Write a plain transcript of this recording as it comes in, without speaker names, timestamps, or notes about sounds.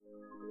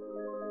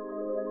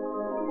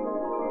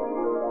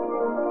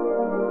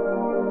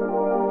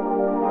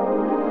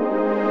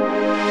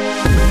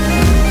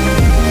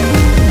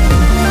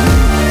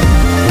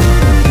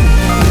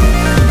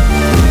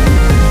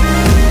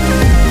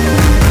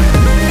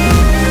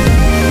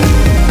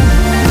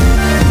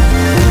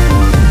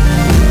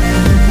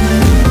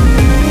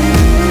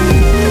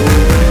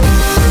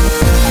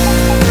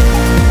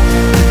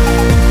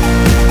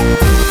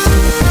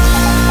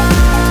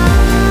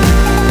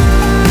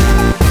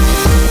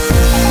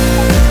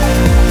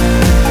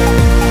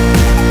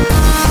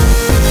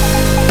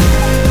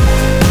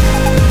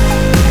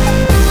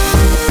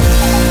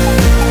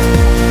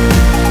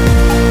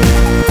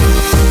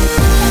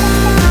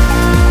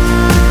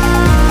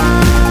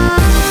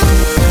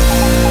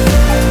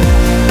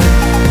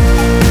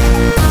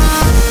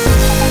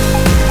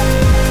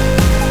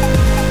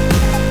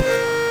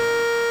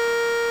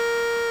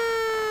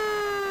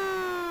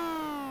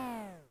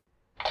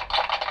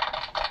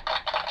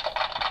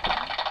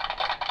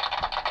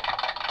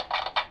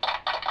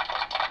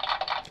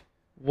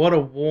What a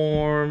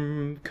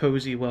warm,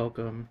 cozy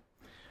welcome.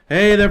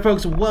 Hey there,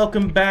 folks.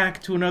 Welcome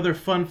back to another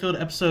fun-filled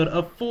episode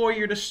of For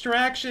Your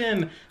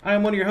Distraction.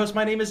 I'm one of your hosts.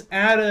 My name is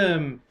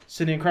Adam.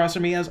 Sitting across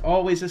from me, as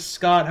always, is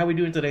Scott. How we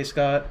doing today,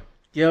 Scott?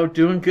 Yo,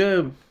 doing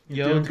good.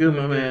 Doing good,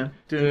 my man.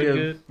 Doing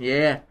good.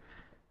 Yeah.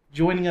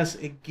 Joining us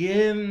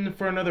again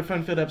for another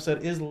fun-filled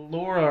episode is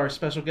Laura, our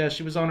special guest.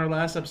 She was on our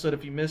last episode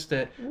if you missed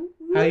it.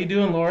 How you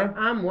doing, Laura?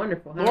 I'm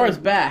wonderful. Laura's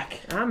back.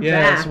 I'm back.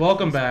 Yes,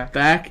 welcome back.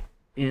 Back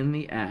in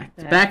the act.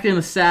 Back in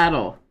the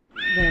saddle.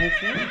 That's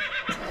it.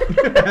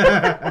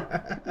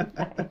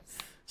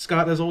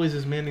 Scott, as always,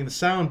 is manning the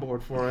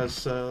soundboard for us,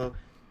 so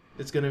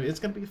it's gonna be a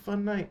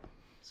fun night.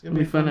 It's gonna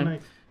be a fun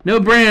night. No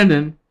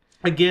Brandon.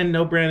 Again,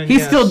 no Brandon.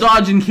 He's still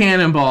dodging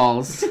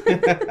cannonballs.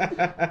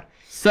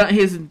 So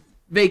he's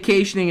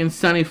vacationing in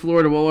sunny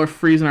Florida while we're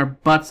freezing our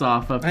butts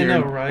off up here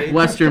in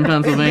western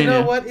Pennsylvania. You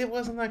know what? It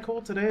wasn't that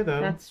cold today, though.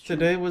 That's true.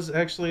 Today was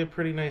actually a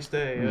pretty nice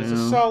day. It was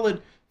a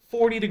solid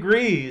 40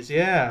 degrees.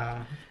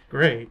 Yeah.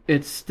 Great.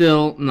 It's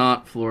still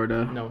not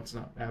Florida. No, it's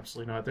not.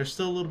 Absolutely not. There's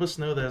still a little bit of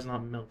snow that has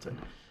not melted.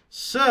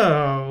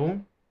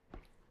 So,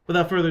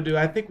 without further ado,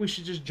 I think we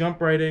should just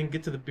jump right in and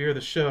get to the beer of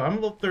the show. I'm a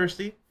little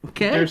thirsty.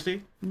 Okay.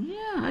 Thirsty?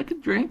 Yeah, I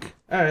could drink.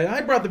 All right, I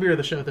brought the beer of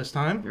the show this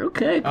time.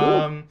 Okay,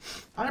 cool.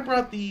 I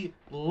brought the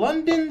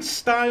London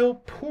Style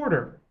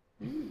Porter.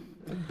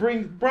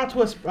 Brought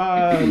to us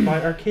by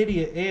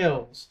Arcadia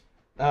Ales.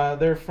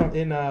 They're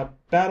in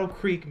Battle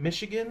Creek,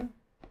 Michigan.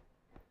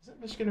 Is that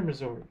Michigan or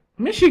Missouri?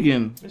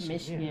 Michigan.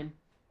 Michigan.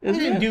 Yeah. I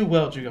didn't do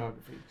well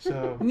geography,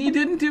 so... You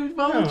didn't do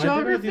well No,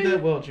 geography? I didn't do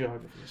that well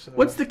geography, so...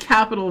 What's the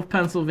capital of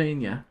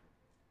Pennsylvania?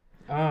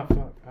 Fuck.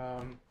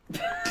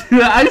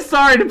 I'm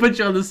sorry to put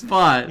you on the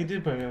spot. You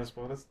did put me on the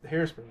spot. That's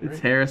Harrisburg, right? It's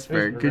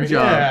Harrisburg. Good right?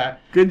 job. Yeah.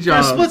 Good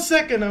job. For a split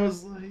second, I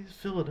was like,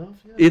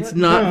 Philadelphia? It's What?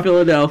 not No.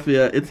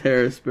 Philadelphia. It's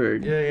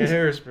Harrisburg. Yeah,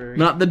 Harrisburg.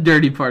 Not the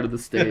dirty part of the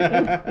state.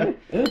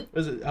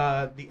 Was it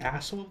the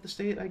asshole of the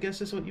state, I guess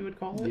is what you would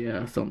call it?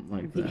 Yeah, something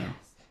like that.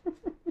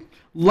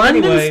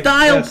 London Anyway,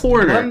 Style yes,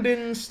 Porter.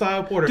 London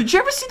Style Porter. Did you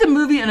ever see the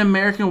movie An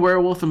American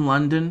Werewolf in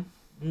London?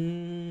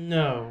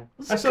 No.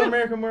 Was I it saw good?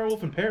 American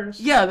Werewolf in Paris.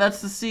 Yeah, that's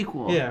the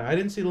sequel. Yeah, I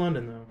didn't see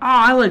London, though. Oh,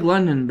 I like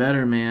London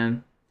better,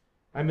 man.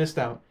 I missed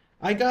out.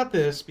 I got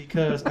this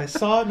because I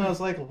saw it and I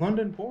was like,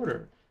 London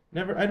Porter.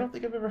 I don't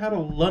think I've ever had a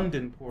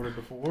London Porter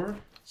before.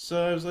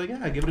 So I was like,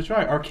 yeah, give it a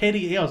try.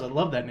 Arcadia Ales. I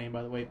love that name,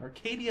 by the way.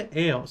 Arcadia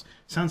Ales.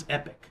 Sounds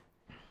epic.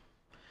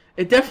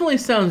 It definitely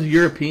sounds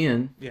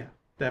European. Yeah,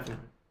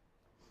 definitely.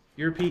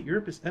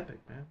 Europe is epic,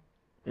 man.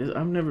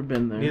 I've never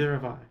been there. Neither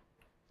have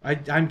I.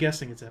 I'm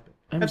guessing it's epic.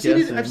 I've seen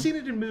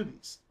it in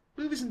movies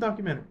and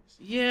documentaries.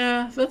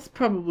 Yeah, that's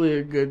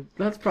probably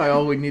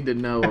all we need to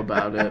know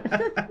about it.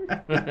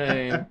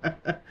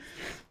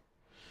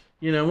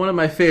 You know, one of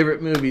my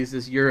favorite movies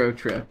is Euro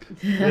Trip.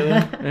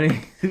 Really?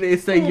 They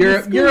say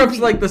Europe's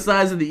like the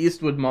size of the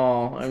Eastwood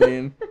Mall. I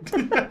mean,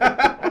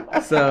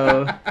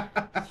 so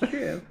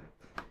True.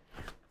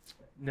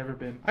 Never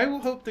been. I will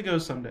hope to go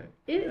someday.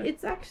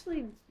 It's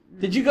actually.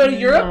 Did you go to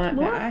Europe, not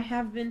Laura? bad. I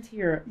have been to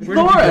Europe.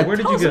 Where did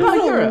you tell us go? about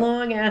It was a Europe.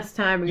 long ass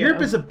time ago.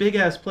 Europe is a big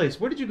ass place.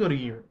 Where did you go to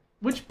Europe?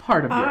 Which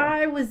part of Europe?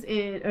 I was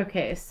in.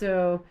 Okay,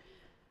 so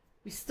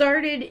we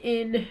started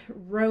in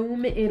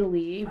Rome,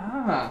 Italy,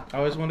 Ah. I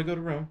always want to go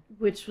to Rome.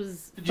 which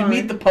was. Did you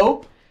meet the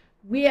Pope?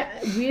 We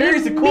He's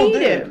didn't a cool meet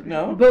dude, him,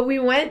 no? But we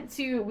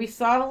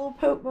saw the little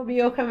Pope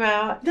Mobile come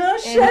out, No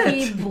and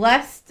he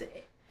blessed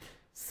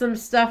some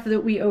stuff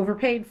that we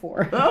overpaid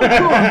for. Oh,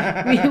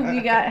 cool. we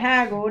got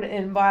haggled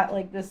and bought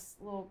like this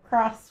little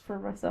cross for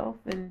myself,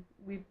 and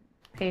we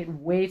paid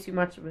way too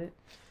much of it.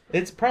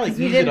 It's probably 'Cause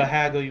we easy to didn't-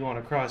 haggle you on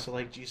a cross. So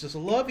like, Jesus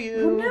will love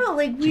you. Well, no,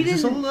 like we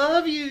Jesus will didn't.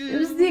 love you. It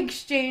was the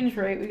exchange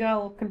rate. We got a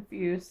little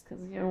confused because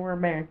we're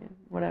American,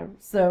 whatever.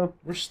 So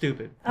We're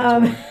stupid.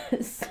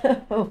 That's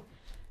why.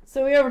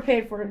 so we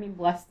overpaid for it, and he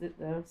blessed it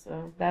though.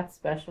 So that's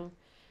special.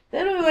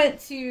 Then we went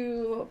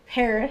to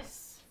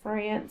Paris,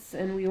 France,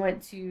 and we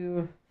went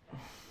to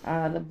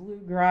the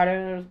Blue Grotto.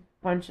 There's a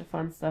bunch of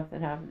fun stuff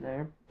that happened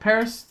there.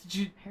 Paris?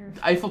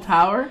 Eiffel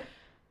Tower?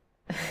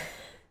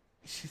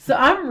 So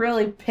I'm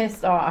really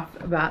pissed off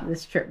about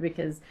this trip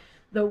because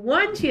the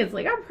one chance,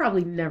 like I'm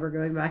probably never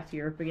going back to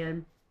Europe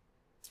again.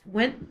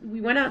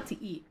 We went out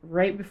to eat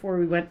right before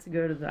we went to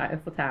go to the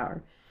Eiffel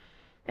Tower,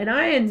 and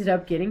I ended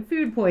up getting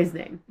food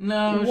poisoning.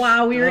 No.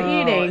 While we were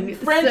eating.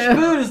 French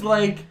food is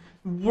like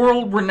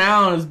world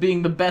renowned as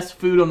being the best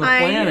food on the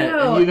planet. I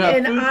know, And you got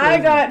and food I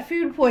poisoning. got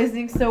food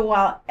poisoning. So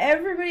while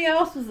everybody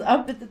else was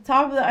up at the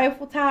top of the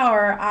Eiffel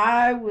Tower,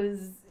 I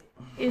was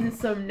in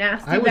some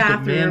nasty I would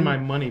bathroom. demand my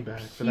money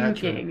back for that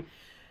trip. puking.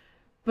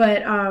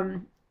 But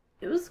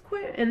it was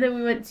quick, and then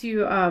we went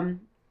to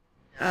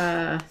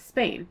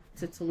Spain,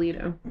 to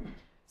Toledo.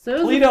 So it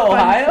was Toledo, a fun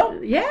Ohio?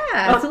 trip. Yeah.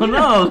 Oh Toledo.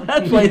 no,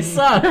 that place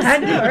sucks. I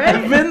know, right?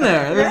 I've been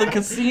there. There's a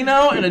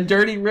casino and a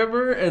dirty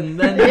river, and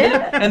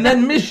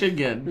then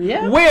Michigan,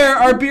 Yeah. where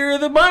our beer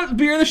of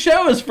the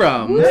show is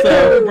from. So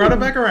So we brought it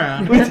back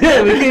around. we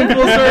did. We came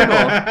full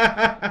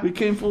circle. We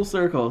came full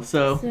circle.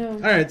 So All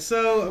right,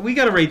 so we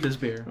got to rate this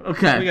beer.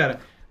 okay. We got it.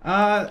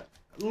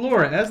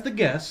 Laura, as the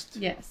guest,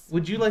 Yes.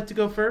 would you like to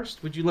go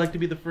first? Would you like to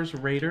be the first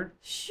raider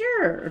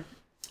Sure.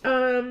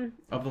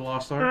 of the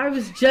Lost Ark? I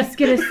was just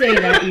gonna say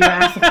that, you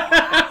asshole.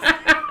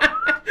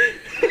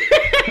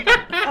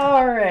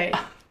 All right.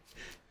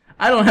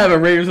 I don't have a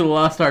Raiders of the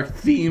Lost Ark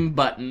theme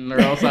button, or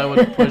else I would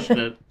have pushed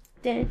it.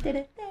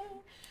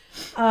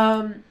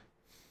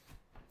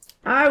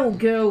 I will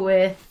go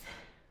with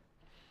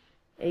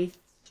a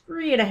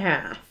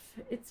 3.5.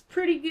 It's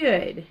pretty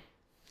good.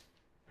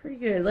 Pretty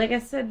good. Like I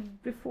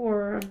said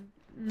before,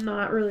 I'm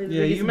not really the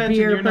Yeah, biggest you mentioned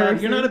beer you're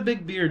person. not a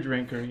big beer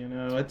drinker. You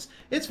know, it's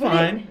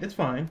fine. It's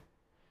fine.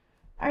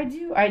 I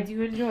do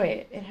enjoy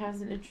it. It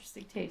has an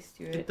interesting taste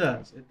to It it.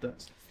 does. It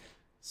does.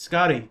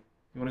 Scotty,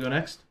 you want to go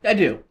next? I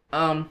do.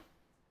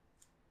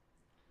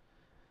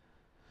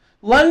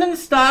 London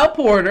Style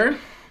Porter.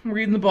 I'm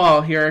reading the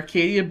ball here.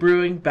 Arcadia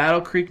Brewing,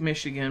 Battle Creek,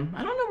 Michigan.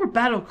 I don't know where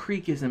Battle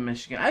Creek is in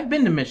Michigan. I've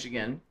been to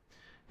Michigan.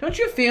 Don't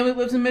your family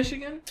lives in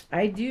Michigan?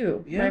 I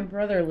do. Yeah. My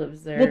brother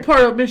lives there. What part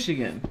of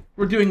Michigan?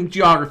 We're doing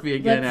geography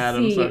again, Let's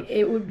Adam. see. So.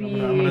 It would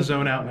be. I'm gonna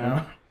zone out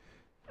now.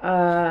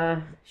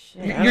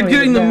 Shit, I You're don't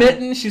doing even the know.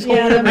 mitten. She's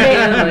Yeah, holding the her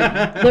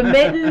hand. mitten. The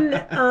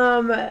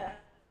mitten.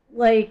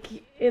 Like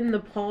in the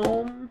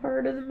palm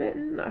part of the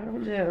mitten. I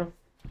don't know.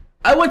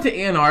 I went to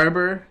Ann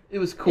Arbor. It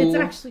was cool.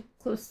 It's actually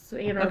close to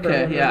Ann Arbor.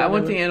 Okay, yeah, I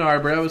went to Ann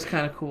Arbor. That was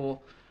kind of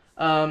cool.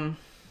 I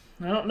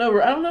don't know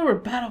where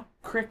Battle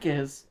Creek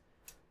is.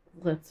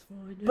 Let's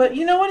find it. But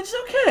you know what? It's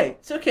okay.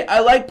 It's okay. I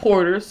like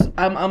porters.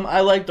 I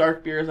like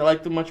dark beers. I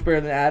like them much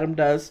better than Adam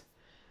does.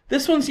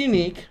 This one's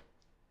unique.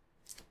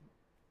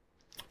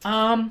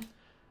 I'm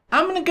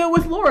gonna go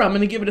with Laura. I'm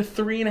gonna give it a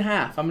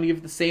 3.5. I'm gonna give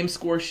it the same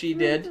score she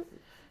did.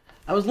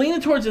 I was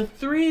leaning towards a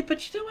 3,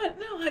 but you know what?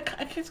 No,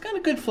 it's got a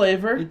good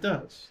flavor. It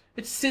does.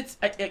 It sits.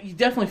 You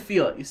definitely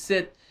feel it. It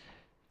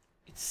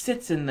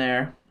sits in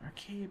there.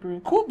 Arcadia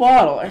Brewing. Cool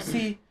bottle. I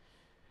see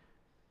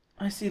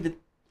the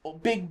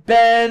Big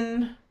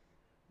Ben,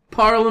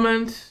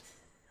 Parliament.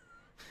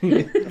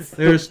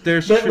 There's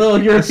That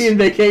little European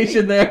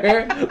vacation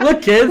there.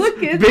 Look, kids. Look,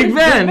 kids, Big there's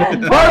Ben,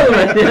 Big Ben.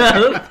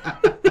 Parliament.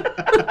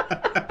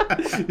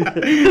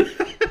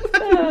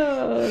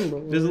 Oh,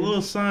 Lord. There's a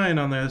little sign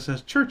on there that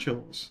says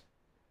Churchill's.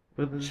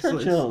 But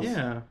Churchill's.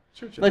 Yeah,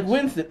 Churchill's. Like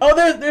Winston. Oh,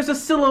 there's a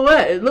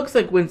silhouette. It looks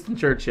like Winston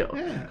Churchill.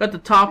 Yeah. Got the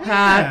top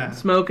hat, Yeah.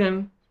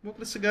 smoking.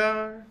 Smoking a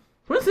cigar.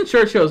 Winston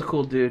Churchill's a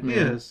cool dude, He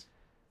man. is.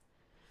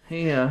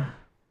 He's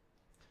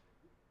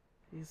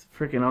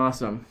freaking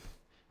awesome.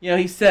 You know,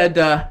 he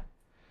said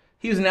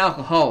he was an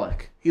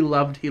alcoholic. He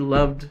loved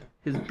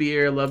his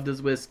beer, loved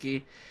his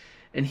whiskey,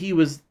 and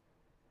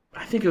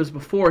I think it was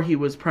before he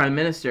was prime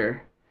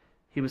minister.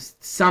 He was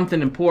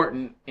something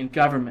important in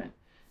government,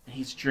 and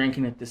he's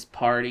drinking at this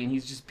party, and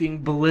he's just being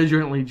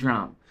belligerently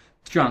drunk,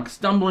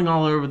 stumbling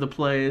all over the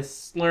place,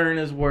 slurring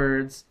his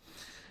words,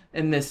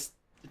 and it's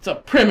a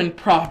prim and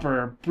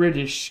proper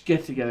British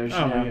get-together.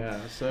 Oh yeah.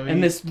 So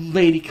And this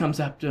lady comes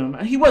up to him.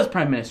 He was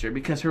prime minister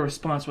because her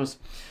response was,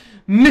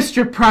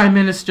 "Mr. Prime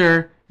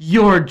Minister,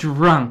 you're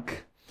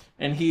drunk."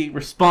 And he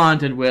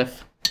responded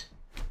with,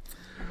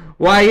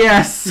 "Why,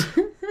 yes.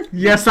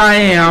 Yes, I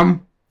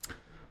am.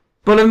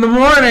 But in the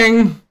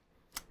morning,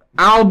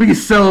 I'll be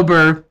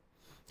sober,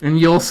 and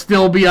you'll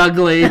still be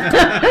ugly."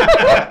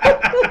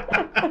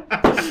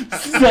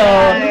 So,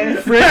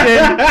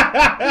 freaking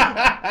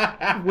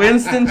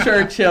Winston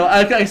Churchill.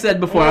 Like I said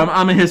before,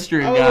 I'm a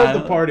history I guy.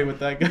 love the party with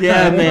that guy.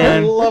 Yeah,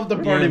 man. I love the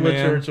party Yeah, with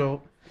man.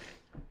 Churchill.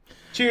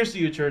 Cheers to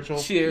you,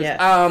 Churchill. Cheers. Yes.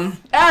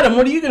 Adam,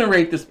 what are you gonna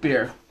rate this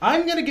beer?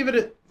 I'm gonna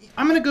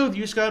go with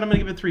you, Scott. I'm gonna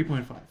give it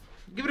 3.5.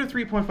 Give it a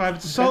 3.5.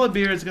 It's a solid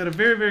beer. It's got a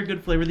very, very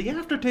good flavor. The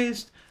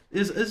aftertaste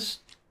is it's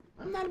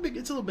a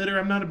little bitter.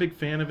 I'm not a big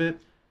fan of it,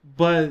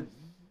 but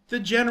the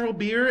general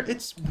beer,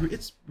 it's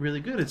really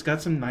good. It's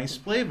got some nice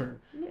flavor.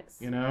 Yes.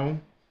 You know,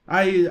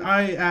 I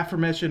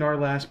aforementioned our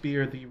last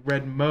beer, the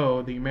Red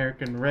Mo, the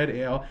American Red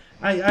Ale.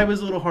 I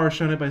was a little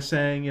harsh on it by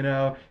saying, you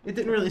know, it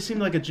didn't really seem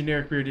like a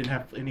generic beer. Didn't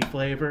have any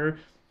flavor.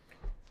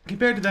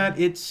 Compared to that,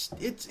 it's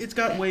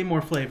got way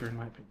more flavor in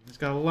my opinion. It's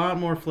got a lot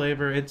more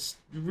flavor. It's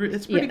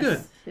pretty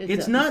good.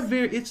 It's not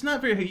very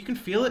heavy. You can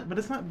feel it, but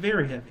it's not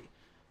very heavy.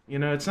 You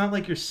know, it's not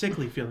like you're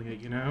sickly feeling it.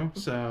 You know,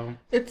 so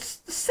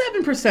It's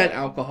 7%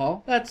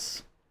 alcohol.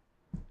 It's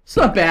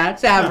not bad.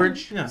 It's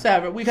average. Yeah. It's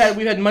average. We've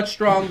had much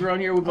stronger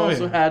on here. We've Oh,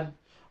 also yeah. had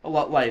a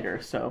lot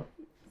lighter. So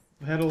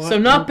we had a lot.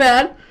 not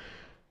bad.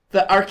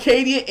 The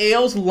Arcadia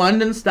Ales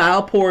London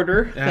Style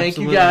Porter. Thank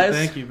you Absolutely. guys.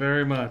 Thank you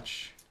very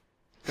much.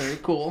 Very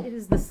cool. It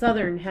is the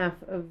southern half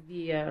of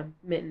the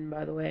mitten,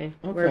 by the way,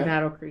 where Okay.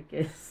 Battle Creek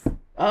is.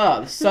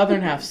 Ah, the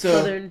southern half. So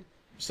Southern,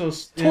 So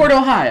toward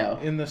Ohio.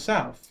 in the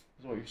south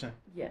is what you're saying.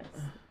 yes.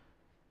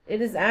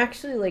 It is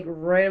actually like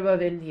right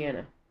above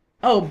Indiana.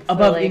 Oh,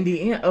 above like,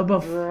 Indiana.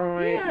 Above.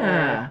 Right.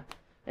 Yeah.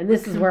 And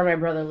this is where my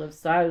brother lives,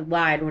 so I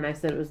lied when I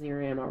said it was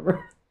near Ann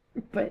Arbor.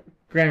 But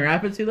Grand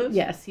Rapids. He lives.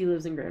 yes, he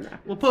lives in Grand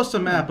Rapids. We'll post a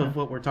map of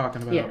what we're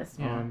talking about Yes.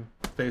 on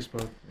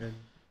Facebook and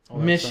all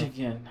that stuff.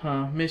 Michigan,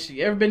 huh?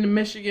 Michigan. Ever been to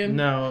Michigan?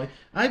 No,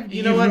 you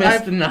You've know what?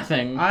 missed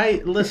nothing.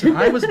 Listen.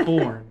 I was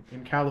born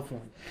in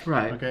California.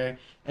 Right. Okay,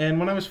 and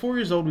when I was 4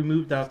 years old, we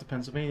moved out to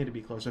Pennsylvania to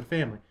be closer to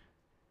family.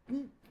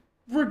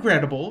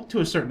 Regrettable to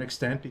a certain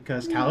extent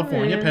because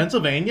California, Yeah.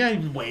 Pennsylvania,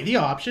 weigh the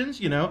options,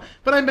 you know.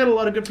 But I met a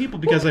lot of good people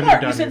because I What moved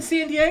part? down You said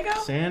here. San Diego?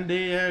 San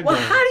Diego. Well,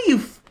 how do you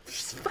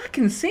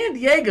fucking San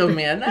Diego,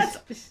 man? That's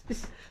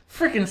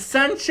freaking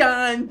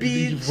Sunshine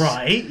Beach,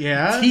 Right?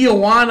 Yeah.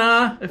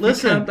 Tijuana. If you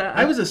Listen, count that.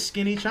 I was a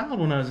skinny child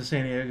when I was in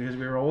San Diego because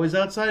we were always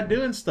outside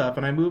doing stuff,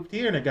 and I moved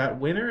here, and it got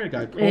winter, it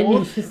got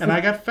cold, and I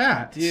got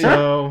fat. Dude.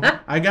 So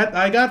I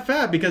got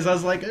fat because I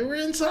was like, we're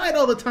inside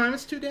all the time.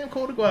 It's too damn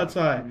cold to go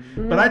outside.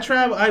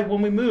 But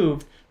when we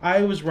moved,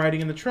 I was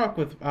riding in the truck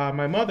with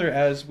my mother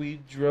as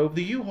we drove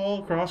the U-Haul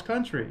across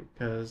country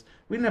because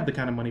we didn't have the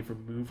kind of money for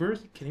movers.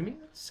 Are you kidding me?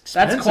 That's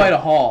expensive. That's quite a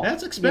haul.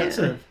 That's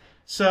expensive. Yeah.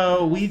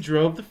 So we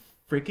drove the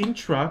freaking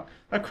truck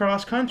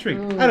across country.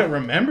 I don't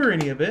remember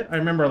any of it. I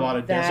remember a lot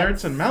of That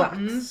deserts and sucks.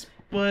 mountains,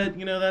 but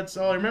that's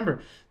all I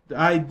remember.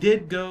 I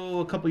did go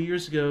a couple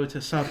years ago to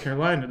South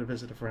Carolina to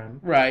visit a friend.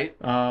 Right.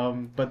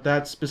 But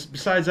that's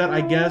besides that,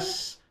 I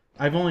guess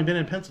I've only been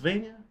in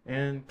Pennsylvania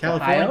and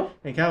California. Ohio?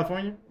 And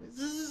California.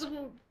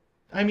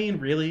 I mean,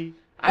 really?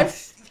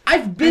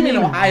 I've been in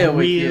Ohio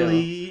with you.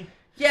 Really?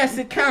 Yes,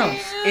 it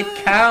counts. Yeah. It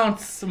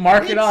counts.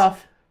 Mark it It's-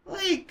 off.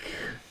 Like,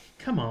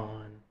 come on.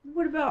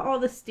 What about all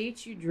the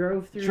states you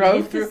drove through? Drove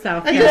into through-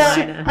 South I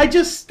Carolina.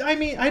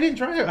 didn't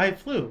drive. I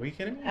flew. Are you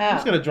kidding me? I'm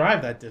just Oh. gonna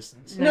drive that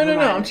distance. No. Never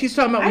mind. She's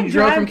talking about when I you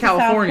drove drive from to South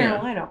California.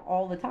 Carolina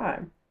all the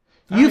time.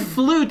 You I-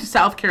 flew to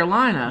South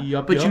Carolina,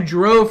 Yup, but yup. you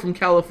drove from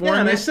California. Yeah,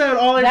 and I said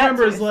all I That's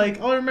remember is what-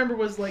 all I remember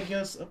was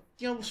a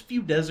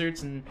few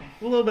deserts and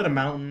a little bit of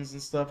mountains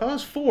and stuff. I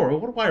was 4.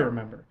 What do I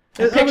remember?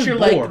 I I was picture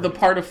like bored. the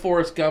part of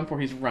Forrest Gump where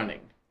he's running.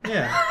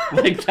 Yeah,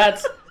 Like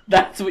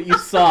that's what you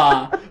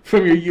saw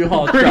from your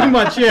U-Haul truck. pretty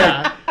much.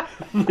 Yeah,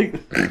 Like-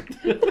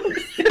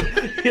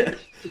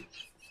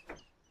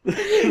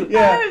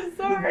 yeah. I'm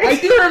sorry. I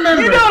do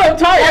remember. You know what I'm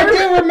talking I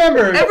about. do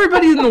remember.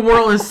 Everybody in the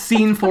world has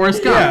seen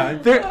Forrest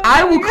Gump. Yeah.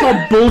 I will call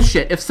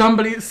bullshit if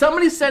somebody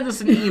sends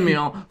us an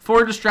email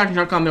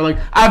fordistraction.com. They're like,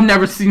 I've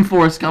never seen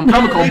Forrest Gump.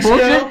 I'm gonna call Weeks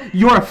bullshit. ago-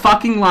 You're a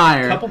fucking A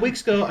liar. couple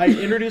weeks ago, I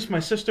introduced my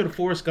sister to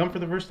Forrest Gump for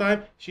the first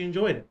time. She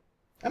enjoyed it,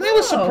 and I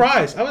was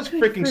surprised. I was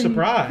freaking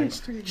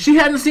surprised. She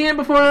hadn't seen it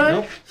before that.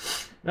 Nope.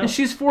 And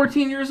she's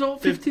 14 years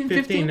old. 15.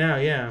 15 now.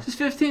 Yeah. She's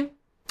 15.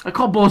 I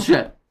call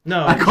bullshit.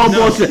 No, I call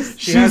bullshit.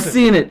 she She's hasn't.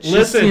 seen it. She's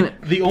Listen, seen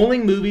it. the only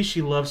movies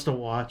she loves to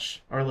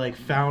watch are like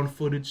found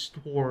footage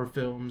horror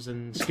films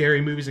and scary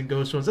movies and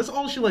ghost ones. That's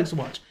all she likes to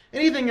watch.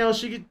 Anything else,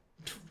 she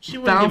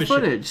wouldn't Found give a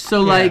footage. shit.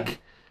 So Yeah.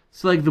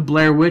 like the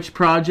Blair Witch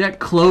Project,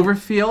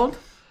 Cloverfield.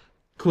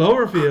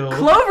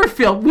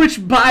 Cloverfield.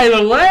 Which, by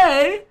the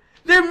way,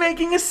 they're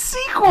making a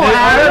sequel. They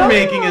Adam. are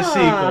making a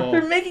sequel.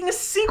 They're making a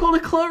sequel to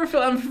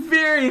Cloverfield. I'm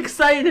very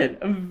excited.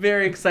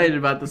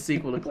 about the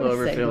sequel to What a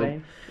Cloverfield.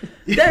 segue.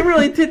 That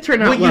really did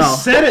turn out Well, you well.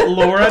 said it,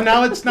 Laura.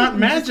 Now it's not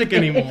magic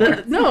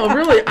anymore. No,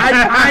 really.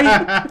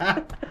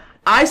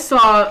 I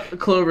saw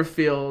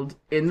Cloverfield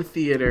in the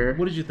theater.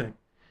 What did you think?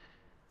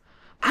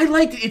 I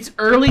liked it. It's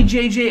early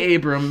J.J.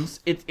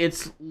 Abrams.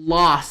 It's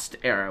Lost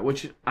era,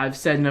 which I've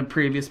said in a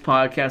previous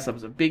podcast. I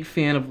was a big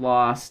fan of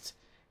Lost.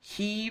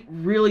 He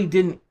really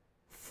didn't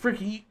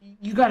freaking.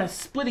 You got a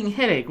splitting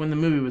headache when the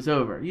movie was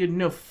over. You had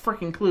no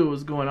freaking clue what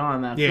was going on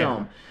in that Yeah.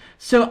 film.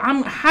 So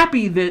I'm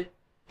happy that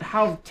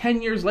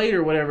 10 years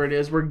later, whatever it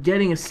is, we're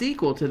getting a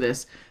sequel to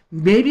this.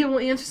 Maybe it will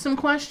answer some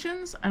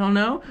questions. I don't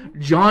know.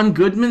 John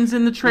Goodman's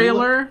in the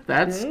trailer.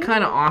 That's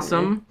kind of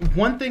awesome.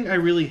 One thing I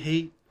really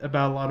hate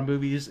about a lot of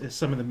movies is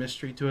some of the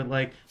mystery to it.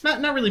 Like,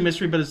 not really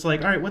mystery, but it's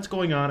like, all right, what's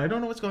going on? I don't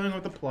know what's going on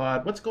with the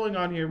plot. What's going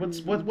on here? What's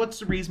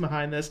the reason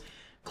behind this?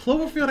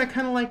 Cloverfield, I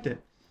kind of liked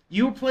it.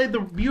 You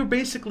were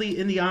basically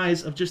in the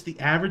eyes of just the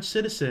average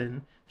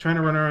citizen trying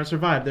to run around and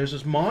survive. There's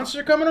this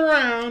monster coming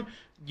around,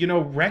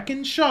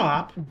 wrecking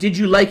shop. Did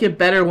you like it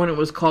better when it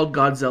was called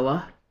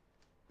Godzilla?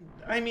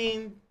 I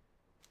mean,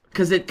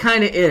 Because it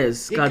kind of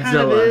is it Godzilla. kind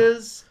of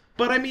is.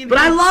 But I mean, But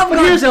I love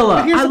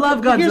Godzilla. I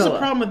love But here's the Godzilla.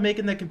 problem with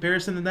making that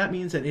comparison, and that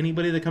means that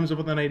anybody that comes up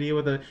with an idea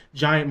with a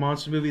giant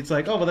monster movie, it's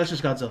like, oh, well, that's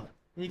just Godzilla.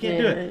 You can't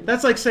do Yeah. it.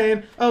 That's like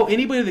saying, oh,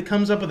 anybody that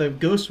comes up with a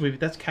ghost movie,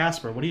 that's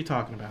Casper. What are you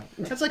talking about?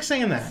 That's like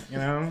saying that,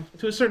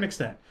 to a certain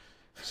extent.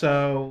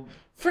 So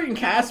Freaking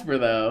Casper,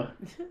 though.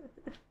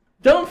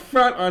 Don't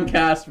front on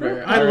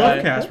Casper. I all love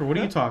right? Casper. What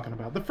are you talking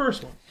about? The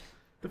first one.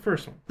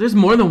 There's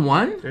more than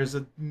one? There's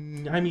the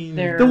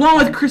The one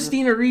with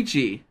Christina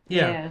Ricci.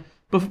 yeah.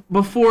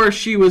 Before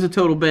she was a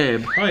total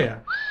babe. Oh yeah.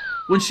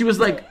 When she was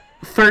like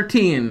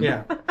 13.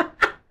 Yeah.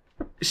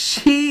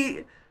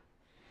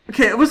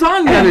 Okay, it was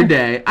on the other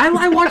day.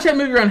 I watched that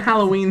movie around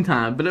Halloween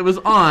time, but it was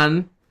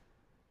on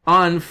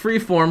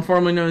Freeform,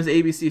 formerly known as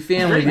ABC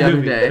Family, the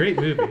other day. Great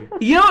movie.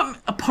 You know,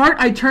 a part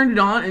I turned it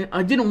on, and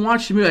I didn't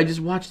watch the movie, I just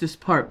watched this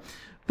part.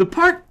 The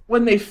part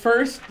when they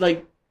first,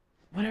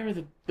 whatever,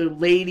 the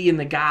lady and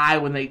the guy,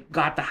 when they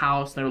got the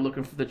house and they were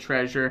looking for the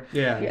treasure.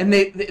 Yeah. And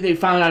they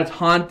found out it's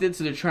haunted,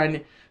 so they're trying to...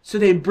 So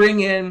they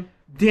bring in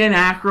Dan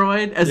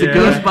Aykroyd as a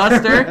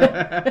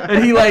Ghostbuster,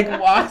 and he like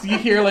walks. You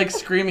hear like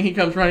screaming. He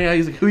comes running out.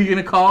 He's like, "Who are you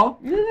gonna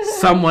call?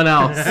 Someone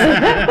else."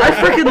 I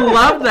freaking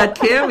love that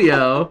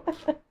cameo.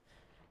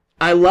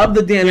 I love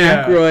the Dan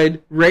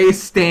Aykroyd Ray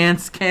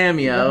Stantz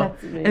cameo.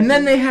 And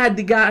then they had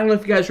the guy. I don't know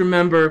if you guys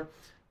remember.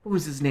 What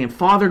was his name?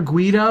 Father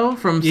Guido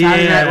from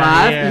Saturday Night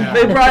Live. Yeah.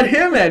 They brought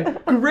him in.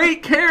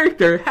 Great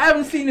character.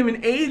 Haven't seen him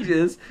in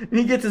ages. And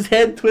he gets his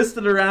head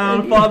twisted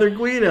around. Father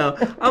Guido.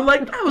 I'm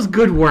like, that was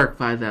good work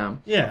by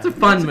them. Yeah. It's a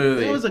fun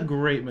movie. It was a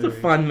great movie. It's a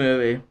fun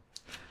movie.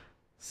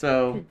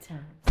 So,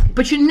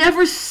 but you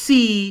never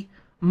see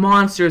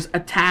monsters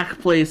attack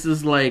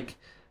places like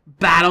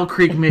Battle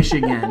Creek,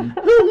 Michigan.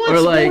 Or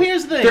like, well,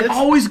 here's the thing. They're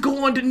always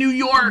going to New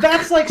York.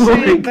 That's like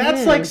saying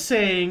like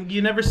saying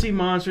you never see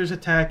monsters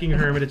attacking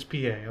Hermitage,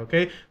 PA.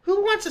 Okay,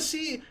 who wants to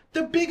see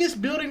the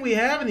biggest building we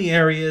have in the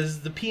area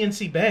is the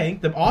PNC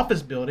Bank, the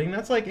office building.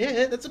 That's like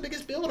it. That's the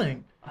biggest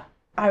building.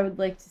 I would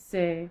like to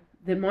say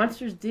that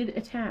monsters did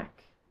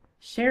attack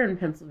Sharon,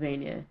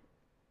 Pennsylvania,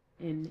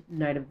 in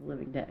Night of the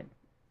Living Dead,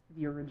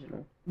 the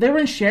original. They were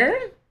in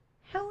Sharon?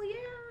 Hell yeah.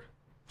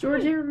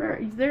 George A. Romero.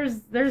 There's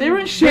they were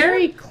in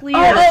very clear.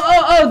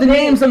 Oh! The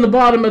names on the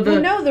bottom of the.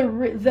 Well, no,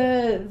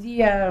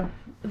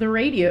 the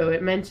radio.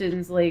 It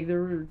mentions like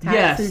the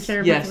attacks in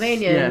Sharon,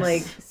 Pennsylvania, and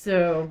like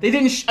so. They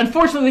didn't.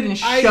 Unfortunately, they didn't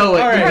show it.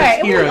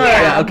 Right. Here. Well,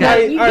 yeah.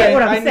 Okay. You get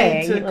what I'm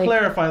saying. I need to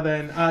clarify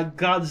then.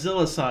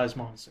 Godzilla-sized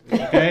monsters.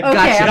 Okay.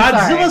 Gotcha.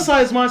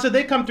 Godzilla-sized monster.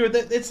 They come through.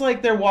 It's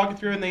like they're walking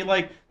through and they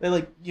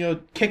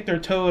kick their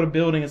toe at a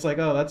building. It's like,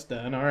 oh, that's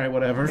done. All right,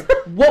 whatever.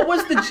 What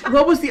was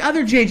the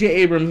other J.J.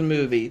 Abrams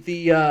movie?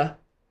 The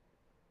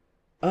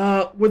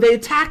where they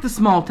attacked a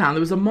small town.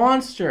 There was a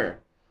monster.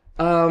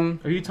 Are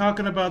you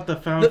talking about the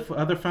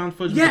other found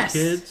footage of the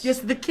kids? Yes,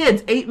 the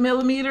kids.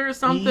 8mm or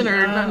something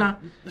or no.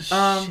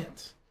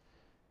 Shit.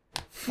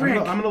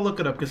 I'm gonna look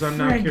it up because I'm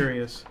now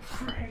curious.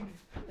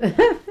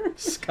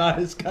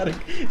 Scott's got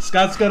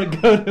to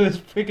go to his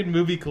freaking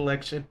movie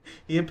collection.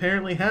 He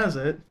apparently has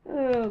it.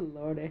 Oh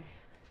lordy.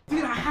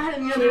 Dude, I had it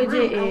in the other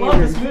room. I love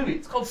this movie.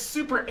 It's called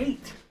Super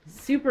 8.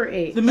 Super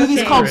 8. The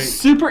movie's called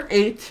Super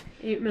 8.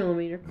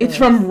 8mm. It's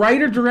from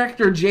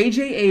writer-director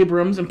J.J.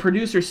 Abrams and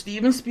producer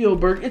Steven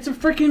Spielberg. It's a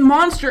freaking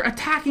monster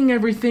attacking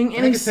everything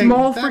in a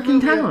small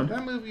freaking town.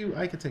 That movie,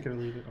 I could take it or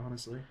leave it,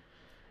 honestly.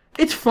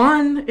 It's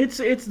fun. It's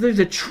there's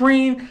a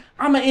train.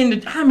 I'm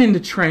into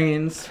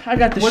trains. I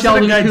got the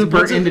Sheldon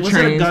Cooper into trains. Was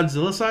it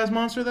a Godzilla-sized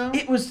monster though?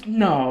 It was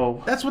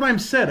no. That's what I'm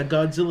said. A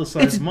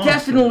Godzilla-sized monster.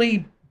 It's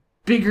definitely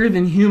bigger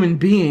than human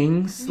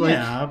beings.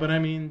 Yeah, but I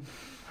mean.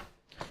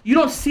 You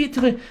don't see it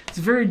till it's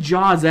very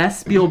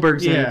Jaws-esque. Spielberg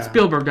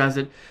does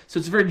it, so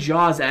it's very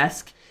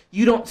Jaws-esque.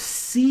 You don't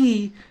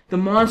see the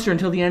monster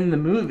until the end of the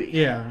movie.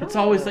 Yeah, it's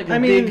always like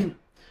big.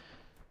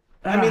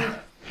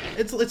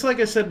 It's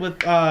like I said with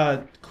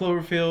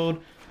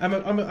Cloverfield.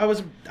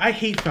 I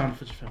hate found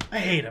footage films. I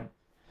hate them.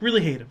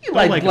 Really hate them. You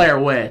like Blair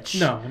Witch?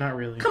 No, not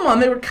really. Come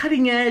on, they were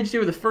cutting edge. They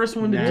were the first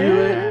one to do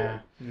it.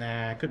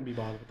 Nah, I couldn't be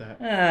bothered with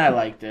that. I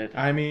liked it.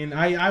 I mean,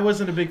 I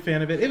wasn't a big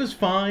fan of it. It was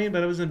fine,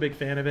 but I wasn't a big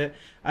fan of it.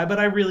 But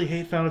I really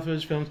hate found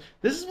footage films.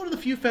 This is one of the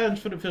few found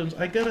footage films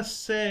I gotta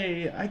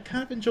say I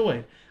kind of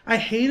enjoyed. I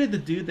hated the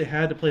dude they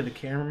had to play the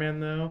cameraman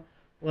though.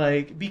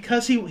 Like,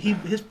 because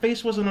his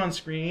face wasn't on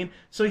screen,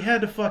 so he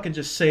had to fucking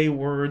just say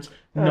words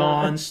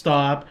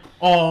non-stop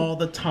all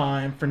the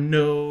time for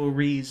no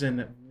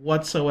reason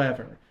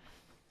whatsoever.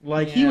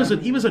 Like, he was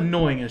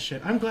annoying as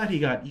shit. I'm glad he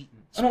got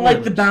eaten. Spoilers. I don't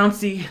like the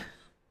bouncy.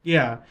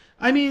 Yeah.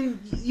 I mean,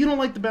 you don't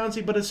like the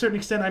bouncy, but to a certain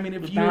extent, I mean,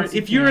 if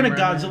you're in a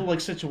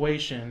Godzilla-like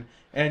situation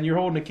and you're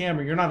holding a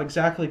camera, you're not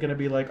exactly going to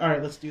be like, all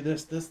right, let's do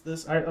this.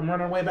 All right, I'm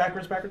running away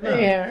backwards. No.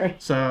 Yeah.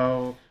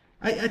 So,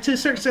 to a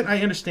certain extent,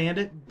 I understand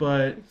it,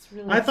 but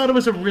I thought it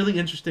was a really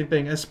interesting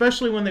thing,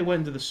 especially when they went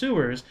into the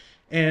sewers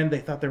and they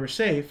thought they were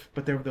safe,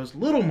 but there were those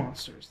little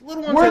monsters.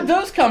 Where'd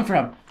those come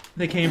from?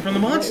 They came from the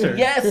monster.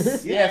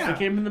 Yes, they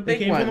came from the big one.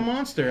 They came from the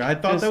monster. I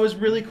thought that was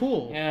really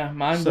cool. Yeah,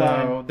 mind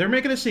blowing. So, they're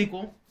making a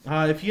sequel.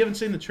 If you haven't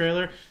seen the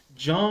trailer,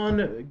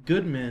 John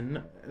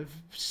Goodman,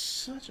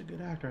 such a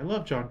good actor. I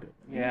love John Goodman.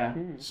 Yeah.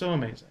 So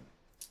amazing.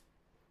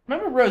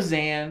 Remember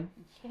Roseanne?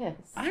 Yes.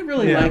 I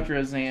really liked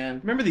Roseanne.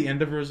 Remember the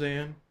end of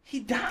Roseanne?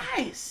 He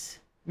dies.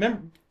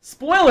 Remember?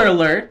 Spoiler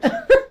alert.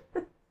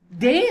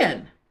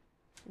 Dan.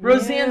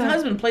 Roseanne's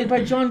husband, played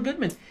by John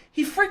Goodman.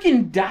 He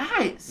freaking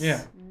dies.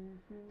 Yeah.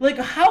 Like,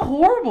 how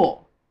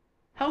horrible.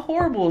 How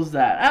horrible is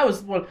that?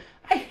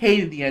 I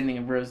hated the ending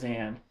of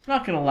Roseanne.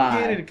 Not gonna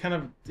lie.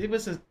 It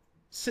was a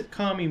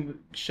sitcom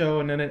show,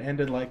 and then it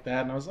ended like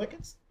that, and I was like,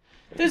 it's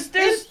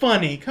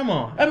funny. Come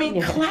on. I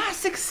mean,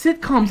 classic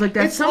sitcoms like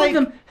that. Some of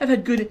them have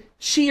had good.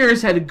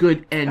 Cheers had a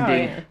good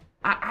ending. Oh, yeah.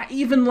 I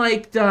even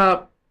liked.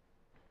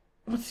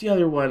 What's the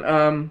other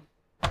one?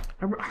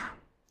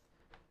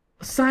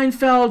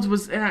 Seinfeld's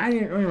was. I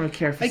don't really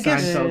care for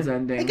Seinfeld's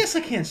ending. I guess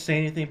I can't say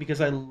anything because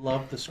I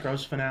love the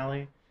Scrubs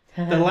finale.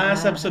 The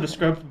last episode of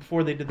Scrubs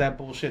before they did that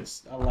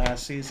bullshit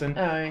last season.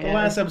 Oh, yeah. The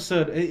last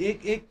episode,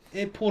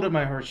 it pulled at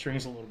my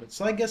heartstrings a little bit.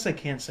 So I guess I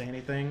can't say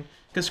anything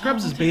because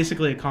Scrubs is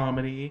basically a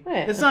comedy.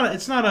 Yeah. It's not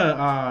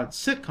a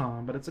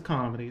sitcom, but it's a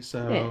comedy.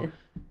 So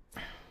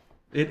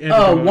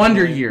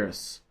Wonder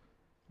Years.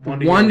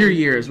 Wonder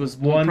Years was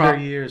Wonder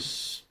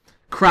Years.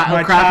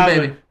 Cry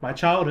baby. My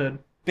childhood.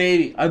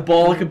 Baby, I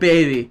bawl like a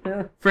baby.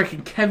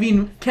 Freaking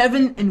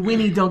Kevin and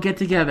Winnie don't get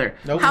together.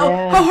 Nope.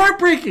 How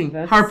heartbreaking!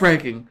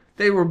 Heartbreaking.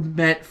 They were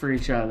meant for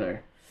each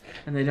other,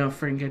 and they don't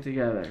freaking get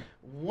together.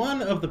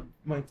 One of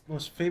my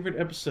most favorite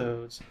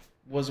episodes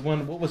was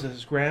when, what was it,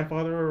 his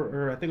grandfather,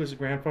 or I think it was his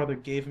grandfather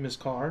gave him his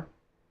car.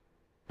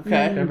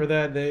 Okay. Remember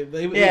that? It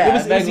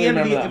was the end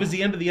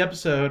of the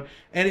episode,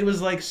 and it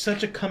was like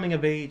such a coming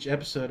of age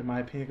episode in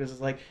my opinion, because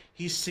it's like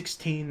he's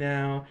 16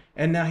 now,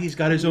 and now he's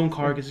got his own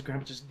car because his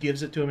grandpa just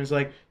gives it to him. He's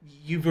like,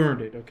 "You've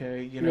earned it,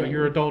 okay?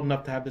 You're adult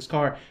enough to have this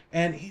car."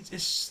 And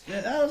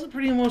that was a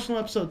pretty emotional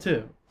episode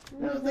too.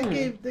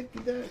 They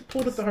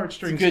pulled at the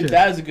heartstrings too.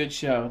 That is a good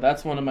show.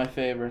 That's one of my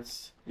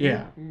favorites.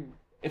 Yeah.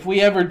 If we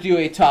ever do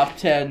a top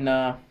 10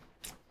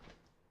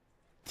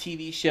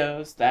 TV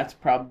shows, that's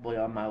probably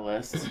on my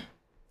list.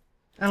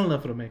 I don't know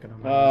if it'll make it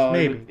on my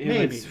list.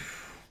 Maybe.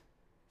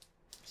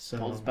 So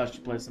holds a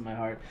special place in my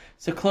heart.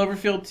 So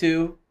Cloverfield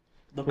 2,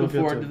 looking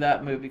forward to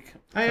that movie.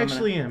 I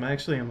actually am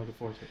looking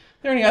forward to it.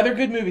 Are there any other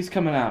good movies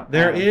coming out?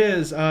 There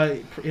is.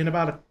 In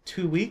about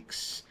 2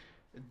 weeks,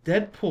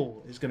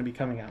 Deadpool is going to be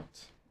coming out.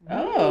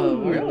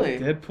 Oh, really?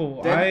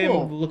 Deadpool. I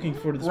am looking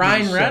forward to this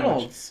Ryan movie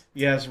Reynolds. So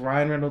yes,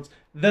 Ryan Reynolds.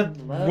 The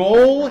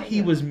role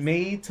he was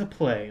made to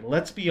play,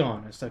 let's be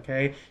honest,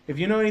 okay? If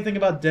you know anything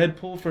about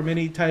Deadpool from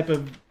any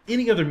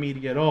other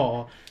media at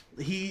all,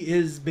 he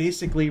is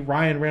basically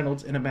Ryan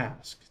Reynolds in a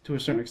mask to a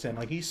certain extent.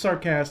 Like, he's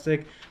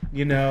sarcastic,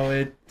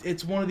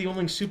 it's one of the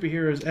only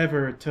superheroes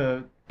ever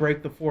to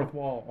break the fourth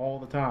wall all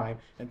the time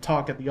and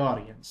talk at the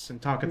audience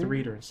and talk at the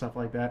reader and stuff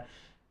like that.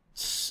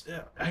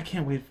 I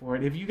can't wait for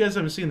it. If you guys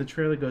haven't seen the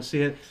trailer, go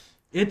see it.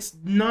 It's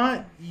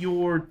not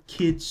your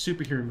kid's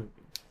superhero movie.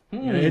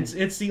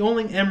 It's the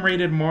only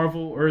M-rated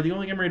Marvel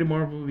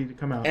movie to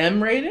come out.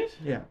 M-rated?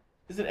 Yeah.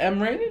 Is it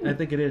M-rated? I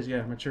think it is.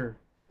 Yeah, mature.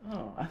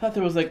 Oh, I thought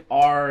there was like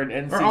R and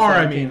NC-17. Or R.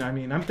 I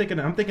mean, I'm thinking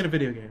of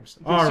video games.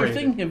 You're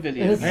thinking of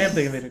video games. I am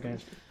thinking of video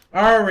games.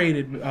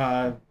 R-rated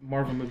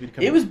Marvel movie to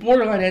come out. It was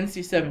borderline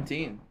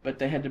NC-17, but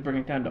they had to bring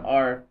it down to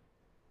R.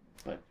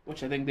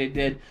 Which I think they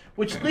did.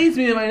 Which leads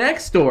me to my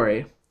next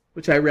story,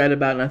 which I read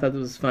about and I thought this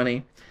was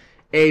funny.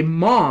 A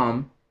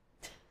mom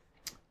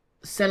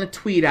sent a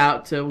tweet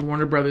out to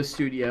Warner Brothers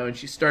Studio, and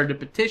she started a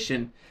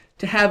petition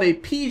to have a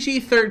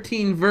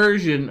PG-13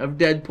 version of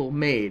Deadpool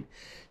made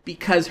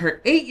because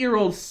her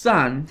 8-year-old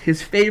son,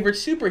 his favorite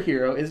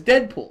superhero, is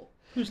Deadpool.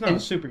 Who's not a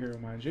superhero,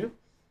 mind you.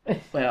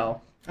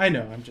 Well, I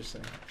know. I'm just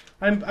saying.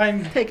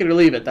 I'm take it or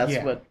leave it. That's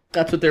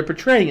what they're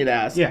portraying it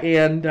as. Yeah.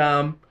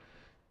 And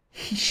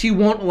she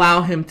won't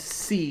allow him to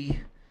see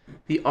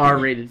the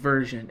R-rated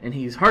version, and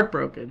he's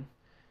heartbroken.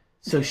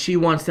 So she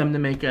wants them to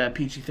make a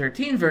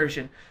PG-13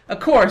 version. Of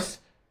course,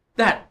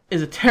 that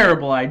is a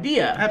terrible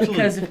idea. Absolutely.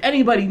 Because if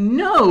anybody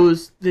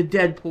knows the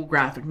Deadpool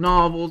graphic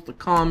novels, the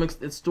comics,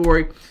 the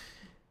story,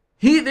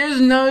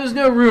 there's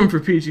no room for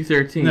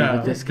PG-13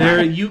 with this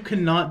guy. You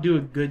cannot do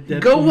a good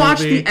Deadpool Go watch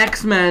movie. the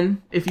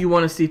X-Men if you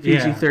want to see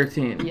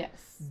PG-13. Yes.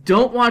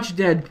 Don't watch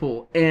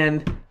Deadpool.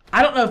 And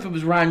I don't know if it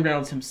was Ryan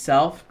Reynolds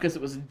himself, because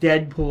it was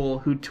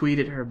Deadpool who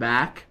tweeted her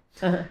back.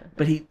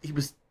 But he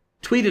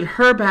tweeted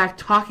her back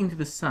talking to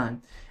the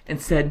son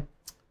and said,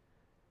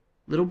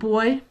 "Little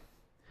boy,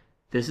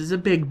 this is a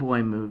big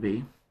boy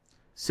movie,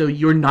 so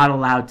you're not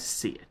allowed to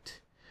see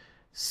it.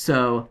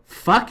 So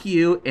fuck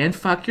you and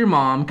fuck your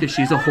mom because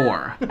she's a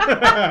whore."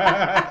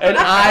 And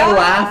I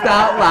laughed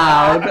out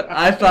loud.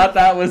 I thought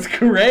that was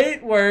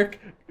great work.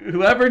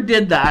 Whoever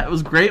did that, it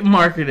was great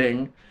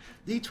marketing.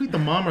 Did he tweet the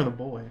mom or the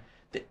boy?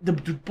 The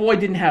boy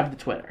didn't have the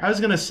Twitter. I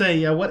was going to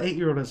say, what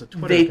 8-year-old has a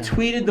Twitter They account?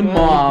 tweeted the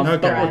mom, Okay.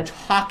 but were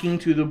talking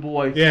to the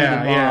boy through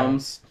Yeah, the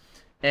moms.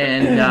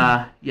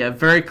 And,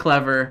 very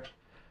clever.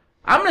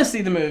 I'm going to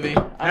see the movie.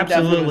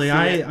 Absolutely.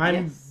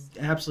 I'm Yes.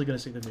 absolutely going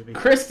to see the movie.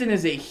 Kristen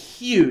is a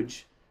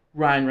huge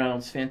Ryan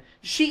Reynolds fan.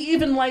 She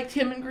even liked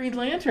him in Green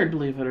Lantern,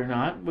 believe it or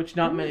not, which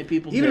not many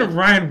people Even did. if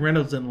Ryan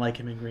Reynolds didn't like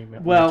him in Green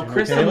Lantern. Well,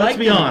 Kristen okay? Let's liked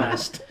be him.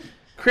 honest.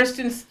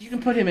 Kristen, you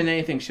can put him in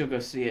anything, she'll go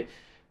see it.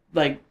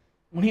 Like,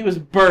 when he was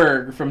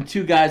Berg from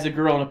Two Guys, a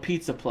Girl, and a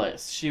Pizza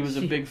Place, she was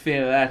a big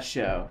fan of that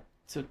show.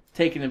 So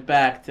taking it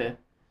back to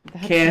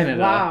Canada.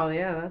 Wow,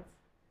 yeah, that's...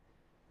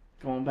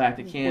 Going back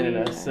to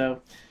Canada. Yeah.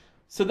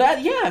 So that,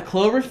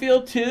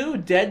 Cloverfield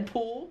 2,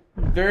 Deadpool.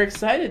 Very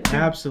excited.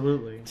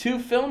 Absolutely. 2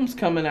 films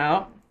coming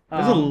out.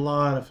 There's a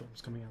lot of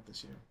films coming out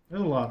this year.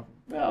 There's a lot of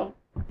them. Well,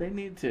 they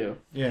need to.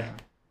 Yeah,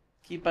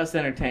 Keep us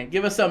entertained.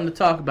 Give us something to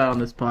talk about on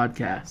this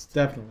podcast.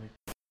 definitely.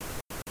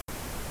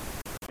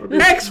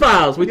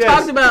 X-Files. We Yes.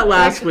 talked about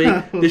last week.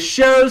 The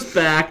show's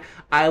back.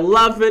 I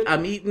love it.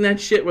 I'm eating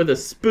that shit with a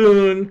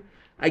spoon.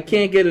 I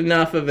can't get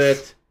enough of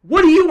it.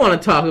 What do you want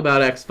to talk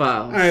about,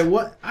 X-Files? All right,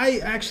 what I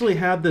actually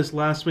had this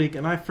last week,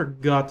 and I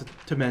forgot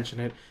to mention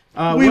it.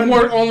 We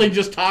weren't only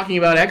just talking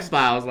about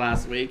X-Files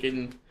last week.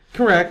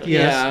 Correct,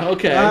 yes. Yeah,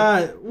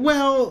 okay.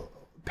 Well,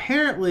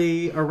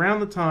 apparently, around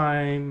the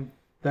time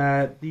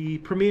that the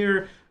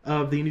premiere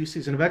of the new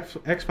season of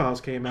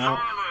X-Files came out...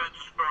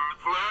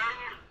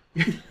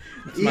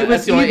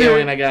 That's the only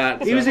alien I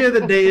got. It was either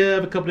the day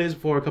of, a couple days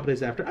before, a couple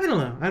days after. I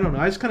don't know.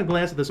 I just kind of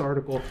glanced at this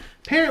article.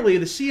 Apparently,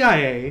 the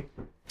CIA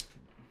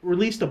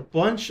released a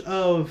bunch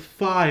of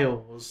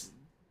files.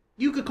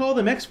 You could call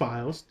them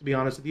X-Files, to be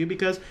honest with you,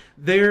 because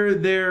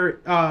they're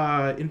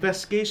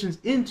investigations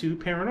into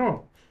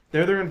paranormal.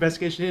 They're their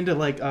investigation into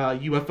like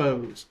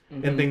UFOs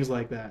and things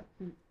like that.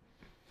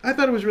 I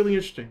thought it was really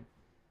interesting.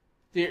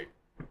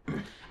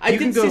 I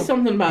did see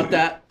something about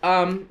that.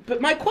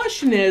 But my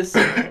question is,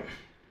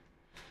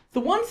 the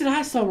ones that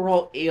I saw were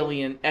all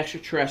alien,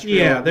 extraterrestrial.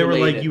 Yeah, they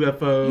related. were like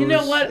UFOs. You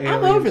know what?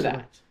 I'm over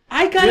that.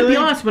 I gotta be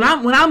honest. When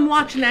I'm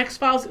watching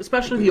X-Files,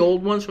 especially the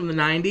old ones from the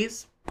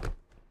 90s,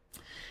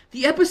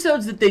 the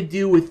episodes that they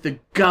do with the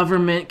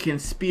government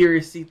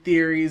conspiracy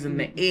theories and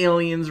the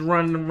aliens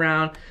running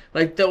around,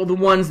 like the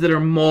ones that are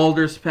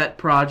Mulder's pet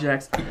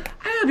projects, I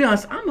gotta be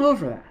honest, I'm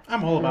over that.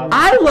 I'm all about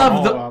that. I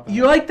love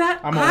You like that?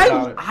 I'm all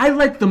about it. I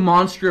like the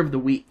Monster of the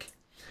Week,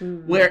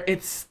 where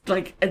it's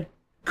like a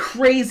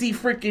crazy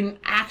freaking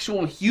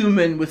actual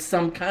human with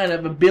some kind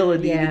of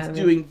ability that's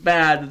doing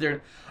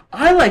bad.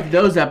 I like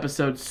those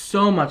episodes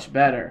so much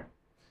better.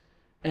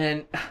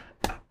 And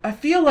I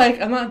feel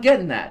like I'm not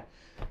getting that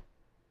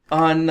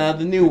on the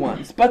new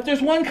ones. But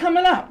there's one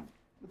coming up.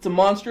 It's a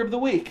Monster of the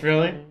Week.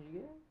 Really?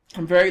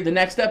 The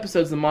next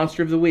episode's the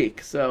Monster of the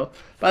Week. So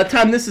by the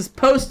time this is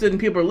posted and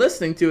people are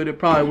listening to it, it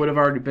probably would have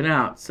already been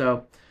out.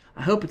 So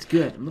I hope it's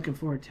good. I'm looking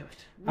forward to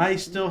it. I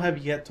still have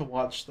yet to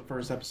watch the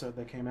first episode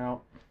that came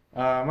out.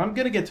 I'm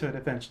gonna get to it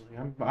eventually.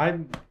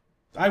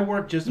 I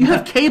work just... You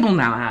have cable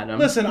now, Adam.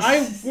 Listen,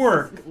 I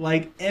work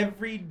like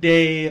every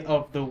day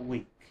of the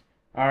week.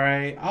 All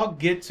right? I'll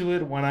get to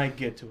it when I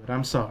get to it.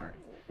 I'm sorry.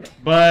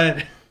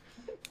 But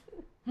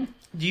do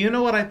you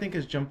know what I think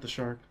has jumped the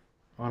shark?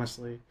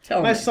 Honestly.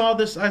 Tell me. I saw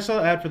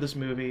the ad for this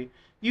movie.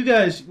 You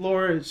guys,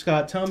 Laura,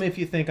 Scott, tell me if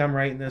you think I'm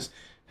right in this.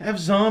 Have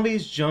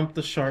zombies jumped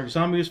the shark?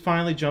 Zombies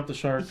finally jumped the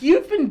shark?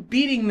 You've been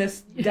beating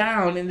this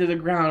down into the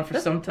ground for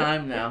some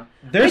time now.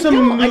 There's a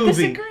movie. I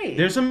disagree.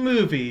 There's a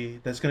movie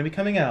that's going to be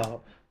coming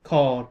out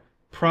called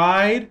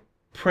Pride,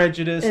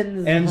 Prejudice,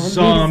 and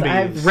Zombies.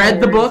 I've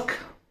read the book.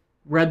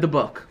 Read the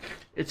book.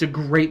 It's a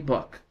great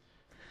book.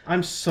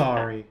 I'm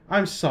sorry.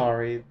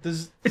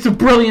 It's a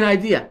brilliant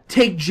idea.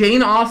 Take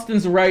Jane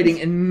Austen's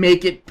writing and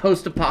make it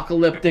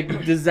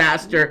post-apocalyptic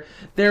disaster.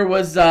 There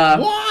was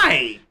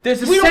why?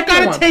 There's a we don't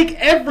gotta one. Take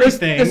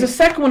everything. There's a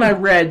second one I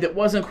read that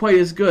wasn't quite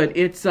as good.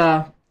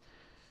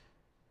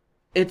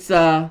 It's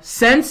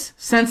Sense,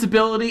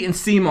 Sensibility, and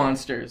Sea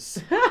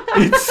Monsters.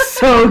 It's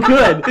so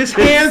good. His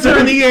hands are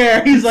in the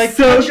air. He's like,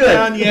 so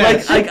touchdown, good.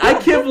 yes. Like, I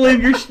can't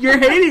believe you're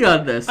hating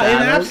on this, Adam.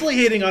 I'm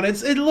absolutely hating on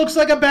it. It looks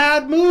like a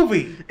bad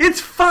movie. It's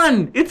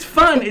fun. It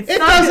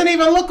doesn't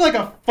even look like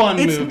a fun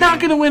movie. It's not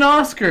going to win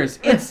Oscars.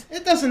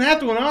 It doesn't have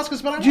to win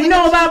Oscars, but do you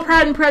know about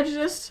Pride and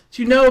Prejudice?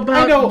 Do you know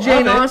about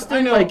Jane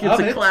Austen? It's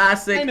a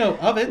classic. I know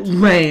of it.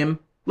 Lame.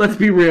 Let's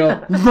be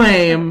real.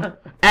 Lame.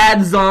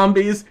 Add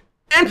zombies.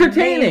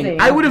 Entertaining. Amazing.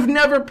 I would have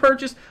never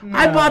purchased. No.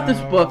 I bought this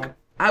book.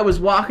 I was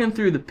walking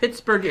through the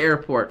Pittsburgh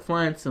airport,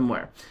 flying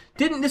somewhere.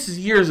 This is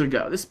years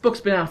ago. This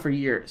book's been out for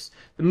years.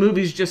 The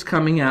movie's just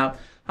coming out.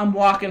 I'm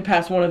walking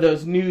past one of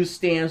those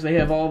newsstands. They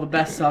have all the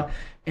bestsellers,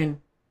 and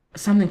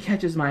something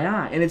catches my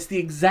eye. And it's the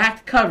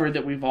exact cover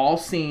that we've all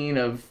seen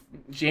of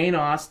Jane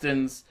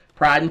Austen's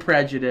Pride and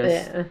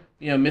Prejudice. Yeah.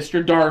 You know,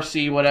 Mr.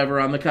 Darcy,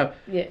 whatever, on the cover.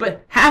 Yeah.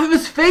 But half of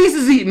his face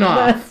is eaten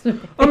off.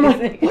 I'm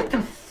like, what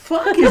the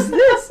fuck is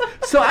this?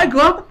 So I go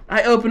up,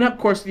 I open up, of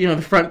course, the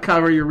front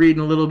cover, you're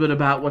reading a little bit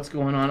about what's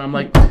going on. I'm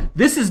like,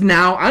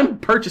 I'm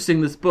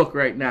purchasing this book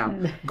right now.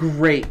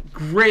 Great.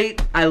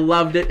 I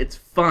loved it. It's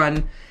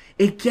fun.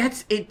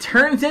 It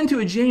turns into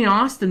a Jane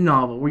Austen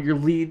novel where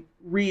you're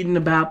reading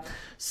about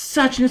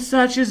such and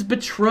such is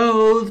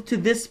betrothed to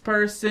this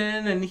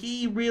person and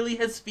he really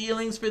has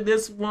feelings for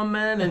this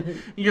woman,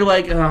 and you're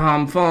like, oh,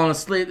 I'm falling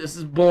asleep, this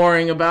is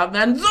boring. About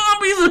that,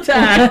 zombies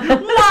attack.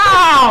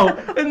 Wow.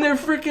 And they're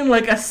freaking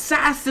like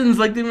assassins,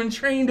 like they've been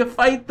trained to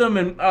fight them.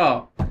 And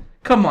oh,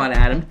 come on,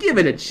 Adam, give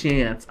it a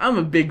chance. I'm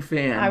a big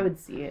fan. I would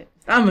see it.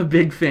 I'm a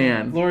big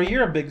fan. Laura,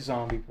 you're a big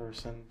zombie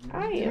person.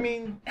 I am. I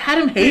mean,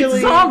 Adam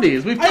hates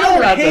zombies. I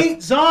don't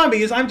hate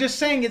zombies. I'm just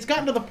saying it's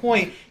gotten to the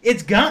point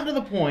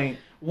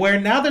where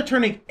now they're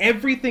turning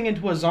everything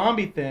into a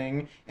zombie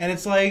thing, and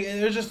it's like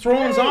they're just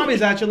throwing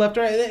zombies at you left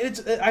or right.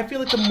 I feel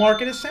like the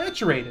market is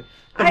saturated.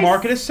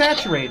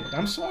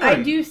 I'm sorry.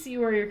 I do see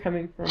where you're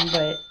coming from,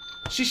 but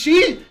she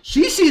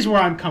sees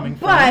where I'm coming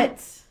from.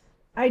 But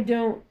I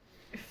don't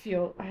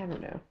feel. I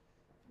don't know.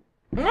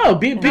 No,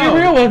 be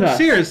real with us.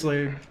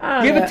 Seriously,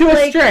 give it to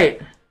us straight.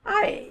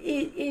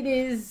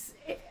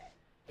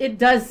 It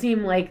does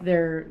seem like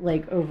they're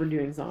like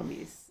overdoing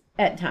zombies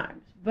at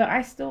times, but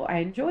I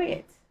enjoy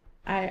it.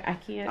 I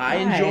can't. I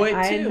enjoy it,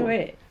 I too. enjoy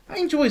it. I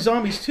enjoy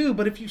zombies too,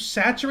 but if you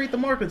saturate the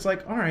market, it's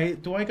like, all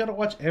right, do I gotta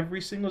watch every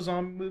single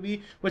zombie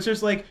movie? Which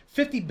there's like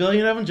 50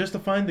 billion of them just to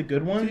find the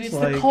good ones. Dude, it's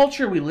like, the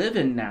culture we live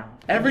in now.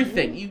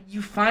 Everything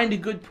you find a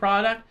good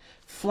product.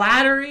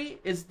 Flattery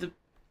is the.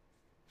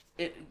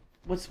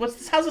 How's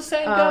the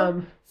saying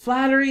go?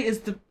 Flattery is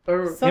the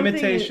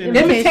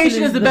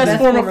Imitation is the best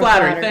form of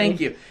flattery. Thank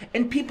you.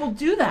 And people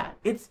do that.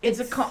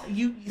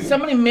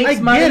 Somebody makes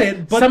money. I get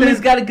it, but somebody's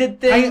then, got a good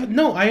thing.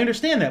 I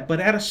understand that, but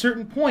at a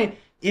certain point,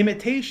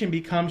 imitation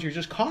becomes you're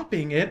just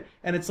copying it,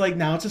 and it's like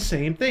now it's the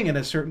same thing. At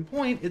a certain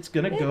point, it's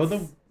gonna go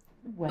the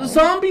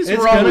zombies it's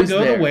were gonna always go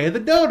there. the way of the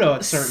dodo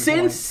at a certain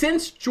point.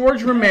 Since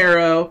George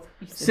Romero,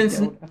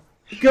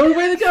 go the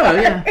way to go.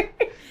 Yeah.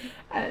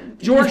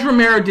 George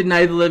Romero did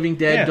Night of the Living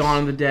Dead, Yes. Dawn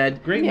of the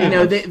Dead. Great You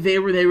know, movies. they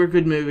were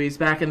good movies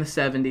back in the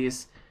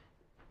 70s.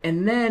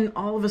 And then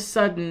all of a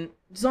sudden,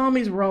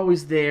 zombies were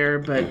always there,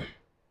 but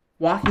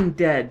Walking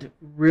Dead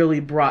really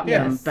brought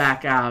them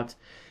back out.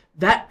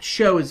 That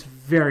show is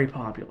very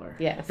popular.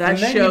 Yes. That And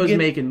then show's you get-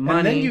 making money.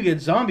 And then you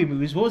get zombie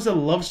movies. What was the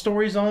Love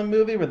Story zombie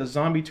movie where the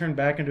zombie turned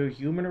back into a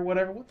human or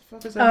whatever? What the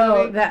fuck is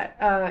that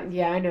movie?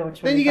 Yeah, I know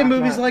which one. Then you you're get talking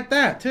movies about. like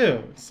that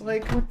too. It's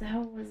like What the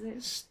hell was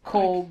it?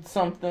 Cold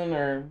something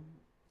or...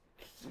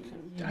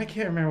 I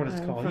can't remember what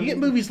it's called. You get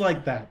movies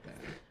like that. Then.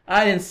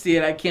 I didn't see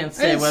it. I can't I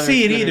say didn't whether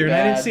see it it's good or either, and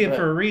I didn't bad, see it but-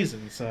 for a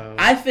reason. So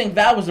I think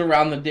that was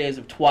around the days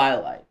of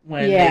Twilight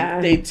when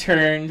they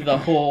turned the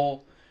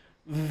whole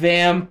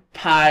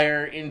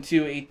vampire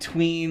into a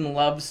tween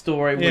love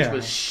story, which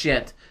was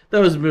shit.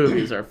 Those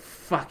movies are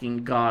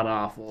fucking god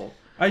awful.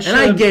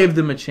 I gave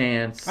them a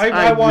chance.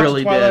 I watched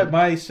really Twilight. did.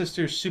 My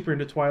sister's super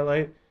into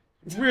Twilight.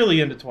 Really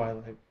into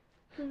Twilight.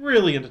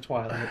 Really into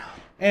Twilight.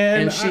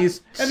 And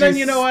she's then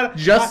you know what?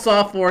 Just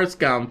saw Forrest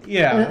Gump.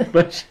 Yeah.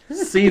 But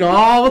she's seen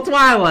all the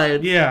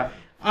Twilight. Yeah.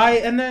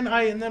 And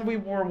then we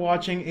were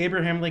watching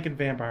Abraham Lincoln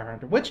Vampire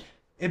Hunter, which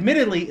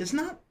admittedly is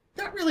not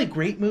really a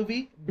great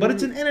movie, but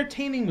it's an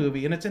entertaining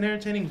movie, and it's an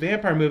entertaining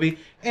vampire movie,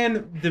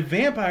 and the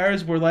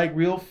vampires were like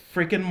real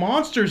freaking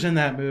monsters in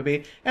that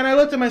movie. And I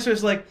looked at my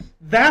sister like,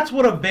 that's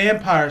what a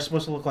vampire is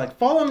supposed to look like.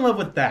 Fall in love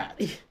with that.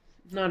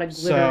 Not a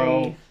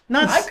glittery.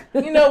 So,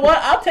 You know what?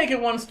 I'll take it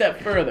one step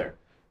further.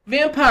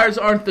 Vampires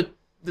aren't the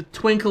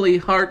twinkly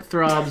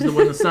heartthrobs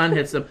when the sun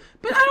hits them.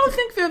 But I don't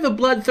think they're the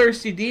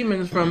bloodthirsty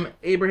demons from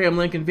Abraham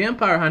Lincoln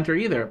Vampire Hunter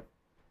either.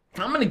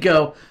 I'm going to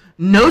go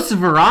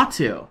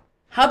Nosferatu.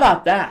 How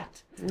about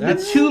that?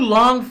 That's- the too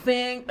long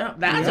thing.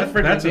 That's a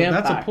freaking vampire.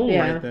 That's a pull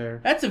Yeah. right there.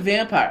 That's a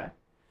vampire.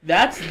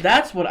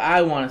 That's what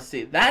I want to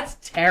see. That's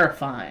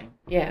terrifying.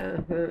 Yeah.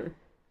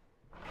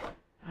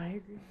 I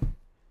agree.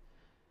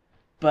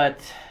 But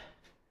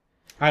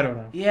I don't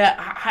know.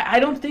 yeah, I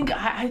don't think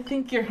I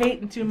think you're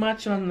hating too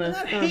much on the. I'm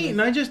not hating.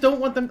 I just don't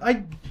want them.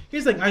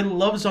 Here's the thing. I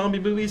love zombie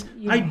movies.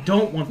 I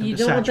don't want them you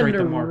to don't want them saturate to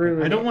the market.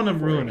 ruin I don't it want to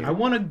for ruin it. you. I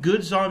want a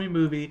good zombie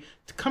movie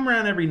to come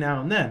around every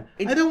now and then.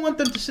 I don't want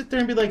them to sit there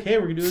and be like, "Hey,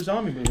 we're gonna do a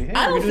zombie movie." Hey,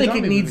 I we're don't gonna do a think it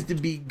zombie needs movie.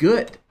 to be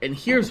good, and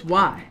here's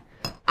why.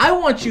 I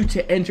want you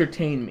to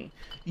entertain me.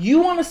 You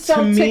want to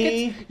sell To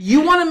tickets. me-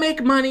 You want to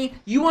make money.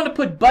 You want to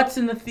put butts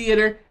in the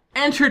theater.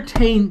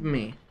 Entertain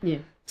me. Yeah.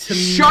 To me,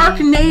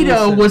 Sharknado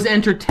listen. was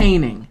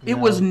entertaining. It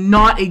was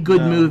not a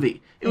good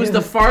movie. It was It the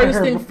was farthest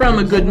thing terrible. from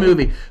a good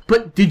movie.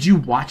 But did you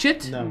watch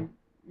it? No,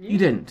 You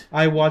didn't.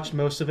 I watched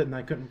most of it and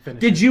I couldn't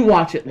finish. Did you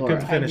watch it, I Laura?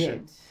 couldn't finish I it.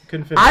 did.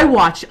 Couldn't finish. I it.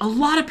 watched. A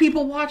lot of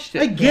people watched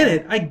it. I get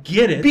it. I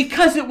get it.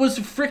 Because it was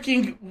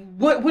freaking.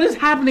 What is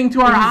happening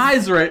to our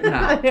eyes right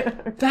now?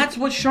 That's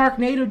what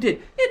Sharknado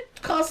did.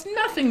 It cost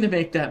nothing to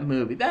make that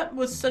movie. That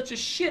was such a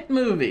shit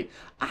movie.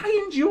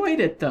 I enjoyed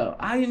it though.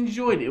 I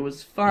enjoyed it. It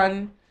was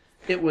fun.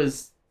 It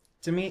was.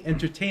 To me,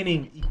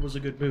 entertaining equals a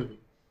good movie.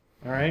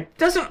 All right.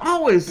 Doesn't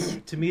always.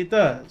 To me, it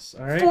does.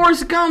 All right.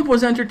 Forrest Gump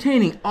was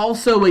entertaining.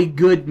 Also a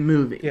good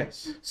movie.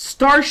 Yes.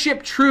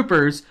 Starship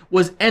Troopers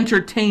was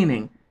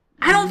entertaining.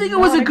 I don't think it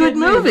was Not a good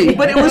movie,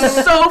 but it was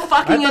so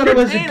fucking I thought it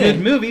was a entertaining.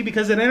 good movie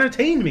because it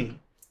entertained me.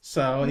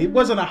 So it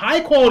wasn't a high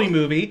quality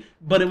movie,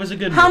 but it was a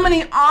good How movie.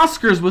 many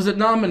Oscars was it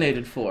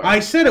nominated for? I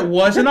said it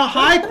wasn't a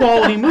high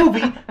quality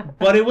movie,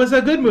 but it was a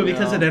good movie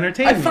because it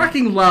entertained I me.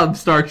 fucking love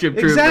Starship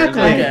Troopers.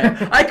 Exactly.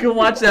 Okay. I could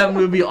watch that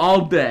movie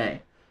all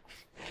day.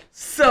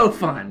 So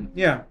fun.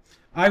 Yeah.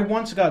 I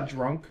once got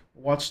drunk,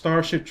 watched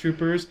Starship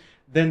Troopers,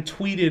 then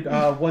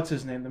tweeted what's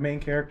his name, the main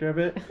character of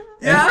it.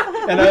 Yeah.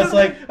 And I was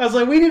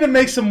like, we need to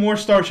make some more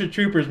Starship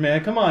Troopers,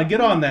 man. Come on,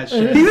 get on that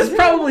shit. We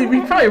probably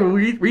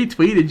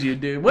retweeted you,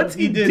 dude. What's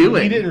he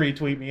doing? He didn't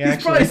retweet me, He's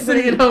actually. probably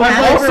sitting at home,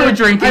 I also think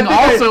drinking,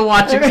 I- also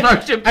watching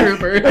Starship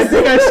Troopers. I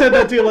think I said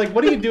that too. Like,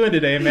 what are you doing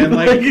today, man?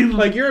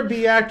 Like you're a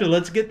B actor.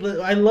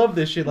 I love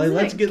this shit. Like,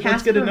 let's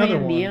get another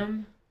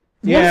one.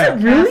 Yeah.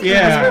 Was it really?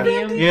 Yeah. Casper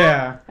Van Dien?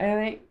 Yeah. I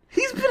think.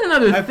 He's been in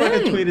other I things.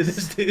 fucking tweeted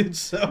this dude.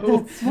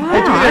 So Wow,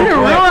 I didn't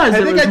realize I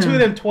it think was I him.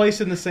 tweeted him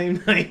twice in the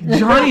same night.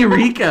 Johnny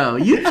Rico.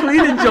 You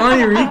tweeted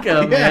Johnny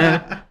Rico, man.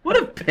 Yeah.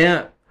 What a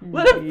pimp.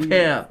 What a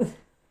pimp.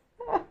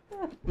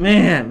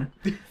 Man.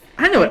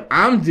 I know what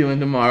I'm doing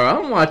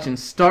tomorrow. I'm watching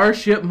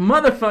Starship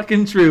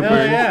motherfucking Troopers. Oh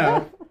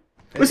yeah.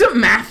 Wasn't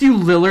Matthew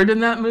Lillard in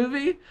that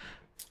movie?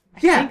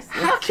 Yeah. think so.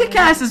 How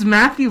kick-ass is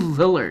Matthew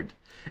Lillard?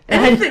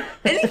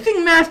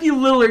 Anything Matthew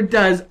Lillard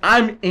does,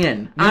 I'm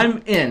in.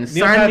 I'm in.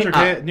 Sign me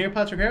up. Neil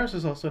Patrick Harris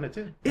is also in it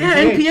too. Yeah,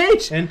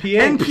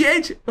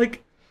 NPH.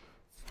 Like,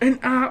 and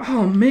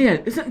oh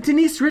man, isn't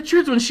Denise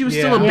Richards when she was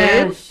still a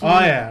babe? Oh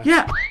yeah.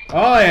 Yeah.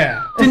 Oh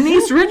yeah.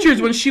 Denise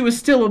Richards when she was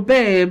still a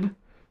babe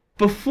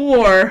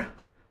before.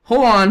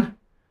 Hold on,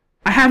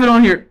 I have it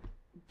on here.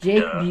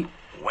 Winning.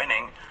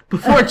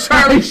 Before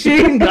Charlie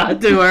Sheen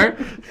got to her.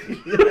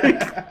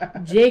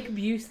 Jake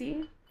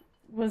Busey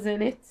was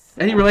in it.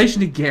 Any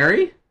relation to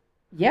Gary?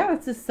 Yeah,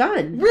 that's his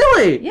son.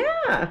 Really?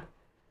 Yeah.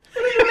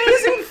 What an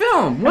amazing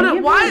film.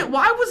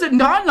 Why was it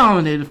not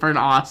nominated for an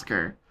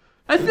Oscar?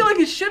 I feel like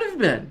it should have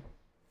been.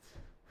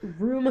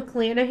 Rue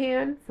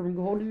McClanahan from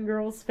Golden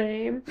Girls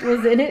fame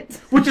was in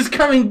it. Which is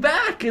coming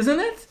back, isn't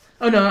it?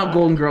 Oh no, not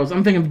Golden Girls.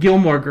 I'm thinking of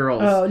Gilmore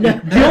Girls. Oh no.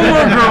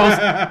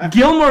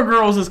 Gilmore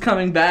Girls is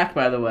coming back,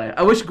 by the way.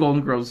 I wish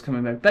Golden Girls was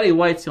coming back. Betty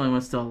White's the only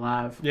one still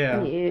alive.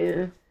 Yeah.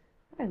 Yeah.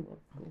 I love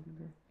Golden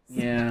Girls.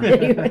 Yeah.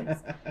 Anyways.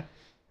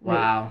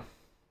 Wow.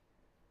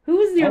 Who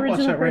was the I'll watch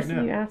original that right person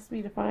now. you asked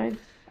me to find?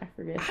 I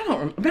forget. I don't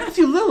remember.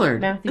 Matthew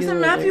Lillard. Isn't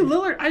Matthew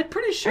Lillard? I'm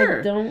pretty sure.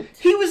 I don't.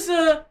 He was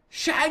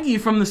Shaggy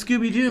from the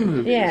Scooby-Doo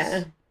movies.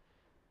 Yeah.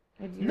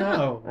 I do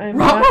No. not. I'm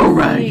Robo not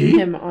Raggy? seeing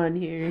him on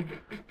here.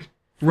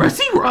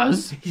 Rusty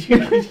Ruz.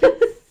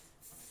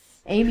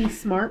 Amy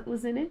Smart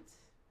was in it.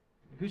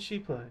 Who'd she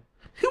play?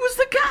 Who was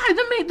the guy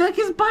that made like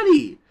his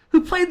buddy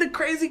who played the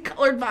crazy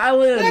colored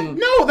violin?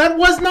 No, that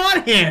was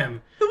not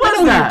him. Who was I know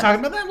what that? you're talking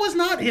about. That was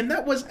not him.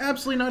 That was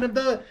absolutely not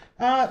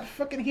him.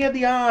 Fucking, he had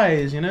the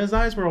eyes. You know, his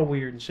eyes were all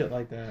weird and shit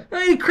like that.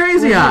 Hey,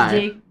 crazy Was eye. it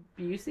Jake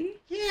Busey?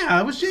 Yeah,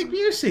 it was Jake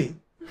Busey.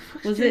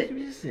 Was Jake it?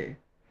 Busey.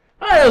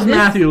 Oh, it was This-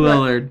 Matthew what?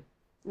 Lillard.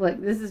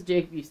 Look, this is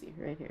Jake Busey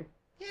right here.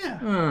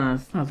 Yeah.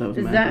 It's not that was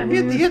Is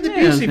Matthew that- He had the Lillard.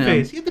 Yeah, it was Busey him.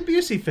 face. He had the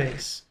Busey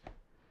face.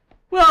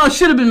 Well, it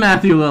should have been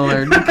Matthew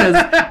Lillard because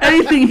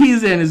anything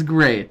he's in is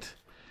great.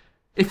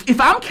 If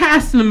I'm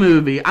casting a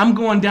movie, I'm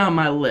going down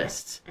my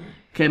list.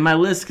 Okay, my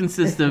list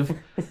consists of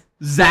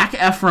Zac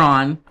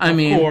Efron. I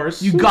mean,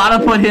 course. you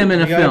gotta put him in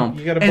a You gotta- film.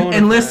 you gotta boner and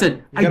for listen,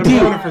 him. You I gotta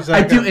boner for do,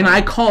 Zac and Efron.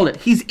 I called it.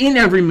 He's in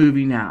every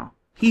movie now.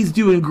 He's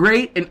doing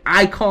great, and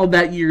I called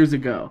that years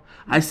ago.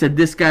 I said,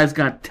 this guy's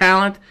got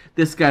talent.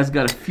 This guy's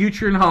got a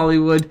future in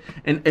Hollywood.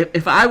 And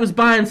if I was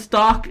buying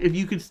stock, if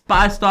you could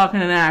buy stock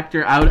in an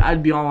actor,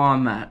 I'd be all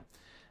on that.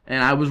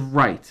 And I was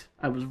right.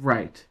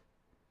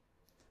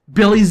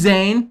 Billy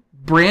Zane.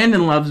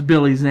 Brandon loves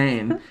Billy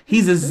Zane.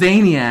 He's a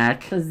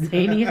Zaniac.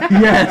 Zania.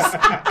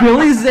 Yes.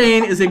 Billy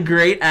Zane is a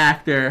great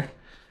actor.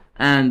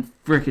 And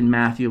frickin'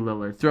 Matthew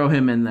Lillard. Throw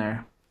him in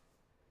there.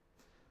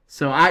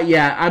 So,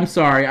 I'm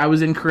sorry. I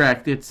was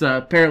incorrect. It's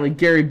apparently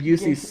Gary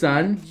Busey's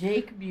son.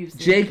 Jake Busey.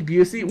 Jake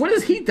Busey. What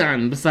has he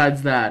done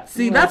besides that?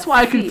 See, that's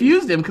why I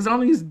confused him, because I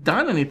don't think he's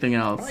done anything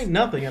else. Probably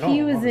nothing at all.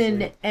 He was honestly.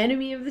 in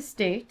Enemy of the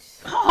State.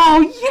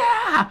 Oh,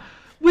 yeah!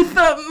 With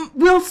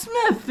Will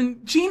Smith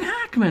and Gene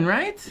Hackman,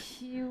 right?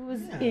 He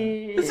was in.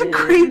 It's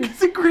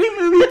a great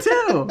movie,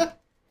 too.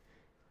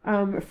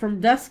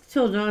 From Dusk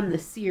Till Dawn, the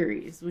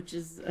series, which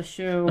is a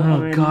show Oh,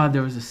 on God,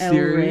 there was a El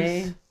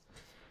series. Rey.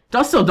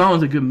 Dusk Till Dawn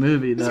was a good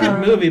movie, though. It's a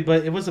good movie,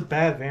 but it was a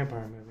bad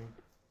vampire movie.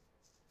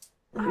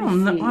 I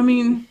don't know. I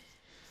mean,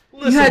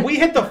 Listen, had- we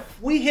hit the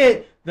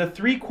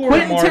 3/4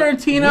 Quentin mark.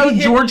 Tarantino,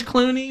 George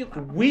Clooney.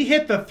 We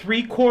hit the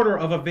 3/4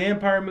 of a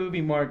vampire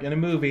movie mark in a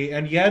movie,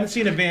 and you hadn't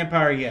seen a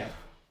vampire yet.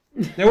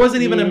 There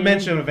wasn't even a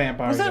mention of a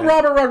vampire. Was that yet.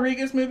 Robert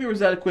Rodriguez movie, or was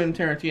that a Quentin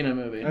Tarantino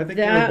movie? I think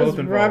That they were was both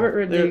involved. Robert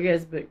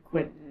Rodriguez, but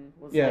Quentin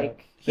was Yeah.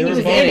 like He was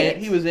in involved. it.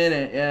 He was in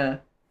it, yeah.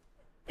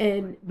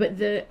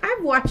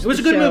 I've watched. It was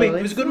a the good show. movie.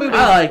 It was a good movie.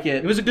 I like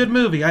it. It was a good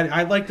movie.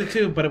 I liked it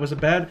too, but it was a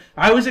bad.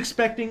 I was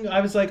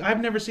like,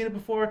 I've never seen it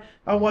before.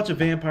 I'll watch a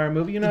vampire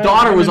movie. You know, The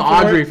daughter I'm was in for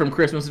Audrey it. from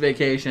Christmas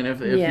Vacation. If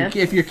Yes.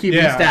 you're keeping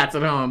Yeah. stats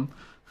at home.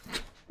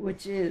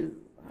 Which is.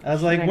 I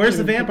was like, I "Where's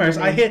the can't even vampires?"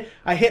 think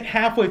I hit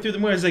halfway through the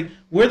movie. I was like,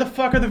 "Where the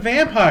fuck are the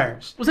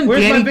vampires? Wasn't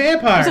Where's Danny, my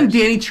vampires?" Wasn't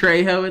Danny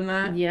Trejo in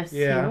that? Yes.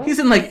 Yeah. he was. He's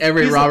in like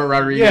every He's- Robert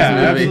Rodriguez Yeah,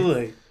 movie.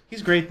 absolutely.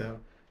 He's great though.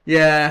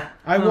 Yeah.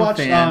 I I'm a watched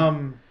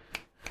fan.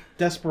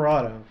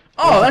 Desperado.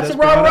 Oh, Was it that's a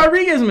Desperado? Robert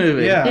Rodriguez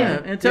movie.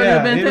 Yeah. Antonio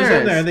Yeah, he was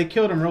in there. Banderas. They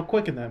killed him real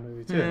quick in that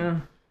movie too.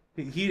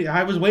 Yeah.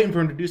 I was waiting for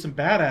him to do some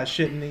badass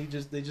shit, and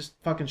they just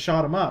fucking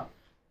shot him up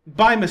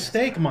by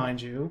mistake,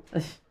 mind you.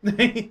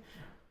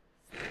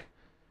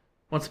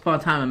 Once Upon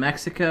a Time in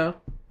Mexico.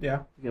 Yeah.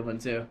 Good one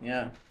too.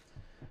 Yeah.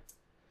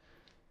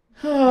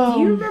 Do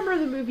you remember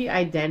the movie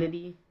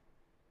Identity?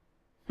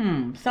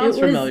 Sounds It was-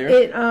 familiar.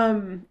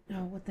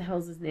 What the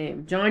hell's his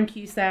name? John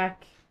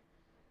Cusack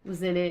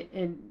was in it,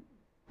 and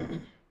I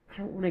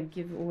don't want to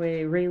give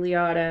away Ray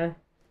Liotta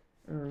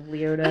or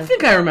Leota. I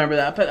think I remember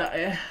that, but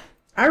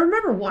I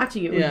remember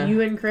watching it with Yeah.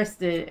 you and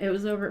Kristen. It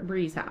was over at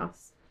Bree's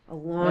house a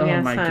long oh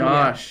ass my time ago.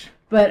 gosh,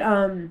 But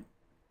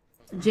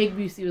Jake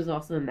Busey was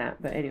also in that.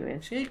 But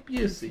anyways, Jake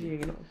Busey. you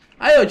know.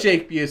 I owe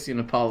Jake Busey an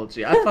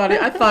apology. I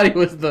thought he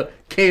was the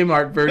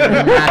Kmart version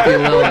of Matthew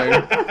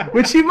Lillard,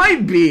 which he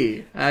might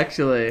be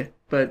actually.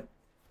 But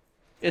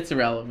It's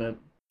irrelevant.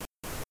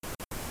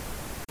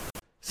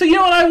 So you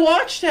know what I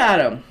watched,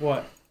 Adam?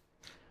 What?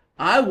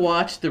 I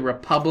watched the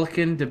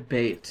Republican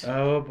debate.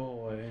 Oh,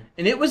 boy.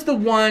 And it was the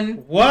one...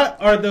 What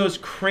are those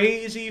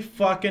crazy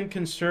fucking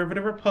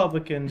conservative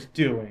Republicans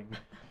doing?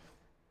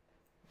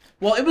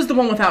 Well, it was the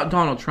one without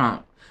Donald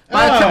Trump.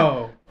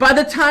 Oh! By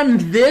the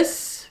time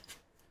this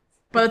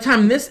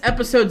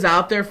episode's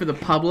out there for the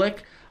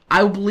public,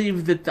 I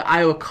believe that the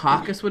Iowa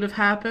caucus would have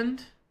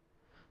happened.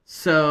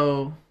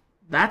 So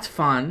that's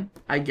fun,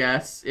 I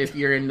guess, if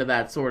you're into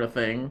that sort of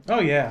thing. Oh,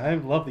 yeah. I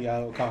love the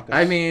Iowa caucus.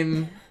 I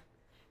mean...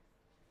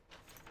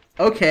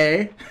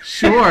 Okay,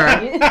 sure.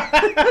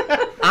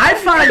 I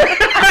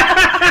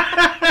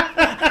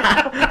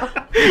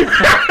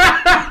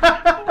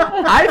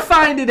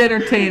find it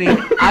entertaining.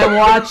 I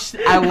watched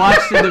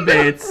the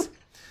debates.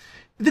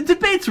 The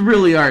debates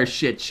really are a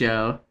shit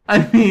show.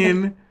 I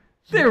mean,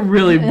 they're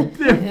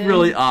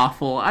really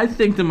awful. I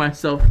think to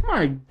myself,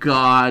 my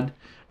God,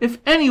 if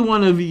any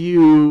one of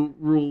you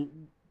rule.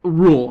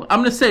 I'm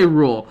going to say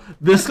rule.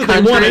 This That's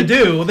country. what they want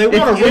to do. They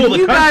want to rule the country.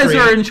 You guys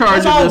are in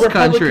charge of this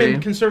country.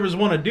 Republican conservatives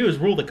want to do is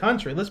rule the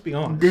country. Let's be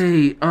honest.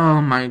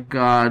 Oh my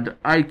God,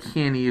 I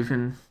can't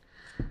even.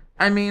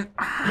 I mean,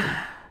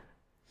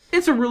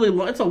 it's a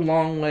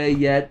long way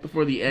yet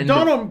before the end.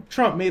 Donald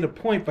Trump made a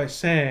point by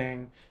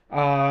saying,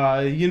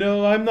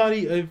 I'm not.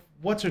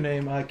 What's her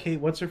name? Kate.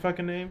 What's her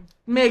fucking name?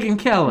 Megyn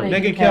Kelly.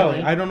 Megyn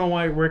Kelly. I don't know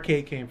where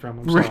Kate came from.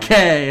 I'm sorry.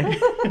 Okay.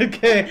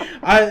 Okay.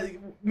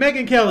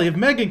 Megyn Kelly,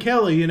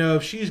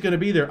 if she's going to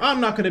be there,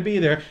 I'm not going to be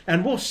there,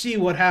 and we'll see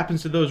what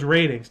happens to those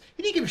ratings.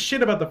 He didn't give a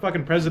shit about the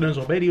fucking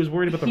presidential debate. He was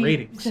worried about the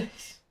ratings.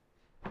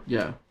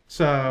 Yeah.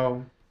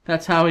 So...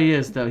 That's how he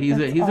is, though. He's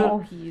he's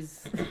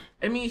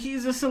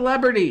a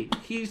celebrity.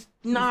 He's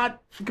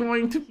not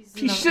going to...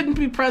 He shouldn't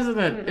be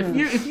president.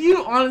 If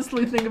you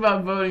honestly think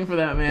about voting for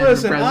that man for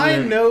president...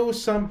 I know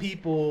some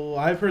people...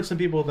 I've heard some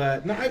people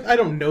that... No, I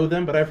don't know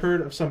them, but I've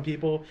heard of some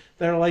people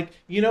that are like,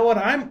 you know what?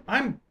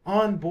 I'm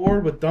on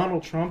board with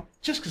Donald Trump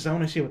just because I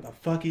want to see what the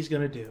fuck he's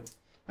going to do.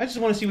 I just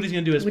want to see what he's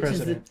going to do as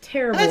president. Which is a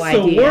terrible idea.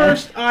 That's the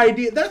worst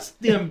idea.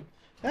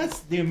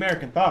 That's the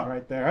American thought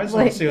right there. I just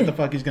want to see what the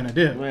fuck he's going to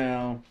do.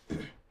 Well...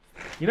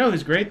 You know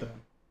who's great, though?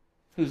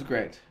 Who's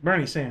great?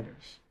 Bernie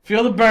Sanders.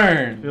 Feel the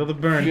burn. Feel the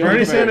burn.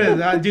 Bernie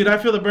Sanders, dude, I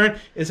feel the burn.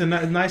 It's a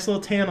nice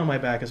little tan on my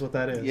back is what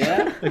that is.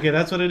 Yeah? Okay,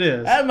 that's what it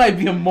is. That might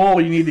be a mole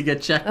you need to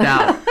get checked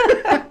out.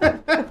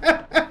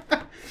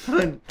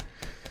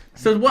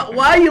 So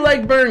why do you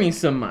like Bernie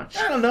so much?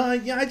 I don't know.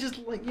 I just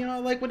like, I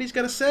like what he's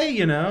got to say,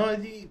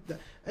 Have you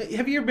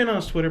ever been on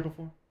his Twitter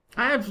before?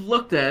 I have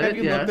looked at it,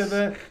 Have you looked at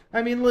that?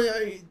 I mean, all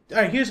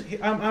right,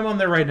 I'm on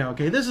there right now,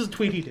 okay? This is a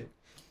tweet he did,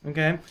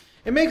 okay?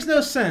 It makes no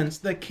sense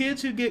that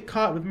kids who get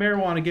caught with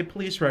marijuana get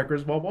police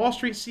records while Wall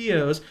Street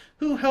CEOs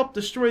who help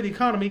destroy the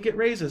economy get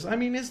raises. I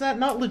mean, is that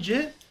not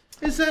legit?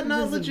 Is that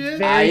not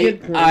legit? I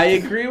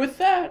agree with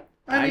that.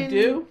 I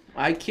do.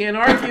 I can't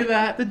argue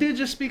that. The dude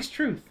just speaks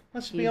truth.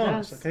 Let's be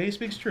honest, okay? He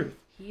speaks truth.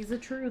 He's a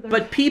truther.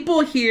 But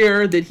people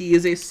hear that he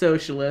is a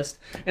socialist,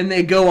 and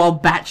they go all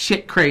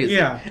batshit crazy.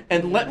 Yeah.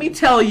 And let me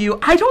tell you,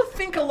 I don't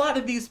think a lot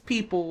of these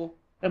people,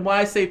 and when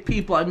I say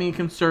people, I mean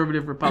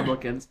conservative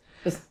Republicans,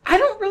 I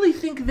don't really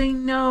think they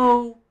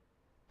know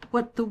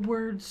what the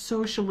word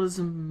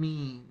socialism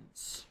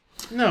means.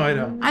 No, I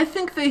don't. I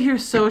think they hear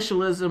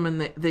socialism and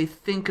they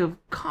think of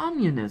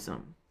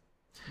communism.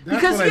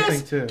 That's because what I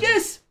think too.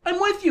 Yes, I'm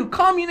with you.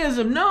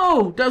 Communism,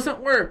 no,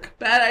 doesn't work.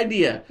 Bad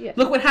idea. Yeah.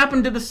 Look what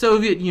happened to the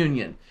Soviet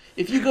Union.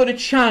 If you go to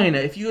China,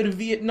 if you go to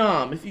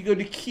Vietnam, if you go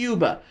to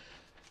Cuba,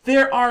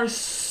 there are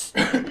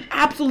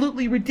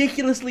absolutely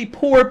ridiculously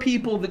poor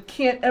people that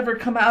can't ever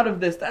come out of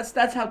this.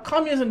 That's how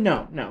communism.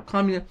 No,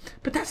 communism.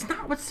 But that's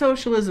not what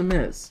socialism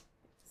is.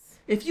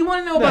 If you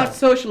want to know about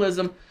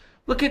socialism,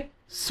 look at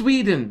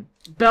Sweden,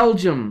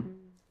 Belgium,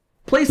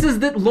 places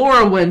that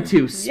Laura went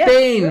to: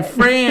 Spain, yes.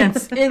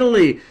 France,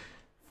 Italy,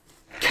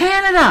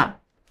 Canada.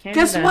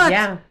 Guess what?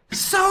 Yeah.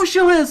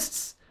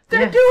 Socialists.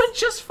 They're doing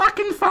just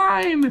fucking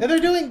fine. And they're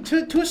doing,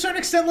 to a certain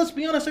extent, let's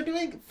be honest, they're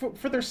doing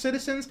for their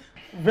citizens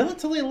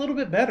relatively a little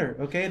bit better,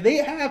 okay? They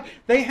have,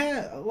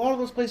 a lot of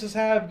those places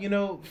have,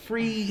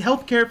 free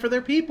healthcare for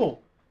their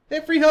people. They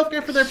have free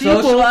healthcare for their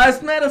people.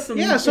 Socialized medicine.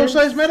 Yeah,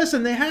 socialized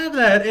medicine. They have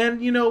that.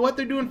 And you know what?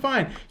 They're doing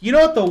fine. You know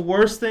what the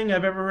worst thing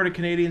I've ever heard a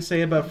Canadian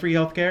say about free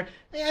healthcare?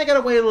 Hey, I got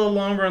to wait a little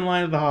longer in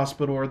line at the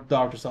hospital or the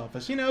doctor's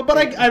office, but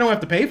I don't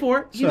have to pay for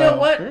it. You know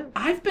what?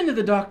 I've been to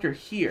the doctor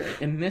here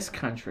in this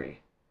country.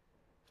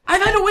 I've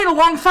had to wait a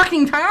long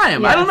fucking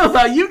time. Yes. I don't know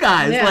about you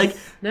guys.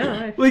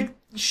 Yes.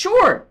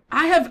 Sure.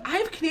 I have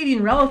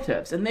Canadian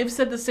relatives, and they've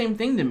said the same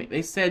thing to me.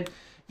 They said,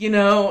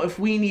 if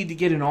we need to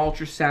get an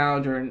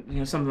ultrasound or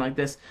something like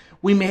this,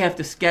 we may have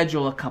to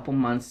schedule a couple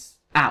months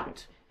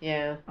out.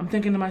 Yeah. I'm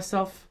thinking to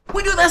myself,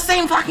 we do the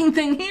same fucking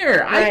thing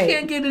here. Right. I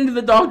can't get into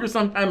the doctor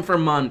sometime for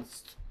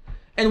months,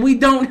 and we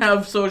don't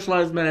have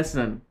socialized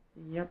medicine.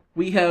 Yep.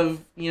 We have,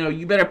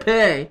 you better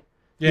pay.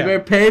 Yeah. You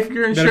better pay for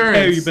your insurance. You better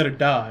pay or you better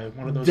die.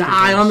 One of those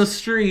die on the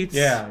streets.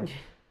 Yeah.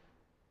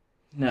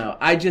 No,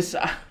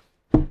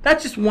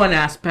 that's just one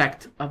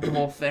aspect of the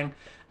whole thing.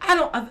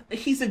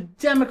 He's a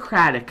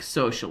democratic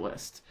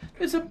socialist.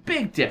 There's a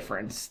big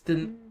difference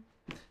than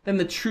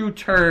the true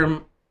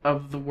term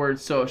of the word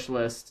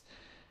socialist.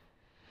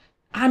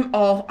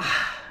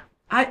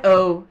 I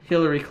owe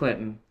Hillary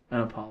Clinton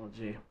an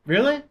apology.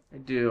 Really? I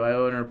do. I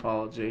owe her an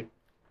apology.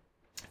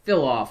 I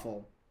feel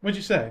awful. What'd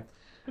you say?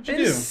 What'd you I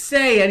do? didn't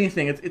say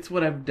anything. It's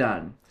what I've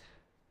done.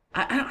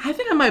 I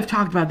think I might have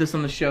talked about this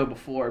on the show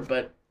before,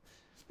 but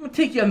I'm going to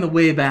take you on the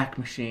Wayback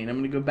Machine. I'm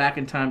going to go back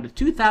in time to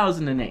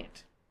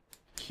 2008.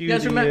 Cue You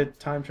guys the remember-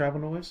 time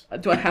travel noise.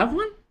 Do I have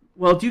one?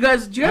 Well, do you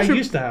guys I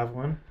used to have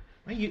one.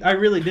 I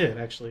really did,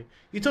 actually.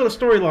 You told a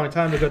story a long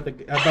time ago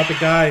about the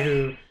guy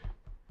who...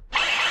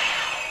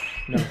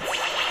 No,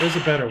 there's a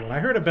better one. I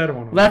heard a better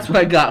one. That's what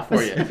I got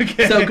for you.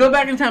 Okay. So go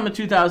back in time to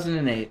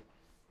 2008,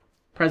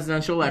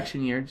 presidential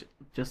election year,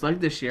 just like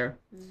this year.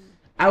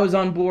 I was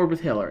on board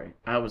with Hillary.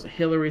 I was a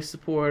Hillary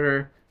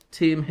supporter,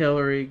 Team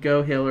Hillary,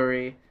 go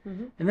Hillary.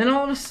 Mm-hmm. And then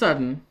all of a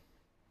sudden,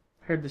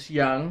 I heard this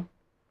young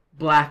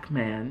black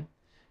man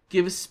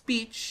give a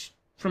speech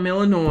from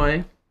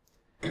Illinois,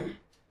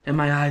 and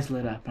my eyes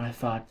lit up, and I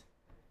thought,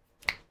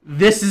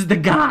 this is the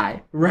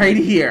guy right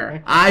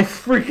here. I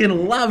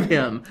freaking love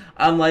him.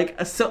 I'm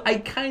like, so I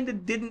kind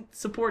of didn't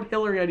support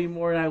Hillary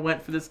anymore, and I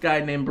went for this guy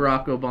named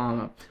Barack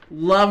Obama.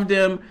 Loved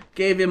him,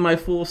 gave him my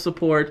full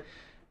support.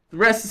 The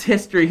rest is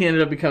history. He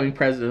ended up becoming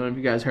president. I don't know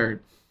if you guys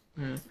heard.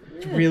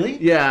 Really?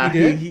 Yeah, He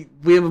did?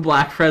 we have a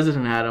black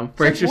president, Adam.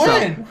 Brace Since yourself.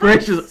 when?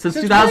 Brace yourself. Since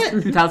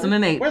Since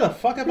 2008. Where the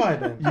fuck have I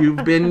been?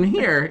 You've been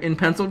here in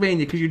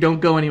Pennsylvania because you don't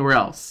go anywhere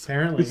else.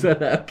 Apparently. So,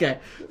 okay.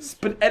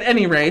 But at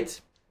any rate,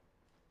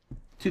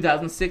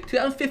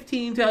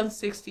 2015,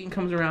 2016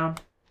 comes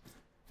around.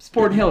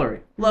 Support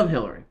Hillary. Love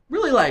Hillary.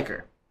 Really like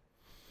her.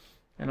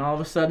 And all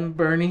of a sudden,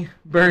 Bernie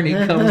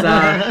comes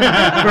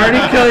out.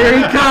 Bernie, here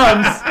he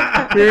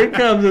comes. Here he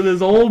comes with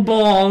his old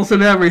balls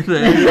and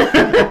everything.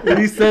 And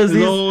he says,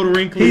 His old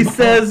wrinkly he balls.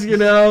 says,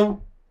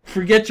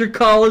 forget your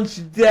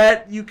college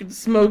debt. You can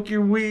smoke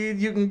your weed.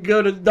 You can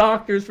go to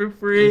doctors for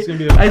free. It's gonna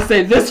be a- I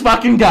say, this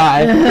fucking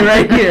guy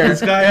right here.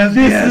 This guy has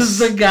This yes. is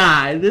the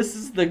guy. This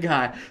is the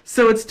guy.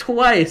 So it's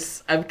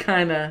twice I've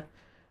kind of,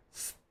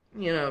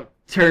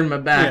 turned my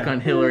back Yeah.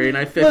 on Hillary, and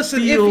I feel Listen,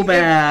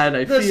 bad.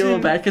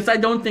 listen- bad because I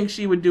don't think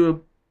she would do a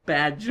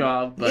bad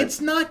job. But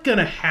It's not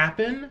gonna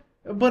happen.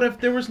 But if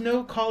there was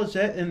no college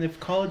debt and if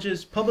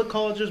public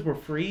colleges were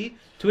free,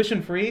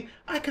 tuition free,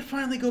 I could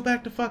finally go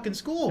back to fucking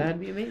school. That'd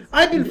be amazing.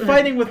 I've been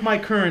fighting with my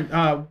current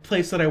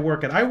place that I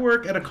work at. I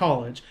work at a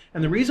college,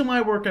 and the reason why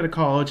I work at a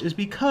college is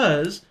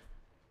because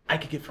I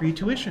could get free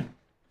tuition.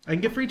 I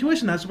can get free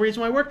tuition. That's the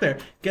reason why I work there.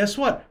 Guess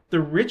what?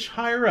 The rich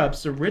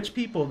higher-ups, the rich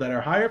people that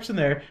are higher-ups in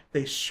there,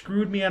 they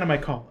screwed me out of my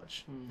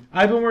college.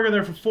 I've been working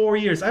there for 4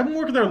 years. I've been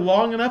working there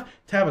long enough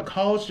to have a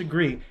college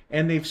degree,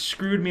 and they've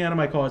screwed me out of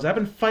my college. I've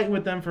been fighting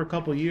with them for a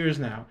couple of years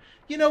now.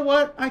 You know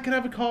what? I could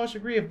have a college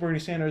degree if Bernie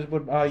Sanders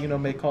would,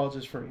 make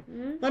colleges free.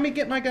 Let me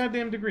get my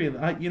goddamn degree.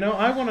 I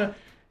want to...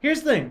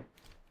 Here's the thing.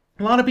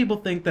 A lot of people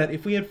think that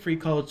if we had free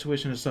college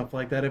tuition and stuff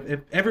like that,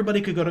 if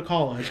everybody could go to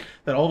college,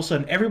 that all of a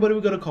sudden everybody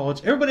would go to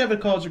college, everybody have a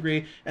college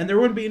degree, and there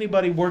wouldn't be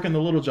anybody working the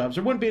little jobs.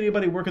 There wouldn't be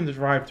anybody working the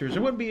drive-thrus.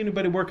 There wouldn't be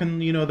anybody working,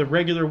 the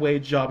regular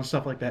wage job and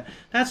stuff like that.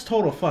 That's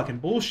total fucking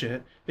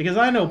bullshit, because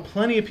I know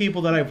plenty of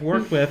people that I've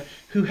worked with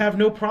who have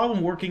no problem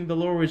working the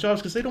lower wage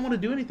jobs because they don't want to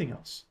do anything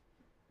else.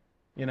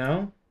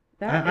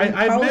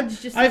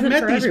 I've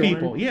met these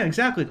people. Yeah,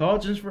 exactly.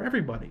 College is for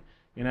everybody,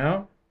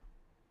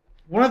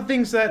 One of the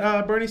things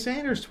that Bernie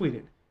Sanders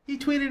tweeted, he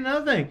tweeted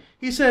another thing.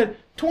 He said,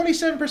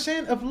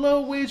 27% of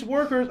low-wage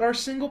workers are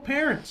single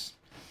parents.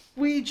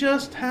 We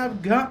just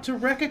have got to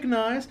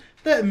recognize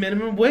that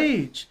minimum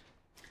wage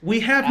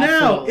we have now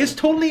Absolutely. is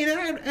totally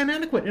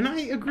inadequate. And I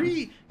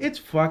agree. It's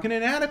fucking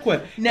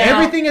inadequate. Now-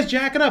 Everything is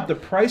jacking up. The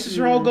prices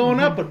are all going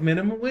up, but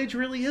minimum wage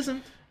really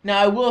isn't. now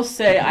I will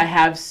say I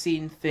have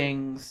seen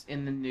things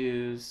in the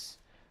news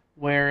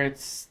where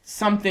it's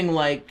something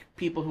like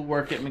people who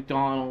work at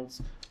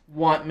McDonald's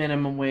want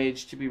minimum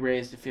wage to be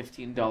raised to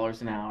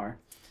 $15 an hour.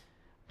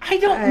 I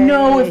don't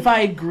know if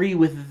I agree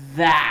with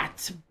that,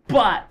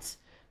 but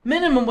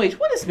minimum wage.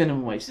 What is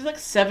minimum wage? It's like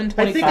 $7.25.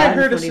 I think I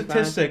heard a 25.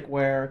 statistic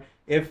where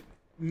if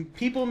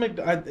people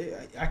I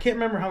can't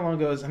remember how long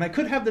ago it was, and I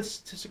could have this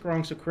statistic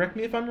wrong, so correct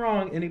me if I'm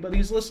wrong, anybody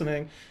who's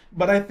listening,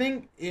 but I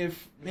think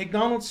if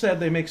McDonald's said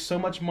they make so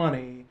much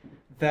money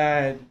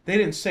that they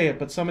didn't say it,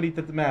 but somebody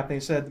did the math.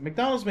 They said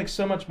McDonald's makes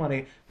so much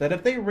money that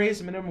if they raise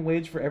the minimum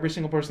wage for every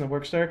single person that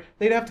works there,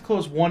 they'd have to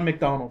close one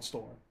McDonald's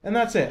store, and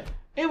that's it.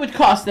 It would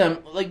cost them,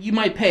 you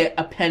might pay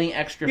a penny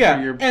extra Yeah,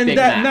 for your and Big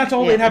Mac. and that's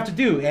all Yeah. they'd have to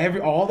do.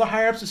 All the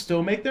higher ups would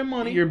still make their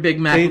money. Your Big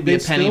Mac would be a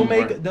penny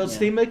more. They'll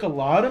still make a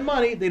lot of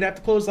money. They'd have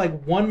to close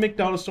like one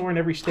McDonald's store in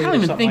every state. I don't or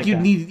even something think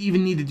like you'd that.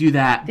 even need to do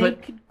that. They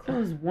But could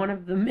close one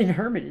of them in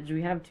Hermitage.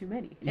 We have too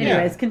many. Yeah,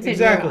 Anyways, continue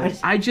exactly. on.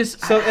 I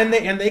just So and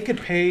they could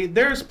pay.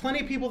 There's plenty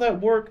of people that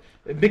work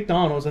at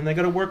McDonald's and they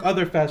got to work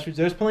other fast foods.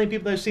 There's plenty of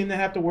people that I've seen that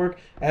have to work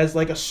as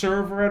like a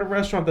server at a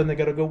restaurant. Then they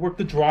got to go work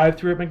the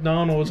drive-thru at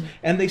McDonald's,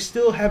 and they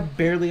still have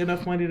barely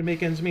enough money to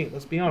make ends meet.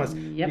 Let's be honest.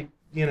 Yep.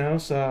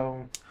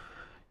 So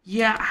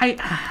Yeah, There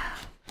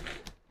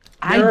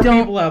I are don't.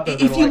 people out there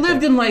that If are you like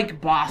lived that. in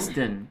like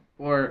Boston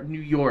or New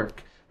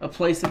York, a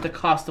place that the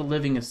cost of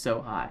living is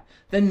so high,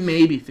 then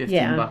maybe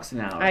 $15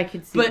 an hour. I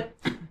could see.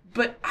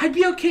 But I'd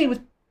be okay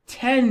with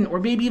 $10 or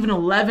maybe even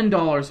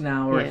 $11 an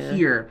hour Yeah.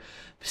 here.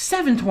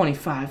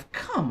 $7.25.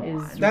 Come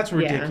on, That's Yeah.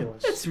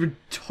 ridiculous. that's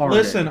retarded.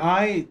 Listen,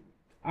 I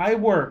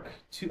work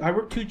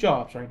two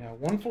jobs right now.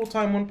 One full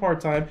time, one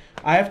part time.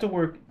 I have to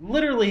work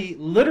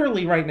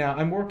literally right now.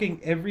 I'm working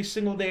every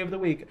single day of the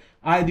week.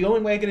 The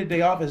only way I get a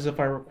day off is if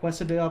I request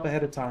a day off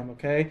ahead of time.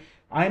 Okay,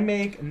 I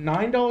make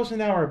 $9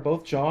 an hour at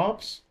both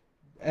jobs,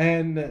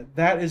 and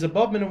that is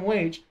above minimum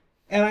wage.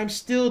 And I'm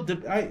still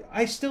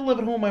I still live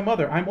at home with my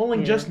mother. I'm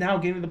only just now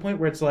getting to the point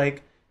where it's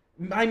like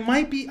I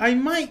might be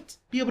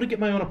able to get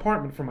my own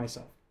apartment for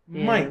myself.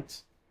 Yeah.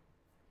 Might.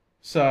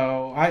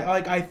 So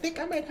I think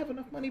I might have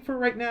enough money for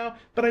right now,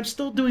 but I'm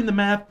still doing the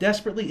math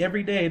desperately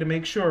every day to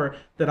make sure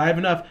that I have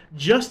enough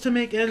just to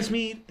make ends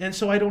meet, and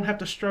so I don't have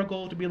to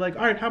struggle to be like,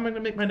 all right, how am I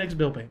going to make my next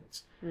bill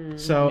payments?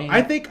 So Man.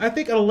 I think at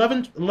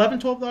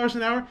 $12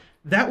 an hour,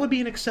 that would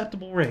be an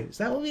acceptable raise.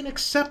 That would be an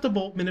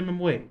acceptable minimum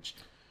wage.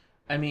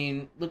 I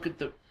mean, look at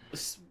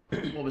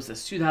what was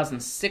this?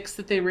 2006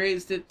 that they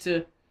raised it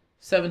to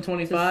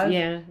 $7.25.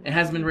 Yeah. It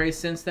hasn't been raised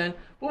since then.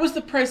 What was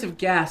the price of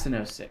gas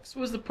in 06?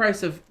 What was the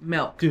price of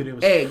milk? Dude, it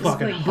was eggs,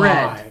 fucking like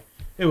bread. high.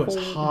 It was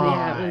Yeah, it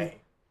high. was-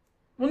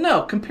 Well,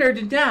 no, compared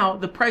to now,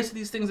 the price of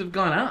these things have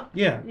gone up.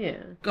 Yeah. Yeah.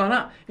 Gone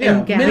up. Yeah,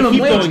 And gas- minimum they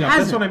keep wage going up.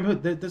 That's hasn't. what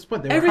I'm. That's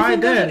what they were high Everything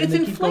goes then. up. It's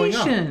and they keep going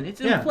up. inflation.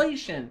 It's Yeah.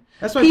 inflation.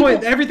 That's my People-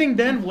 point. Everything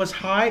then was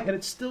high, and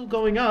it's still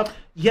going up.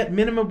 Yet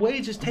minimum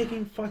wage is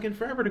taking fucking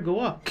forever to go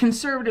up.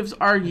 Conservatives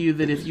argue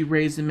that if you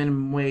raise the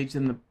minimum wage,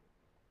 then the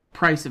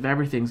price of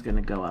everything's going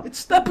to go up.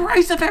 It's The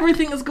price of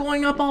everything is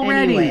going up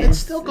already. Anyway, It's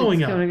still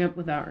going it's up. going up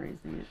without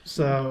raising it.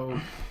 So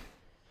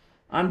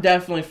I'm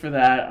definitely for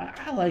that.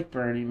 I like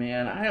Bernie,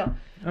 man. I'm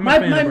a My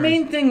fan of Bernie.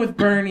 main thing with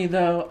Bernie,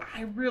 though,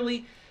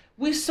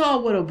 we saw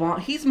what Obama.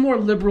 He's more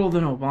liberal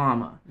than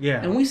Obama.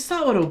 Yeah. And we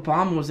saw what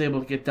Obama was able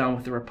to get done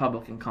with the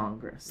Republican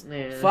Congress.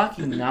 Yeah.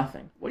 Fucking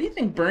nothing. What do you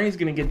think Bernie's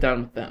going to get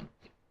done with them?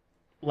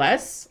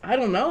 Less? I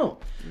don't know.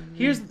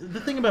 Here's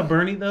the thing about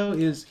Bernie, though,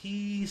 is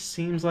he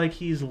seems like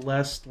he's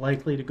less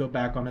likely to go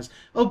back on his...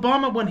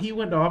 Obama, when he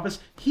went to office,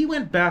 he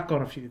went back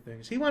on a few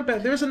things. He went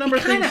back... There's a number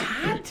He of kind things... of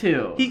had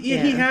to. He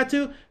Yeah. had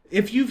to.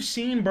 If you've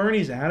seen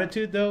Bernie's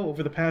attitude, though,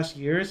 over the past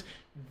years,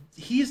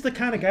 he's the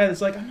kind of guy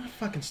that's like, I'm not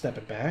fucking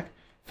stepping back.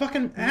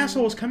 Fucking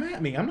assholes come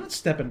at me. I'm not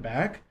stepping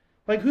back.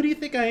 Like, who do you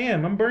think I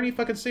am? I'm Bernie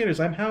fucking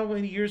Sanders. I'm how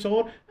many years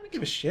old? I don't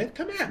give a shit.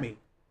 Come at me.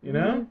 You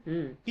know?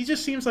 Mhm. He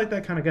just seems like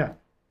that kind of guy.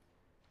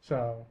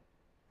 So...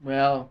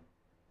 Well,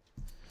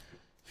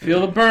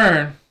 feel the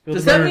burn. Feel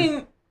Does the that burn.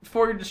 mean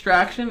For Your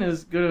Distraction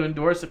is going to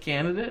endorse a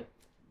candidate?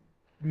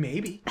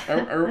 Maybe.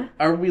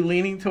 Are we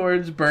leaning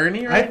towards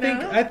Bernie right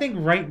now? I think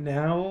right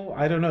now,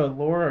 I don't know,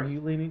 Laura, are you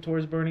leaning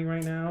towards Bernie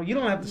right now? You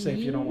don't have to say if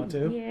you don't want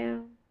to. Yeah.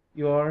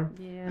 You are?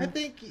 Yeah. I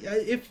think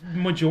if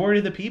majority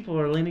of the people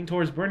are leaning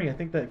towards Bernie, I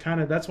think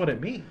that's what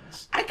it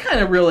means. I kind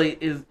of really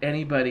is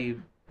anybody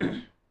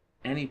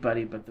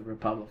but the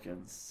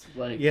Republicans.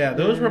 Like, Yeah,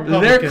 those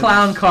Republicans. their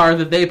clown car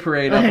that they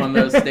parade up on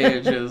those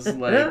stages,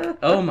 like,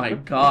 oh my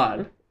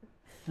god.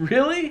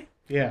 Really?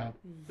 Yeah.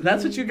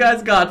 That's what you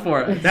guys got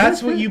for us?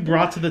 That's what you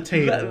brought to the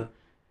table.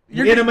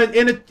 You're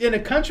In a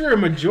country where a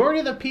majority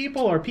of the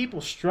people are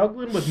people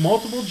struggling with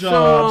multiple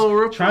jobs,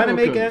 So, trying to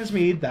make Republicans. ends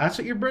meet, that's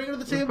what you're bringing to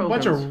the table? A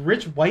bunch of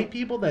rich white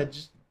people that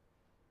just,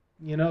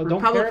 don't care about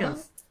it?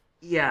 Republicans.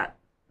 Yeah.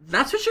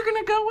 That's what you're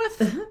going to go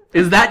with?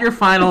 Is that your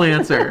final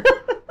answer?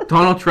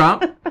 Donald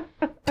Trump?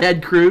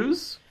 Ted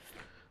Cruz?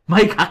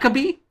 Mike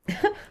Huckabee?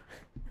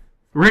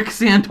 Rick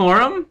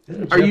Santorum?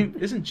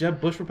 Isn't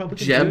Jeb Bush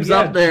Republican? Jeb's too? Yeah,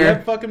 up there.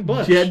 Jeb fucking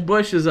Bush. Jed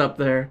Bush is up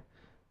there.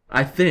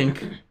 I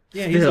think.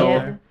 Yeah, he's Still.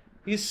 up there.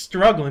 He's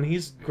struggling.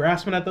 He's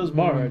grasping at those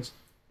bars.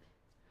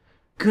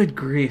 Good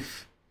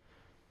grief.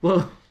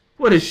 Well,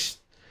 what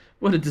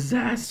a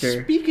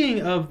disaster.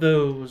 Speaking of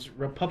those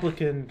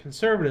Republican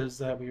conservatives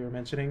that we were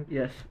mentioning,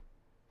 Yes.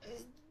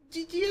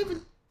 do you have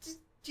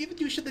a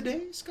douche of the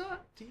day,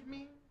 Scott? Do you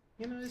mean,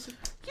 is it...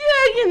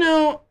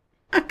 Yeah,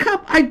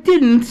 I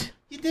didn't.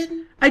 You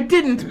didn't? I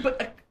didn't,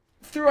 but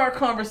through our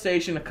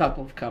conversation, a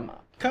couple have come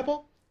up.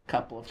 Couple?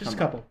 Just a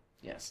couple.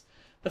 Yes.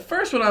 The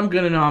first one I'm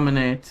going to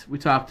nominate, we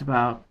talked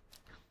about,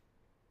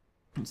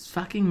 is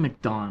fucking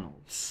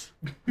McDonald's.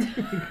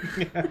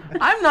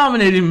 I'm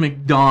nominating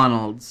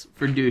McDonald's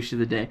for douche of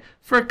the day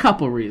for a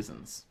couple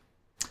reasons.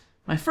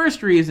 My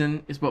first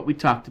reason is what we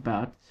talked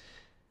about.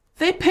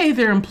 They pay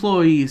their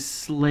employees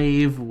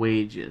slave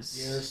wages.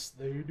 Yes,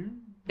 they do.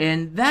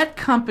 And that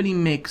company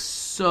makes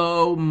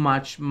so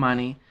much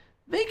money,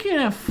 they can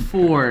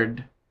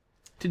afford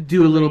to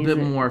do a little bit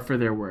more for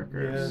their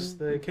workers. Yes,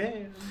 they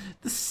can.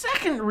 The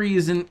second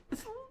reason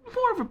is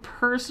more of a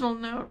personal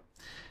note.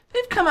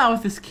 They've come out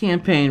with this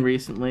campaign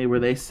recently where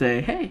they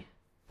say, hey,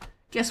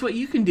 guess what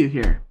you can do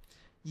here?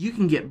 You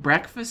can get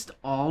breakfast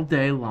all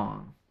day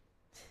long.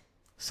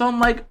 So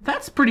I'm like,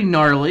 that's pretty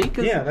gnarly.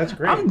 'Cause Yeah, that's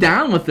great. I'm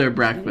down with their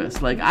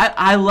breakfast. Like,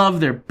 I love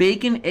their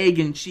bacon, egg,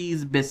 and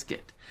cheese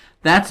biscuit.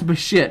 That's my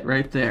shit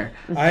right there.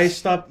 I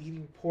stopped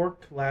eating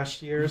pork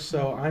last year,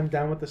 so I'm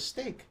down with the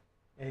steak,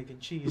 egg and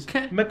cheese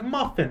Okay.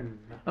 McMuffin.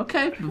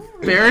 Okay,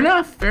 fair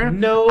enough. Fair enough.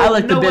 No, I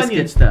like the no biscuits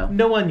onions. though.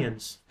 No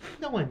onions.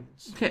 No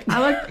onions. Okay,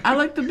 I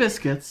like the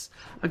biscuits.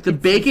 Like the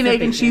bacon,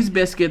 egg, and cheese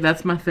biscuit.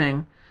 That's my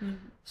thing.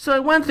 So I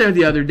went there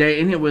the other day,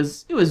 and it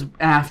was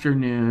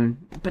afternoon,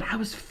 but I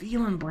was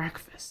feeling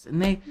breakfast,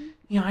 and they,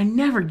 I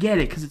never get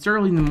it because it's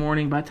early in the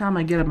morning. By the time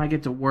I get up, I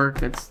get to work.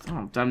 That's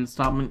time to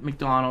stop at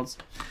McDonald's.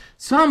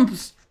 So I'm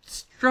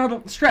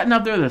strutting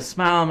up there with a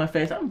smile on my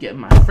face. I'm getting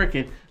my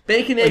freaking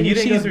bacon, egg, and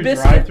cheese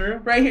biscuit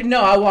drive-thru? right here.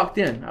 No, I walked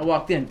in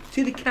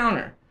to the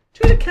counter.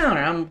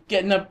 I'm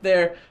getting up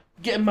there,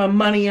 getting my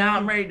money out.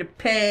 I'm ready to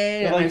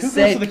pay. Like, And who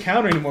goes to the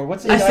counter anymore?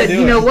 What's this I guy said,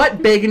 doing? you know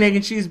what? Bacon, egg,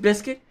 and cheese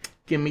biscuit?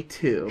 Give me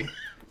 2.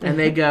 And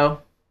they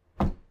go,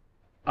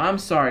 I'm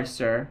sorry,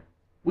 sir.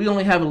 We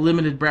only have a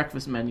limited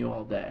breakfast menu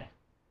all day.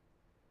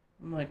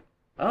 I'm like,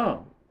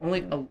 oh,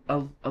 only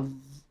a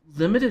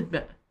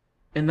limited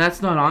and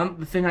that's not on,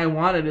 the thing I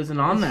wanted isn't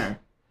on there.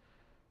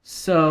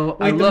 So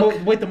I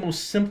look. The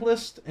most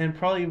simplest and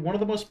probably one of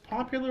the most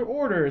popular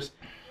orders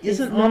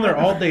isn't on their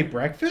all-day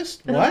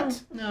breakfast?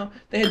 What? No.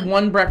 They had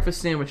one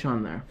breakfast sandwich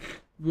on there.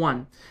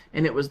 One.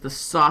 And it was the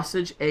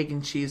sausage, egg,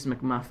 and cheese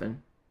McMuffin.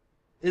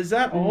 Is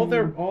that all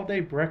their all-day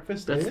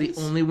breakfast That's is?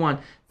 the only one.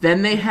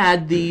 Then they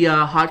had the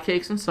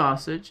hotcakes and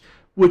sausage,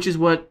 which is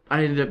what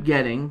I ended up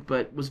getting,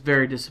 but was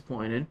very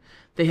disappointed.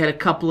 They had a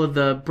couple of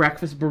the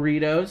breakfast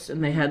burritos,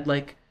 and they had,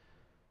 like,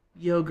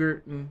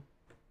 yogurt and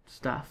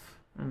stuff.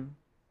 And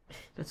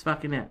that's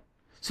fucking it.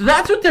 So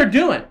that's what they're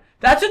doing.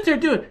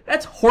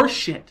 That's horse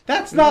shit.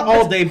 That's not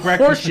all-day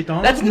breakfast,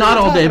 McDonald's. That's What not are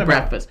you all-day talking about?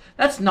 breakfast.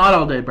 That's not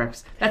all-day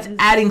breakfast. That's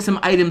adding some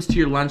items to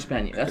your lunch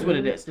menu. That's what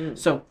it is.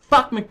 So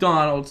fuck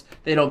McDonald's.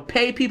 They don't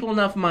pay people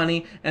enough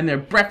money, and their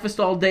breakfast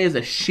all day is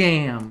a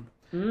sham.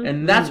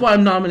 And that's why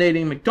I'm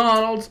nominating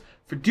McDonald's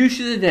for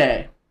douche of the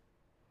day.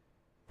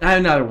 I have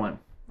another one.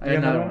 I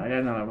got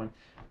another one.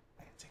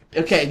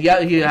 Okay,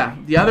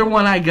 the other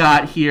one I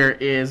got here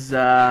is,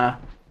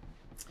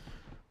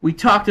 we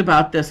talked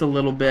about this a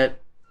little bit.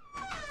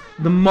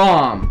 The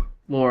mom,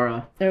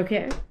 Laura.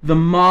 Okay. The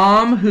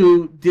mom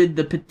who did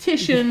the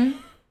petition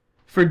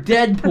for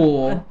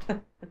Deadpool.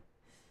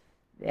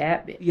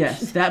 That bitch.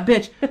 Yes, that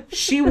bitch.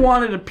 She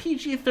wanted a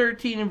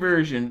PG-13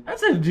 version.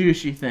 That's a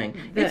douchey thing.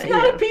 It's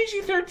not a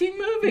PG-13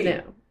 movie.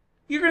 No.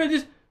 You're going to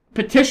just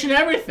petition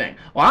everything.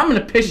 Well, I'm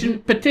going to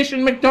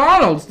petition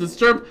McDonald's to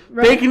serve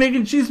bacon, egg,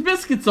 and cheese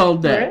biscuits all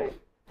day.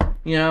 Right.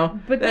 You know?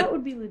 But that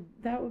would be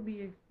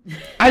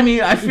I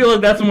mean, I feel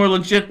like that's more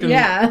legit than...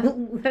 Yeah,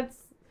 that's...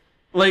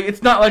 Like,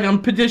 it's not like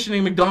I'm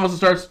petitioning McDonald's to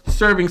start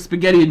serving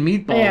spaghetti and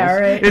meatballs. Yeah,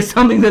 right. It's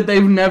something that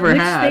they've never Which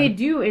had. they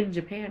do in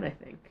Japan, I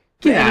think.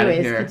 Get out of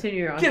Anyways, here.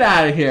 continue on. Get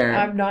out of here.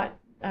 I'm not...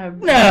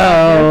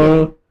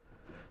 No.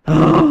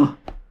 Oh.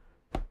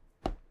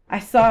 I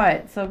saw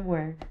it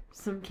somewhere.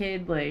 Some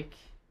kid, like...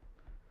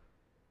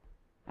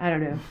 I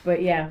don't know.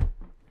 But yeah.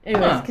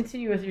 Anyways,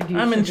 continue with your douche.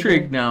 I'm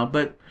intrigued now,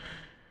 but...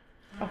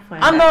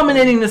 I'm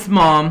nominating this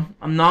mom.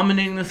 I'm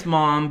nominating this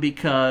mom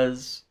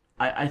because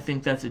I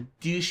think that's a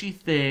douchey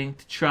thing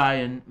to try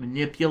and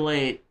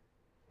manipulate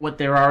what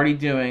they're already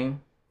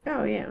doing.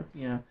 Oh yeah.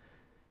 You know,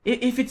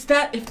 if it's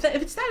that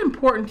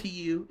important to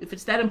you, if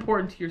it's that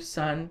important to your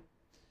son,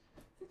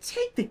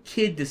 take the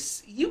kid to.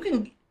 You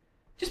can,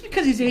 just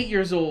because he's 8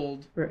 years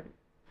old, right?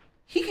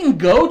 He can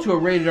go to a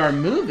rated R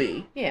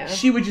movie. Yeah.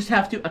 She would just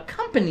have to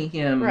accompany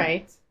him.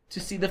 Right. To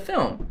see the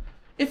film.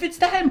 If it's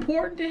that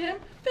important to him,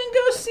 then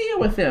go see it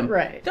with him.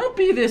 Right. Don't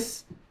be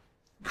this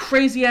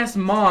crazy-ass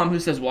mom who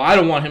says, well, I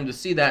don't want him to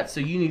see that, so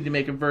you need to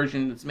make a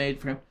version that's made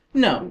for him.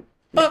 No.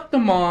 Fuck the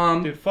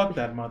mom. Dude, fuck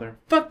that mother.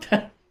 Fuck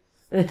that.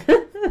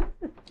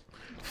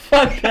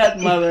 Fuck that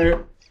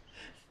mother.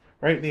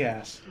 Right in the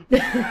ass.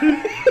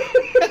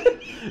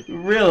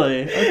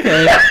 Really?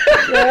 Okay.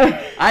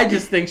 I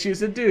just think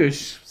she's a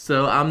douche,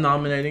 so I'm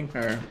nominating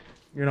her.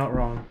 You're not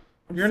wrong.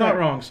 You're not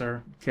wrong,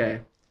 sir.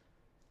 Okay.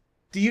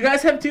 Do you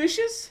guys have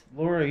douches?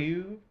 Laura,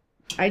 you...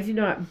 I do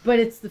not, but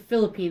it's the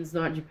Philippines,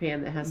 not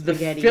Japan, that has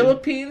spaghetti. The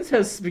Philippines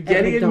has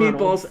spaghetti and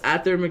meatballs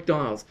at their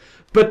McDonald's,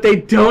 but they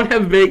don't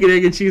have bacon,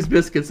 egg, and cheese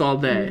biscuits all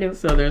day. Nope.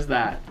 So there's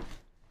that.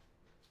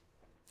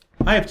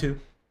 I have two.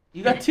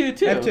 You got two,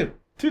 too. I have two.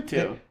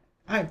 Two.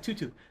 I have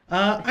two.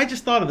 I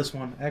just thought of this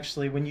one,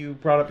 actually, when you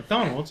brought up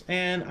McDonald's,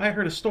 and I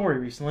heard a story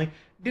recently.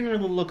 Didn't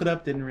really look it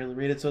up, didn't really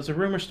read it, so it's a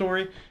rumor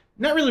story.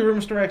 Not really a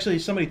rumor story, actually,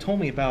 somebody told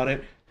me about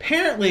it.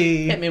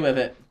 Apparently... Hit me with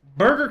it.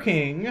 Burger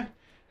King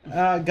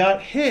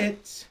got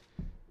hit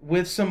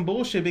with some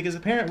bullshit because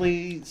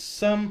apparently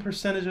some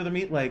percentage of the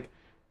meat, like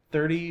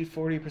 30,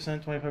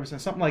 40%,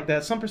 25%, something like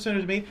that, some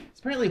percentage of meat, it's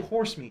apparently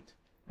horse meat.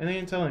 And they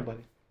didn't tell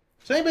anybody.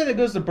 So anybody that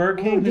goes to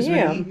Burger King who's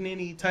been eating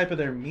any type of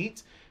their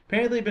meat,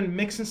 apparently they've been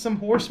mixing some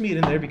horse meat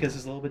in there because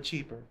it's a little bit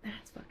cheaper.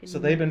 That's fucking So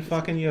they've been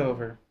fucking you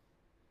over.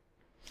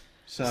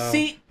 So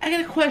See, I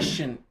got a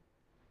question.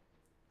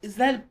 Is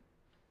that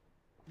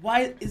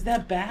Why is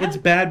that bad? It's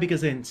bad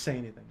because they didn't say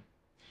anything.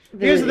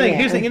 Here's the thing.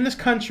 Here's the thing. In this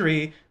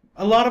country,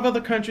 a lot of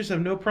other countries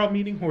have no problem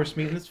eating horse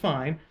meat, and it's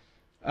fine.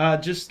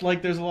 Just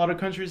like there's a lot of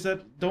countries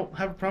that don't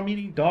have a problem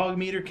eating dog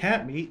meat or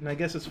cat meat, and I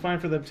guess it's fine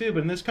for them too.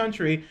 But in this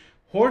country,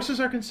 horses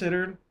are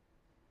considered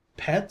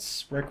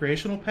pets,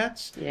 recreational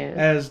pets,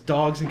 as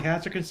dogs and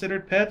cats are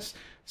considered pets.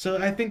 So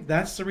I think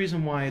that's the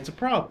reason why it's a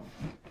problem.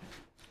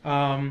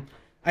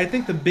 I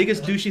think the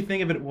biggest douchey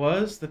thing of it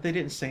was that they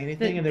didn't say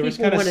anything, and they were just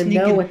kind of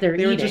sneaking.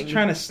 They were just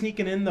trying to sneak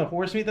it in the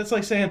horse meat. That's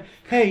like saying,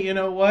 "Hey, you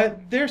know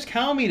what? There's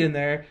cow meat in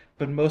there,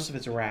 but most of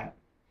it's rat."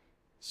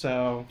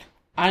 So,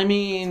 I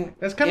mean,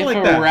 that's kind of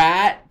like that. If a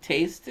rat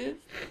tasted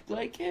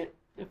like it,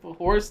 if a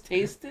horse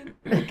tasted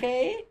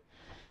okay,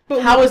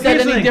 but how is that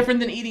any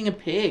different than eating a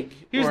pig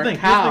or a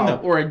cow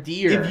or a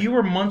deer? If you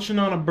were munching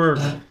on a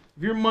burger,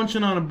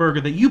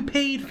 that you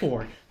paid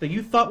for, that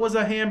you thought was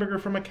a hamburger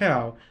from a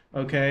cow,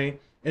 okay?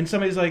 And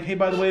somebody's like, hey,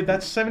 by the way,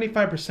 that's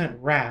 75%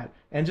 rat,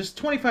 and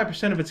just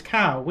 25% of it's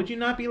cow. Would you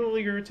not be a little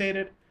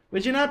irritated?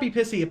 Would you not be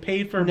pissed that you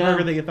paid for a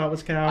burger that you thought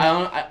was cow?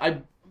 I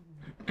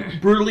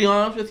brutally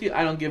honest with you,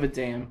 I don't give a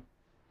damn.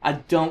 I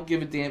don't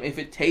give a damn. If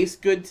it tastes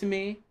good to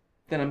me,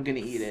 then I'm gonna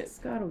eat it.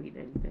 Scott will eat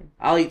anything.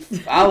 I'll eat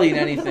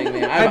anything,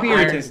 man. I have an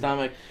iron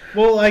stomach.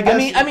 Well, I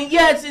guess. I mean,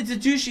 yeah, it's a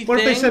douchey thing. What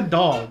if they said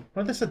dog?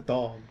 What if they said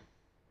dog?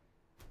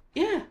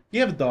 Yeah.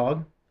 You have a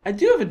dog. I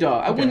do have a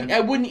dog. Okay. I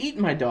wouldn't eat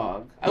my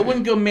dog. I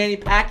wouldn't go Manny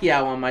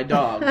Pacquiao on my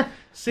dog.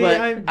 See,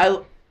 I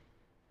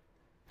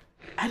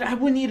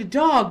wouldn't eat a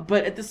dog,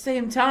 but at the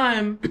same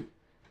time,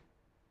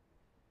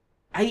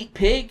 I eat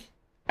pig,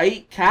 I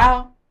eat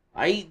cow,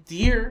 I eat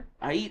deer,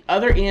 I eat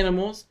other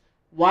animals.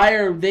 Why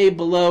are they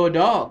below a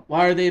dog?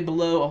 Why are they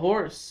below a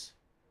horse?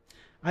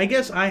 I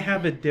guess I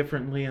have it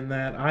differently in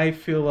that I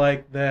feel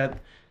like that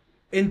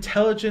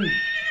intelligent...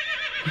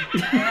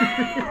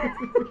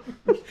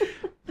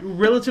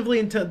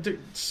 relatively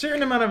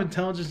certain amount of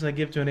intelligence I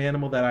give to an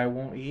animal that I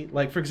won't eat.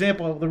 Like, for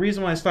example, the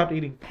reason why I stopped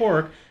eating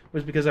pork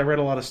was because I read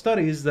a lot of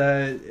studies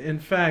that, in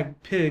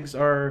fact, pigs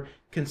are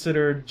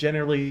considered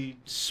generally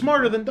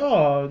smarter than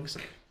dogs.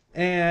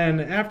 And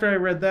after I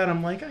read that,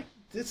 I'm like,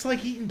 it's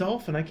like eating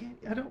dolphin.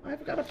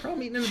 I've got a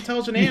problem eating an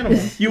intelligent animal.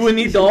 You wouldn't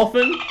eat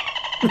dolphin?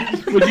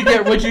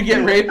 Would you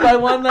get raped by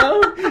one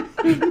though?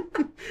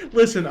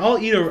 Listen, I'll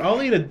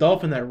eat a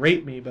dolphin that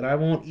raped me, but I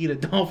won't eat a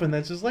dolphin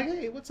that's just like,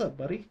 hey, what's up,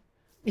 buddy?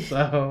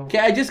 So okay,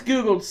 I just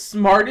googled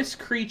smartest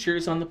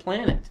creatures on the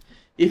planet.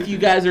 If you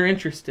guys are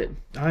interested,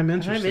 I'm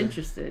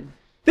interested.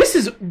 This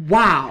is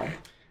wow.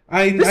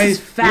 This is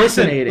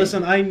fascinating.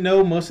 Listen, I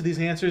know most of these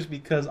answers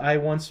because I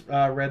once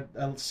read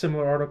a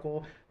similar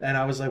article, and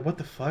I was like, "What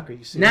the fuck are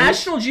you serious?"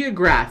 National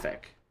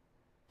Geographic,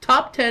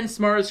 top 10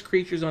 smartest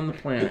creatures on the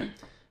planet.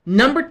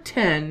 Number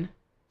 10,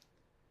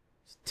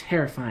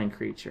 terrifying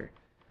creature.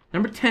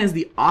 Number 10 is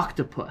the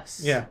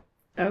octopus. Yeah.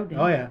 Oh, damn.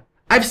 Oh yeah.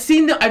 I've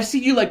seen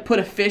you like put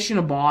a fish in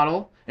a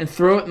bottle and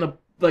throw it in a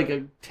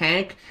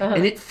tank,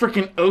 and it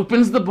freaking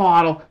opens the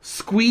bottle,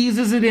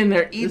 squeezes it in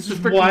there, eats the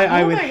freaking... This is why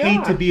I would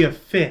hate to be a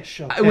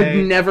fish, okay? I would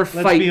never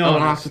fight an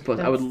octopus.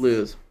 I would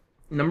lose.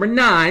 Number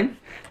 9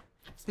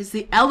 is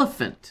the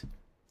elephant.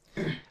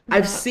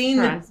 I've seen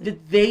that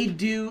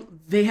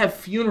they have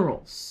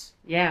funerals.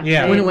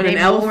 Yeah. When an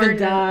elephant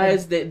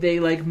dies, they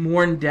like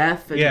mourn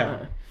death.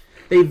 And,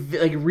 they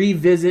like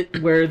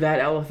revisit where that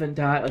elephant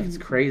died. Like, it's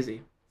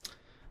crazy.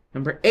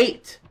 Number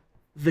 8,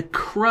 the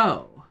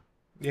crow.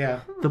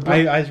 Yeah,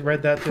 I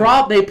read that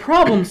too. They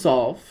problem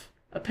solve.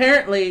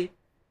 Apparently,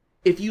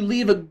 if you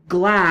leave a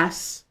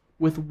glass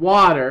with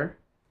water,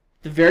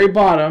 the very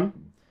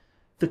bottom,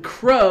 the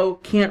crow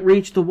can't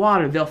reach the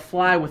water. They'll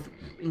fly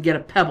and get a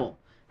pebble,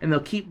 and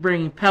they'll keep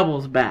bringing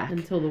pebbles back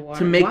until the water,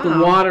 to make the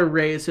water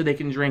raise so they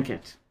can drink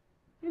it.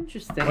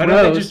 Interesting. Why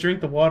don't they just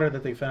drink the water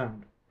that they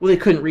found? Well, they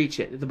couldn't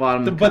reach it at the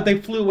bottom. But they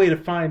flew away to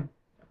find...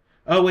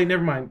 Oh, wait,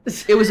 never mind.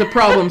 It was a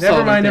problem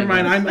solving. Never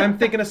mind. I'm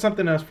thinking of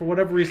something else. For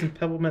whatever reason,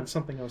 pebble meant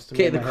something else to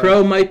me. Okay, the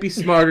crow might be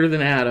smarter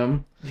than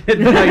Adam. It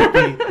might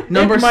be.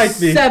 Number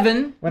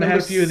 7. When I had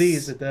a few of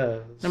these, it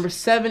does. Number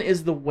 7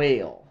 is the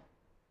whale.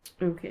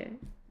 Okay.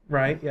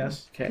 Right,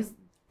 yes. Okay.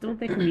 Don't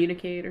they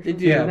communicate or something? They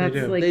do. Yeah, That's they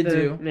do. like They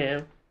do.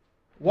 Yeah.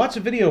 Watched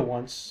a video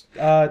once,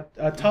 a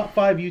top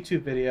 5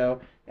 YouTube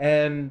video,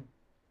 and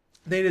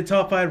they did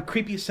top 5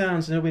 creepy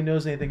sounds nobody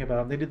knows anything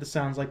about. They did the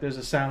sounds like there's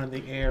a sound in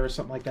the air or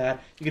something like that.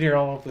 You can hear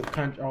all over the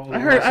country.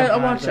 I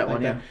watched that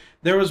one. Yeah.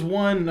 There was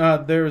one.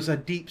 There was a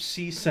deep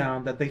sea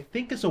sound that they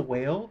think is a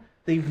whale.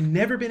 They've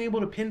never been able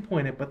to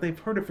pinpoint it, but they've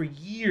heard it for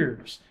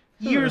years.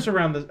 Years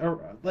around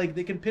like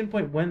they can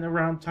pinpoint when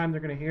around time they're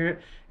going to hear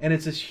it, and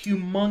it's this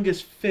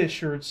humongous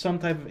fish or some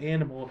type of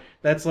animal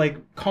that's like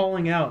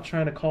calling out,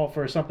 trying to call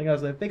for something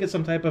else. They think it's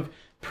some type of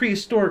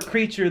prehistoric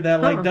creature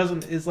that like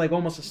is like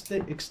almost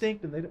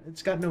extinct, and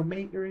it's got no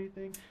mate or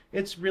anything.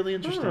 It's really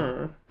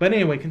interesting. But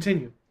anyway,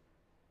 continue.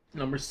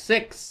 Number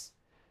 6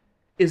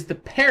 is the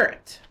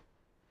parrot.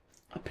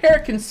 A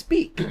parrot can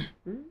speak.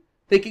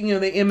 They can,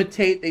 they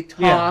imitate, they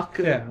talk.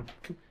 Yeah.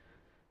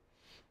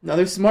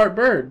 Another smart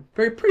bird.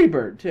 Very pretty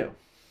bird, too.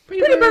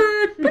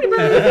 Pretty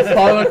bird.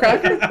 Swallow a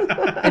cracker.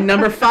 And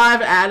number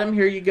 5, Adam,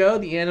 here you go.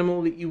 The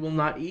animal that you will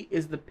not eat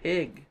is the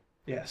pig.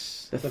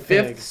 Yes. The 5th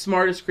pig.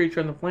 smartest creature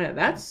on the planet.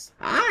 That's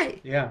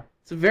high. Yeah.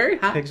 It's very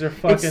high. Pigs are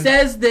fucking...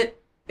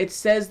 It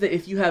says that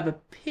if you have a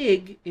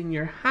pig in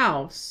your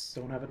house,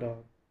 Don't have a dog.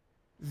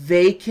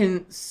 they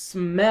can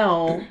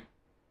smell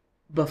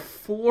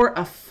before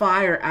a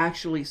fire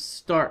actually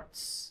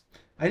starts.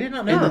 I did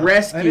not know And that. I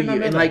rescue did not you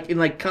know and that.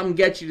 like come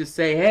get you to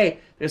say, hey,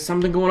 there's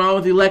something going on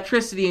with the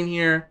electricity in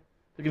here.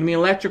 There's gonna be an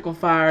electrical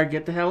fire.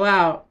 Get the hell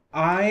out.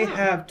 I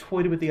have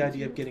toyed with the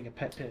idea of getting a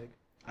pet pig.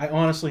 I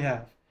honestly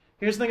have.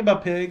 Here's the thing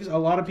about pigs. A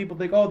lot of people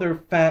think, oh, they're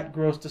fat,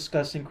 gross,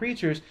 disgusting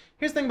creatures.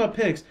 Here's the thing about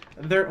pigs.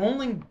 They're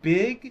only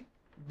big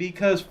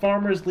because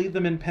farmers leave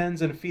them in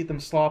pens and feed them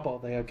slop all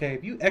day, okay?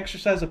 If you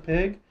exercise a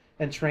pig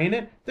and train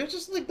it, they're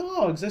just like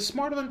dogs. They're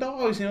smarter than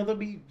dogs. You know, they'll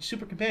be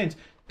super companions.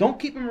 Don't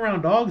keep them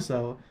around dogs,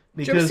 though.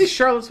 Did you ever see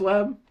Charlotte's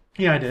Web?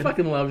 Yeah, I I did.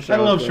 fucking love I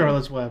Charlotte's love Web.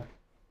 Charlotte's Web.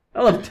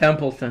 I love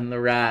Templeton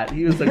the rat.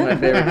 He was like my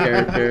favorite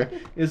character.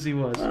 Yes, he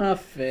was. A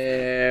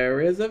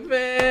fair is a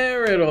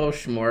veritable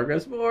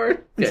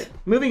smorgasbord. Okay,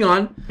 moving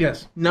on.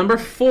 Yes. Number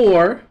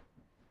 4,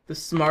 the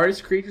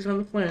smartest creatures on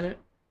the planet,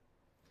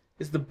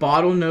 is the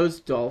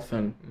bottlenose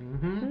dolphin.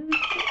 Mm-hmm.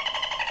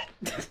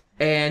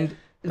 And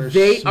They're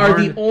they are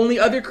the smart. only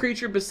other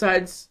creature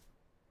besides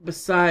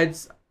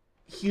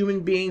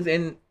human beings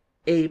and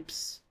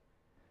apes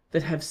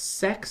that have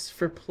sex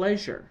for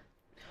pleasure.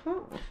 Huh.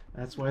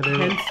 That's why they...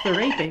 Hence the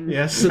raping.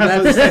 Yes, So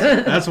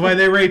that's why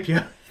they rape you.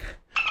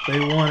 They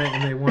want it,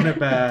 and they want it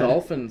bad.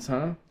 Dolphins,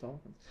 huh?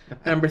 Dolphins.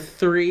 Number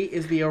 3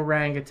 is the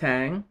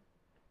orangutan.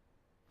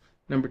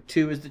 Number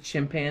 2 is the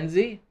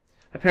chimpanzee.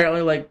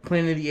 Apparently, like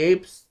Planet of the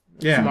Apes,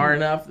 Yeah. smart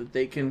enough that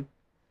they can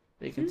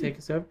take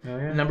us over. Oh,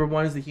 yeah. And number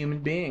 1 is the human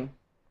being.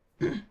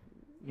 You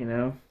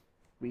know,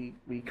 we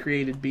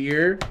created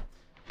beer,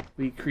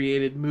 we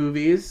created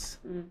movies,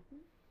 Mhm.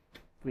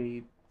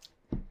 we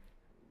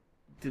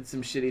did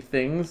some shitty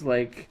things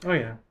like Oh,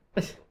 yeah.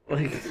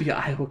 the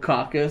Iowa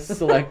caucus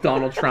select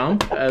Donald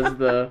Trump as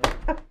the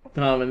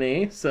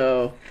nominee.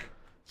 So,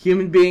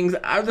 human beings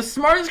are the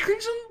smartest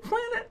creatures on the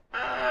planet.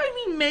 I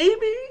mean,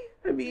 maybe.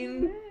 I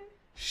mean,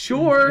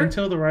 sure.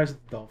 Until the rise of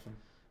the dolphin.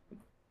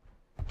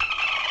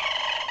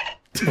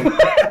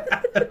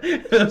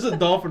 There's a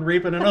dolphin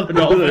raping another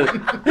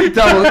dolphin.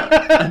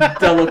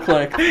 double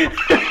click.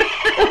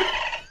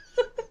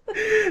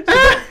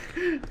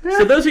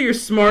 So those are your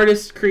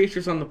smartest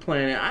creatures on the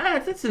planet.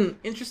 That's an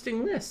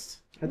interesting list.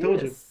 I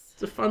told you. Yes.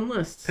 It's a fun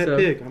list. Pet so.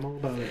 pig. I'm all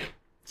about it.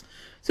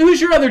 So who's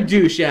your other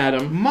douche,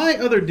 Adam? My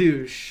other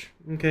douche.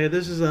 Okay,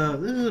 this is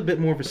a bit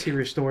more of a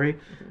serious story.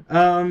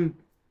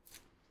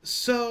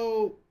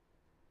 So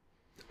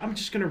I'm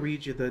just gonna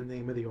read you the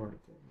name of the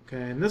article.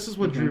 Okay, and this is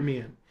what drew me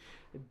in.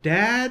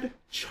 Dad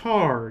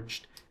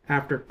charged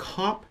after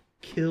cop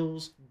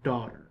kills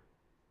daughter.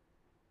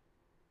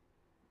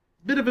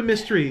 Bit of a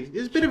mystery.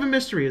 It's a bit of a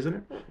mystery, isn't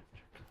it?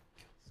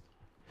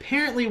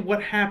 Apparently,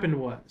 what happened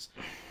was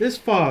this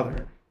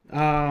father.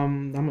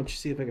 I'm gonna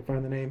see if I can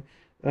find the name.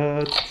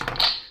 Give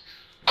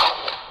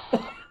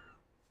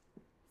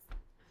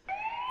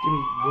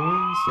me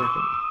 1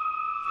 second.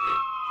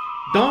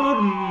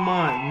 Donald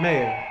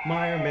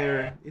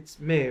Mayer. It's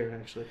Mayer,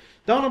 actually.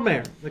 Donald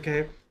Mayer,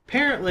 okay?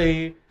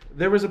 Apparently,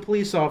 there was a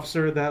police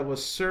officer that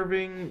was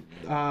serving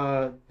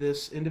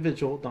this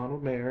individual,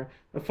 Donald Mayer,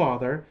 the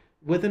father,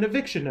 with an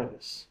eviction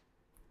notice.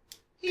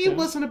 He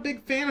wasn't a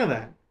big fan of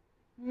that.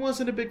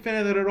 Wasn't a big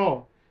fan of that at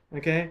all,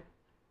 okay?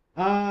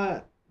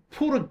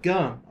 Pulled a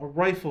gun, a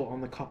rifle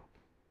on the cop.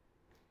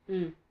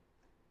 Mm.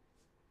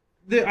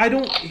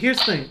 Here's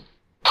the thing.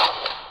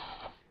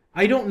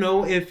 I don't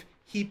know if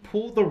he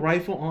pulled the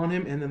rifle on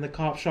him and then the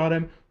cop shot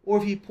him, or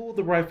if he pulled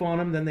the rifle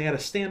on him, then they had a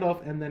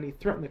standoff, and then he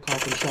threatened the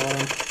cop and shot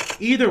him.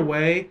 Either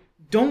way,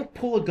 don't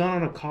pull a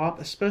gun on a cop,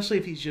 especially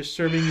if he's just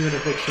serving you an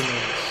eviction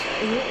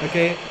notice.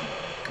 Okay?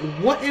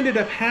 What ended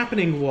up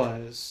happening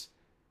was,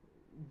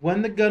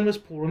 when the gun was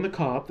pulled on the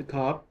cop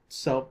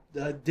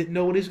didn't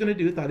know what he was going to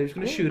do, thought he was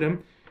going to shoot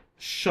him,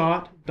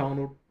 shot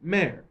Donald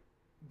Mayer.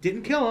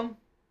 Didn't kill him,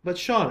 but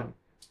shot him.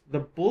 The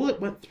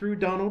bullet went through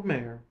Donald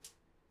Mayer,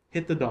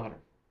 hit the daughter.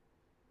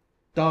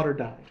 Daughter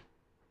died.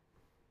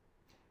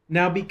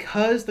 Now,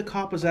 because the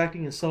cop was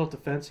acting in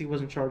self-defense, he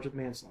wasn't charged with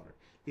manslaughter.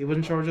 He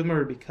wasn't charged with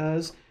murder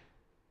because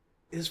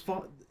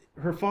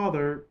her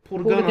father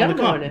pulled a gun on the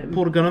cop.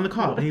 Pulled a gun on the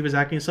cop, and he was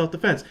acting in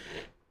self-defense.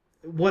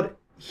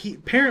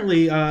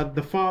 Apparently,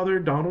 the father,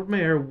 Donald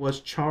Mayer, was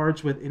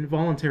charged with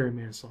involuntary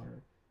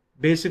manslaughter.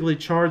 Basically,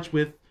 charged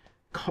with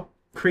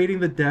creating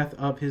the death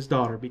of his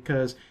daughter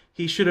because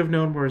he should have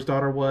known where his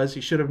daughter was.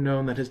 He should have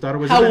known that his daughter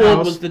was in the house. How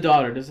old was the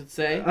daughter? Does it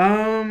say?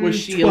 Was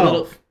she 12. a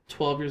little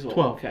 12 years old?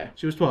 12. Okay.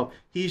 She was 12.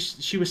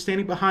 She was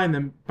standing behind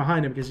him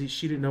because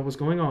she didn't know what was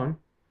going on.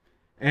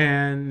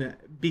 And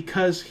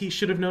because he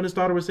should have known his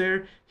daughter was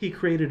there, he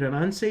created an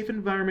unsafe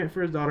environment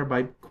for his daughter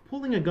by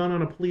pulling a gun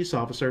on a police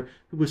officer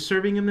who was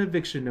serving him an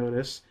eviction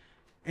notice.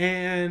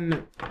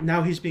 And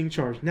now he's being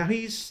charged. Now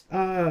he's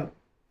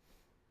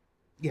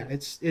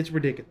it's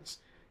ridiculous.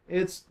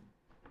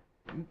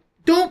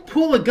 Don't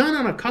pull a gun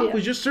on a cop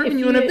who's just serving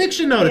you an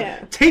eviction notice.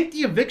 Yeah. Take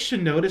the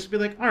eviction notice and be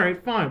like, all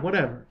right, fine,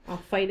 whatever. I'll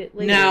fight it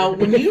later. Now,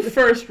 when you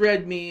first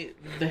read me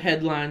the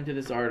headline to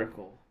this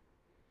article,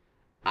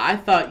 I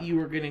thought you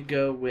were going to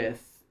go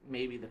with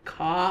maybe the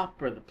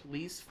cop or the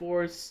police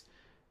force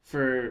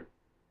for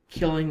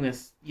killing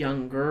this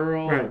young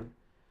girl. Right.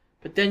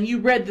 But then you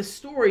read the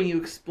story and you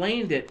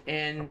explained it,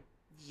 and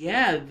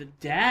yeah, the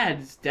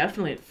dad's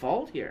definitely at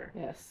fault here.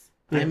 Yes.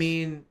 I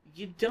mean,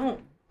 you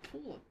don't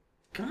pull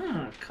a gun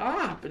on a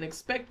cop and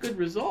expect good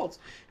results.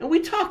 And we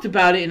talked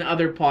about it in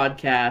other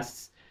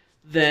podcasts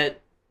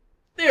that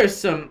there's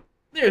some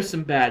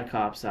bad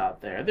cops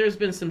out there. There's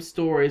been some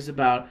stories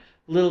about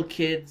little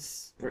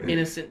kids or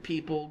innocent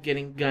people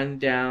getting gunned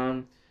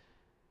down.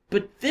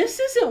 But this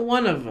isn't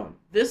one of them.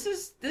 This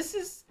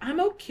is I'm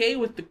okay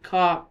with the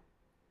cop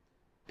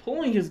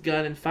pulling his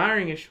gun and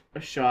firing a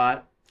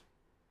shot.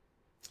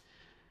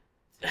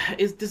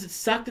 Does it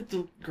suck that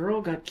the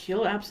girl got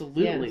killed?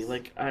 Absolutely.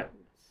 Yes.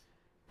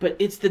 But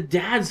it's the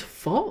dad's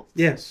fault.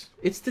 Yes.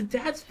 It's the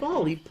dad's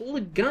fault. He pulled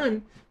a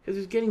gun because he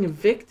was getting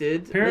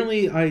evicted.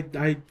 Apparently,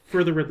 I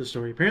further read the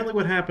story. Apparently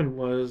what happened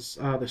was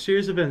the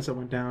series of events that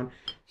went down,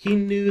 he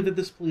knew that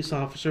this police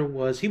officer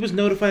he was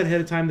notified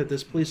ahead of time that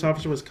this police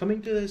officer was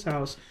coming to his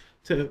house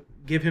to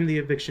give him the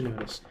eviction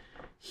notice.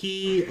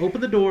 He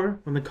opened the door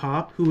when the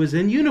cop, who was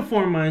in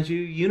uniform, mind you,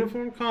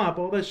 uniform cop,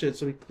 all that shit,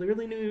 so he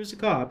clearly knew he was a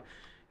cop.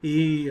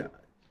 He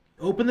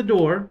opened the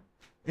door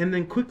and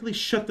then quickly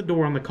shut the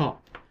door on the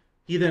cop.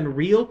 He then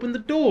reopened the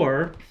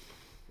door,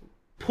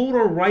 pulled a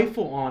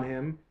rifle on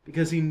him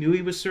because he knew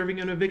he was serving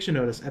an eviction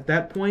notice. At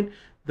that point,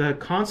 the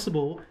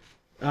constable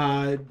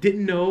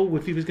didn't know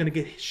if he was going to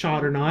get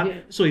shot or not,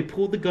 so he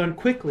pulled the gun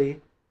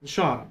quickly and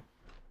shot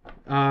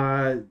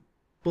him.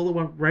 Bullet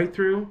went right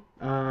through,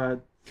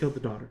 killed the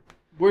daughter.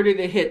 Where did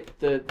it hit?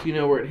 Do you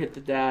know where it hit the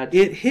dad?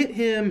 It hit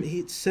him,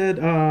 he said,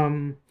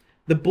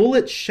 the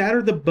bullet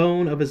shattered the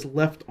bone of his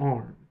left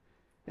arm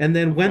and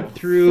then went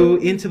through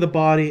into the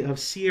body of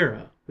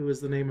Sierra, who is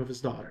the name of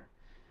his daughter.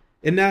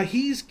 And now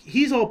he's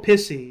all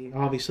pissy,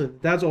 obviously. The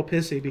dad's all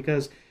pissy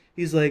because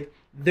he's like,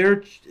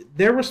 they're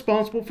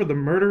responsible for the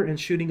murder and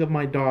shooting of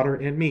my daughter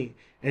and me.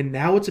 And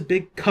now it's a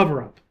big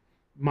cover-up.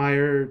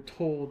 Meyer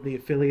told the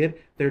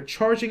affiliate, they're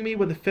charging me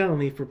with a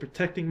felony for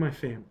protecting my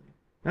family.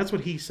 That's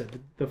what he said,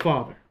 the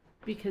father.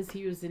 Because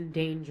he was in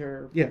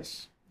danger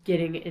Yes.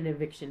 getting an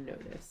eviction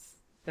notice.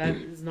 That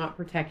is not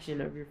protection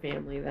of your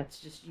family.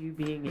 That's just you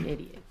being an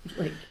idiot.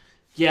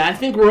 Yeah, I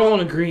think we're all in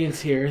agreement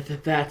here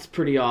that that's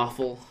pretty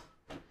awful.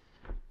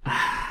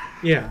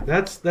 Yeah,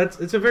 it's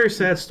a very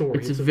sad story.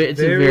 It's a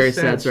very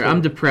sad story.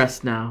 I'm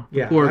depressed now.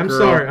 Yeah, Poor I'm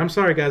girl. I'm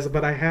sorry, guys,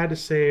 but I had to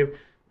save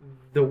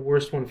the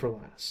worst one for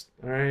last.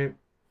 All right.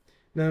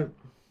 Now,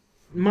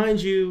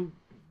 mind you,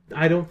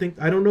 I don't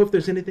know if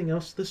there's anything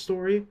else to this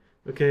story.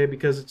 Okay,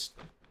 because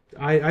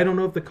I don't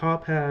know if the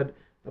cop had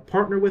a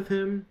partner with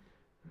him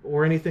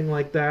or anything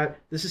like that.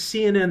 This is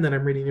CNN that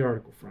I'm reading the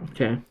article from.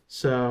 Okay.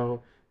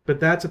 So, but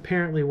that's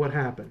apparently what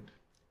happened.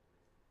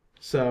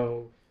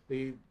 So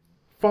the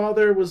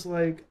father was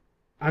like,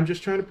 I'm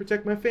just trying to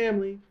protect my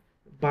family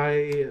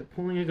by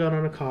pulling a gun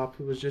on a cop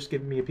who was just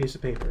giving me a piece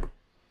of paper.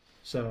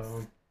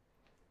 So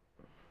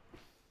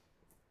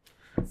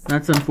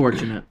that's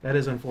unfortunate. that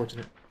is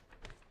unfortunate.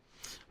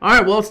 All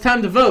right, well, it's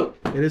time to vote.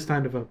 It is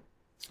time to vote.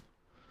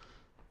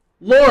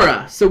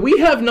 Laura, so we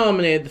have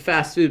nominated the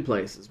fast food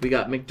places. We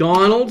got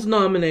McDonald's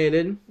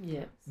nominated.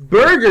 Yes.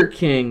 Burger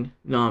King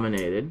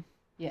nominated.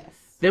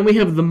 Yes. Then we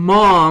have the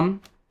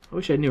mom, I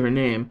wish I knew her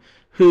name,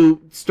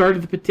 who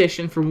started the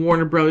petition for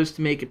Warner Bros.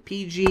 To make a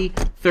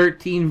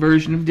PG-13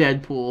 version of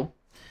Deadpool.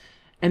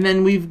 And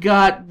then we've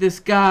got this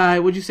guy,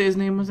 what'd you say his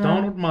name was?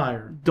 Donald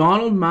Meyer.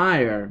 Donald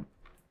Meyer,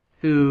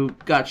 who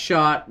got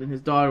shot and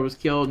his daughter was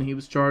killed and he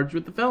was charged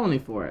with the felony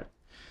for it.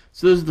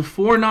 So those are the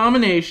 4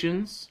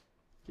 nominations.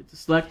 Get to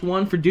select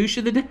one for douche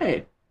of the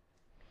day.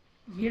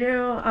 You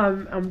know,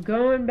 I'm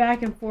going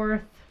back and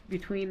forth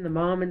between the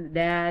mom and the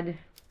dad,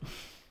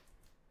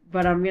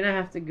 but I'm gonna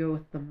have to go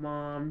with the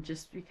mom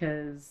just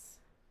because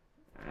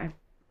I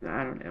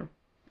don't know.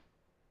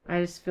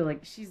 I just feel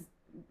like she's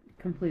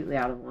completely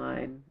out of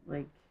line.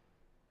 Like,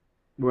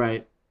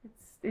 right.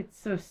 It's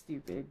so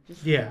stupid.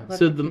 Just Yeah.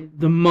 So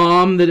the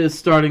mom that is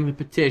starting the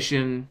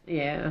petition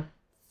yeah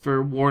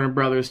for Warner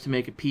Brothers to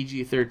make a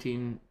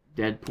PG-13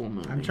 Deadpool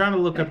movie. I'm trying to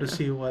look up to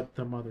see what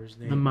the mother's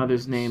name. The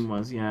mother's name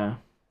was, yeah.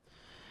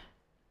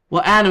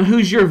 Well, Adam,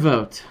 who's your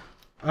vote?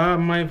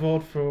 My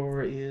vote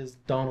for is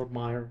Donald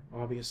Meyer,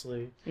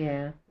 obviously.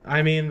 yeah.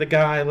 I mean, the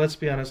guy, let's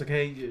be honest,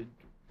 okay,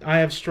 I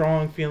have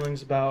strong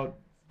feelings about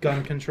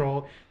gun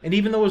control, and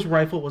even though his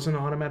rifle was an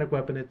automatic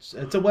weapon, it's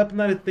a weapon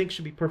that I think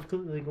should be perfectly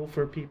legal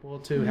for people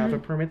to have a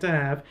permit to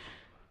have.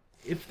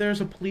 If there's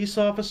a police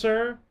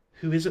officer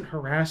who isn't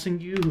harassing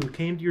you, who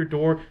came to your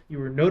door, you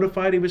were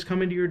notified he was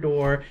coming to your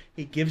door,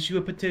 he gives you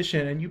a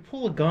petition, and you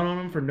pull a gun on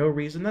him for no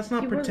reason, that's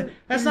not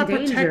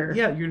danger.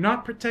 Yeah, you're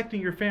not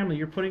protecting your family,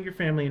 you're putting your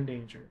family in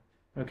danger.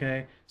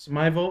 Okay? So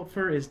my vote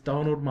for is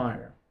Donald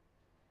Meyer.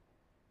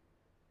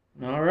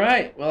 All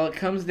right. Well, it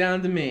comes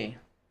down to me.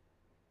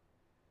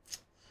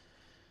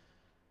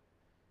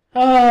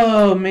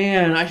 Oh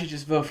man, I should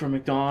just vote for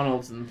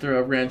McDonald's and throw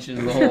a wrench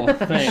into the whole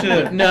thing.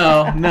 Should.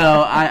 No,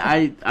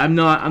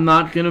 I'm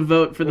not gonna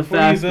vote for the Before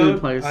fast you food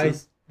vote,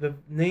 places. the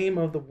name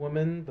of the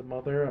woman, the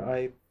mother,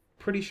 I'm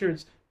pretty sure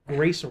it's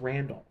Grace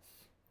Randolph.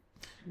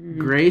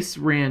 Grace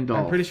Randolph.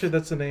 I'm pretty sure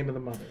that's the name of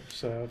the mother.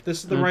 So if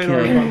this is the right Okay.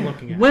 article I'm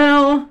looking at.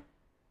 Well,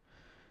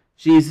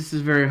 geez, this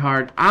is very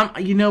hard.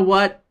 You know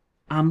what?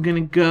 I'm gonna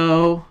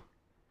go.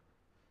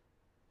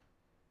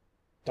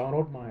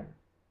 Donald Meyer.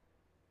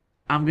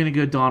 I'm gonna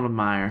go Donald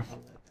Meyer. I'll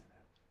let that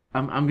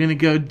happen. I'm gonna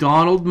go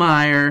Donald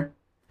Meyer.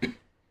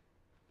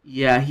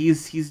 Yeah,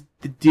 he's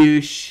the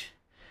douche.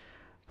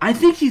 I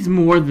think he's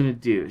more than a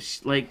douche.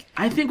 Like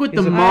I think what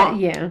He's the a- mom,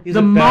 Yeah. He's the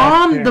a bad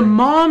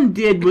mom parent.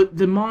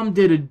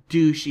 did a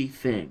douchey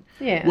thing.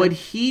 Yeah. What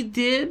he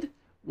did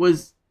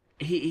was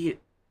he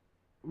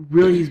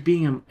really he's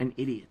being an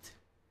idiot,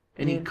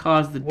 and he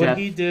caused the What death.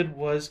 he did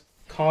was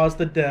cause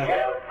the death.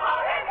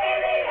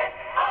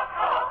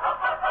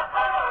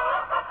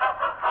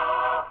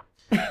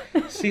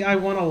 See, I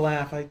want to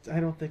laugh. I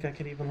don't think I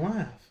can even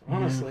laugh.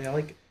 Honestly,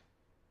 I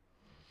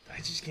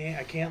just can't.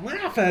 I can't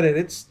laugh at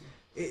it.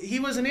 He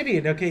was an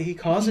idiot. Okay, he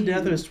caused the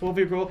death of his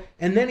 12-year-old,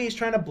 and then he's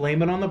trying to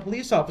blame it on the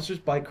police officers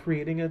by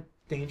creating a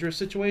dangerous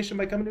situation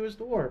by coming to his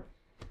door.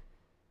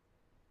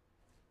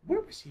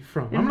 Where was he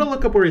from? I'm gonna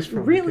look up where he's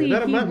from. Really,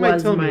 okay? he might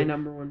was tell my me.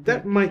 number one.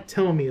 That pick. might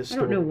tell me a I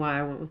story. don't know why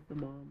I went with the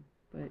mom,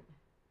 but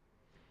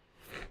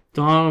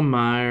Donald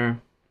Meyer.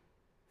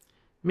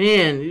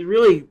 Man, he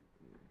really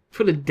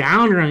put a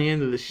downer on the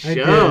end of the show.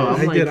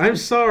 I did. I'm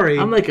sorry.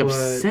 I'm like but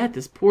upset.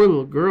 This poor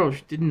little girl.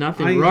 She did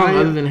nothing I- wrong I-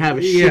 other than have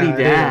a yeah, shitty it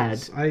dad.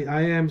 is.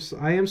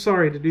 I am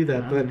sorry to do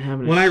that, but I'm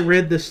having a when I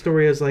read this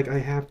story, I was like, I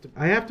have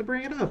to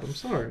bring it up. I'm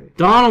sorry.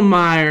 Donald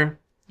Meyer,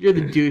 you're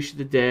the douche of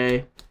the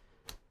day.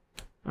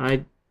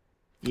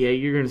 Yeah,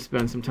 you're gonna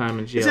spend some time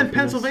in jail. It's in for this.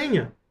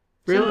 Pennsylvania.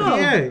 Really?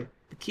 It's in PA.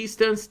 The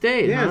Keystone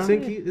State. Yeah, huh?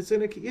 it's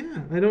in a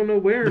yeah. I don't know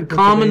where. The in Pennsylvania.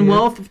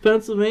 Commonwealth of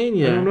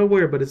Pennsylvania. I don't know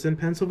where, but it's in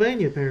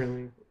Pennsylvania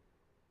apparently.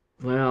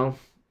 Well,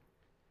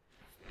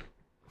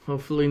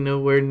 hopefully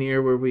nowhere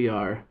near where we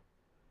are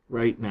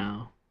right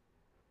now.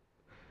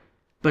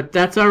 But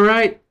that's all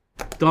right.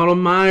 Donald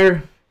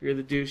Meyer, you're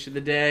the douche of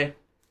the day.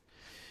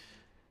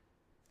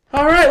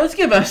 All right, let's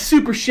give a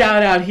super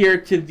shout out here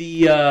to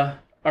the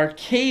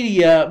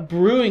Arcadia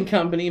Brewing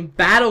Company in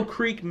Battle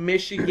Creek,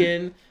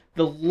 Michigan.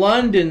 The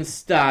London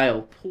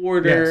style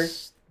porter.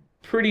 Yes,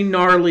 Pretty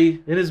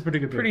gnarly. it is a pretty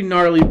good. Pretty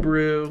gnarly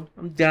brew.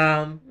 I'm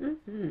down.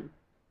 mhm.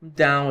 I'm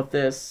down with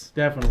this.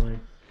 Definitely.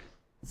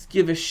 Let's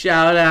give a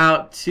shout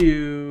out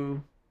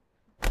to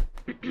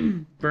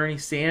Bernie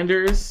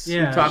Sanders.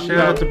 Yeah. We talked Shout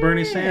out about, to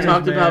Bernie Sanders.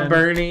 talked man. about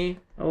Bernie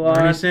a lot.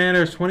 Bernie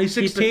Sanders,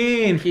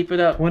 2016. Keep it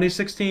up.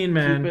 2016,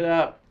 man. Keep it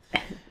up.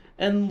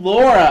 And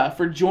Laura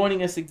for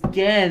joining us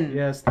again.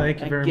 Yes, thank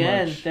you very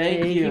Again, much.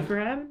 thank Thank you. you for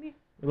having me.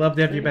 We'd love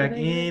to have you back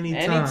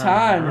anytime.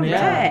 Anytime,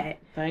 yeah. Right.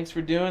 Thanks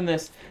for doing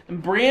this.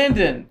 And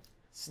Brandon,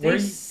 stay Where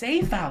you-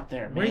 safe out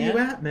there, man. Where you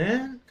at,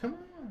 man? Come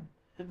on.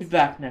 He'll be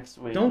back next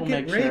week. Don't We'll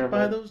get make raped sure of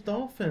by it. those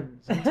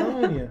dolphins. I'm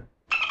telling you.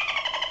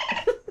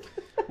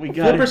 We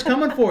gotta, Flipper's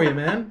coming for you,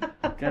 man.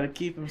 gotta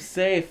keep him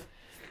safe.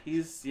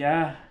 He's,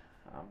 yeah.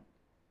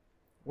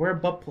 Wear a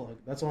butt plug.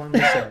 That's all I'm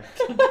gonna say.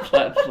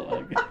 Butt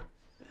plug.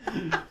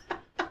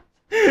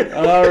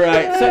 All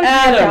right. So Oh,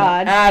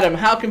 God. Adam,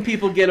 how can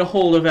people get a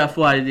hold of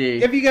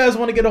FYD? If you guys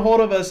want to get a hold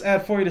of us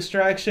at For Your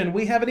Distraction,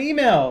 we have an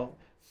email.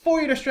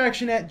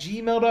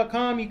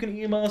 foryourdistraction@gmail.com. You can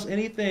email us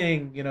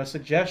anything,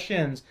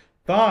 suggestions,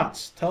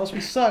 thoughts. Tell us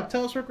we suck.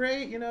 Tell us we're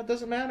great. It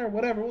doesn't matter.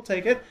 Whatever. We'll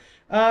take it.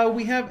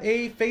 We have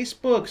a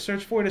Facebook.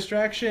 Search For Your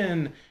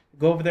Distraction.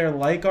 Go over there,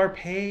 like our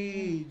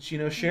page.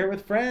 Share it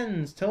with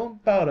friends. Tell them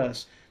about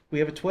us. We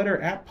have a Twitter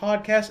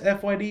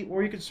 @PodcastFYD,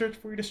 or you can search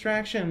For Your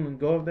Distraction and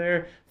go over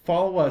there,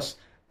 follow us.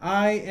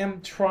 I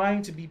am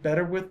trying to be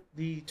better with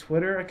the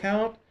Twitter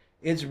account.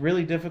 It's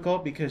really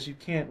difficult because you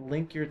can't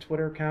link your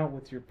Twitter account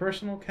with your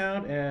personal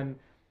account, and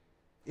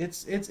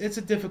it's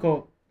a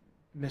difficult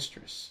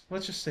mistress.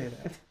 Let's just say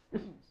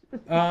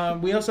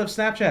that. We also have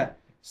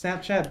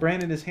Snapchat.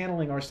 Brandon is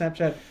handling our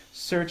Snapchat.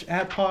 Search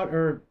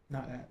Podcast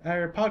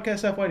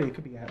FYD. It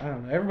could be at. I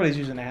don't know. Everybody's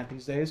using at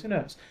these days. Who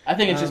knows? I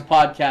think it's just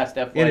podcast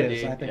FYD. It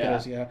is. I think it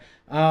is. Yeah.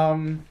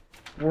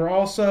 We're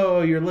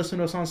also, you're listening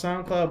to us on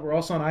SoundCloud. We're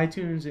also on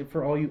iTunes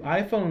for all you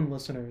iPhone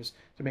listeners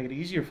to make it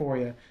easier for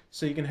you.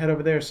 So you can head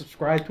over there,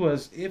 subscribe to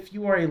us. If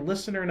you are a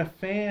listener and a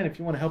fan, if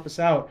you want to help us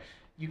out,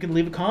 you can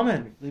leave a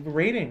comment, leave a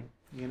rating.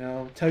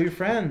 Tell your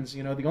friends.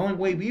 The only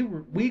way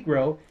we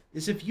grow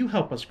is if you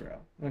help us grow.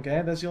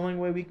 Okay, that's the only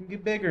way we can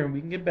get bigger and we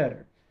can get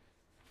better.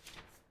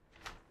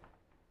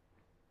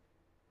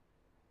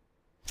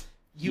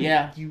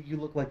 You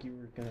look like you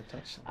were gonna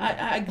touch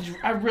something.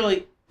 I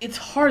really, it's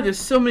hard. There's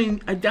so many.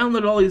 I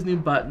downloaded all these new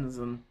buttons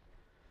and.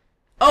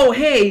 Oh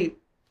hey,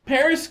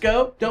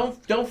 Periscope. Don't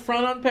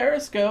front on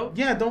Periscope.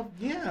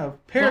 Periscope.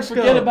 Don't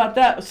forget about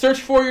that.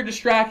 Search For Your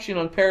Distraction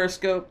on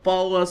Periscope.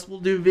 Follow us. We'll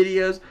do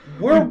videos.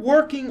 We're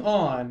working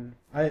on.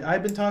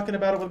 I've been talking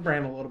about it with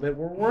Brandon a little bit.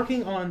 We're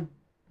working on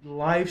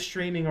live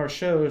streaming our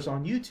shows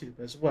on YouTube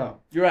as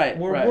well. You're right.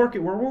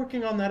 We're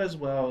working on that as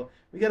well.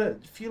 We got a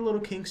few little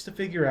kinks to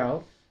figure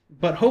out.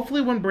 But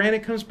hopefully when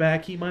Brandon comes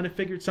back, he might have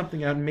figured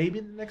something out.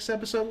 Maybe the next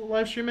episode we'll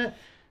live stream it.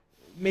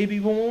 Maybe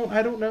we won't.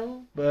 I don't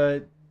know.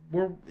 But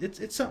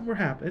it's something we're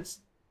happy. It's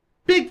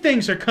big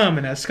things are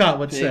coming, as Scott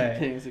would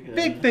say.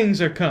 Big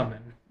things are coming.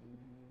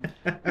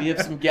 We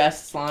have some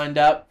guests lined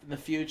up in the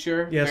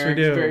future. Yes, we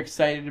do. Very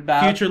excited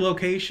about future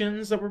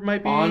locations that we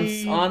might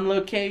be on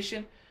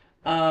location.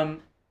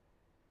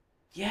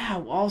 Yeah,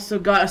 we also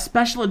got a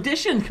special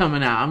edition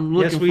coming out. I'm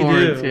looking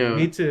forward to.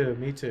 Me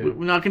too.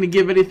 We're not going to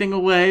give anything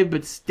away,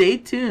 but stay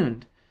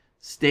tuned.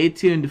 Stay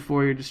tuned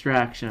For Your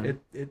Distraction.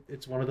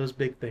 It's one of those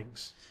big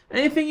things.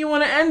 Anything you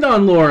want to end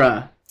on,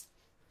 Laura?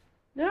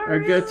 Not Our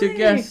really. go-to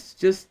guest.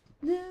 Just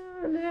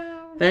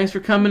No. thanks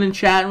for coming and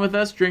chatting with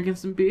us, drinking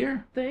some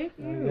beer. Thank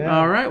you. Yeah.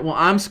 All right. Well,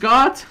 I'm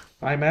Scott.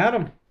 I'm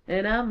Adam.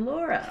 And I'm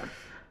Laura.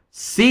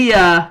 See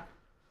ya.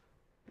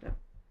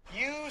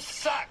 You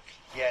suck.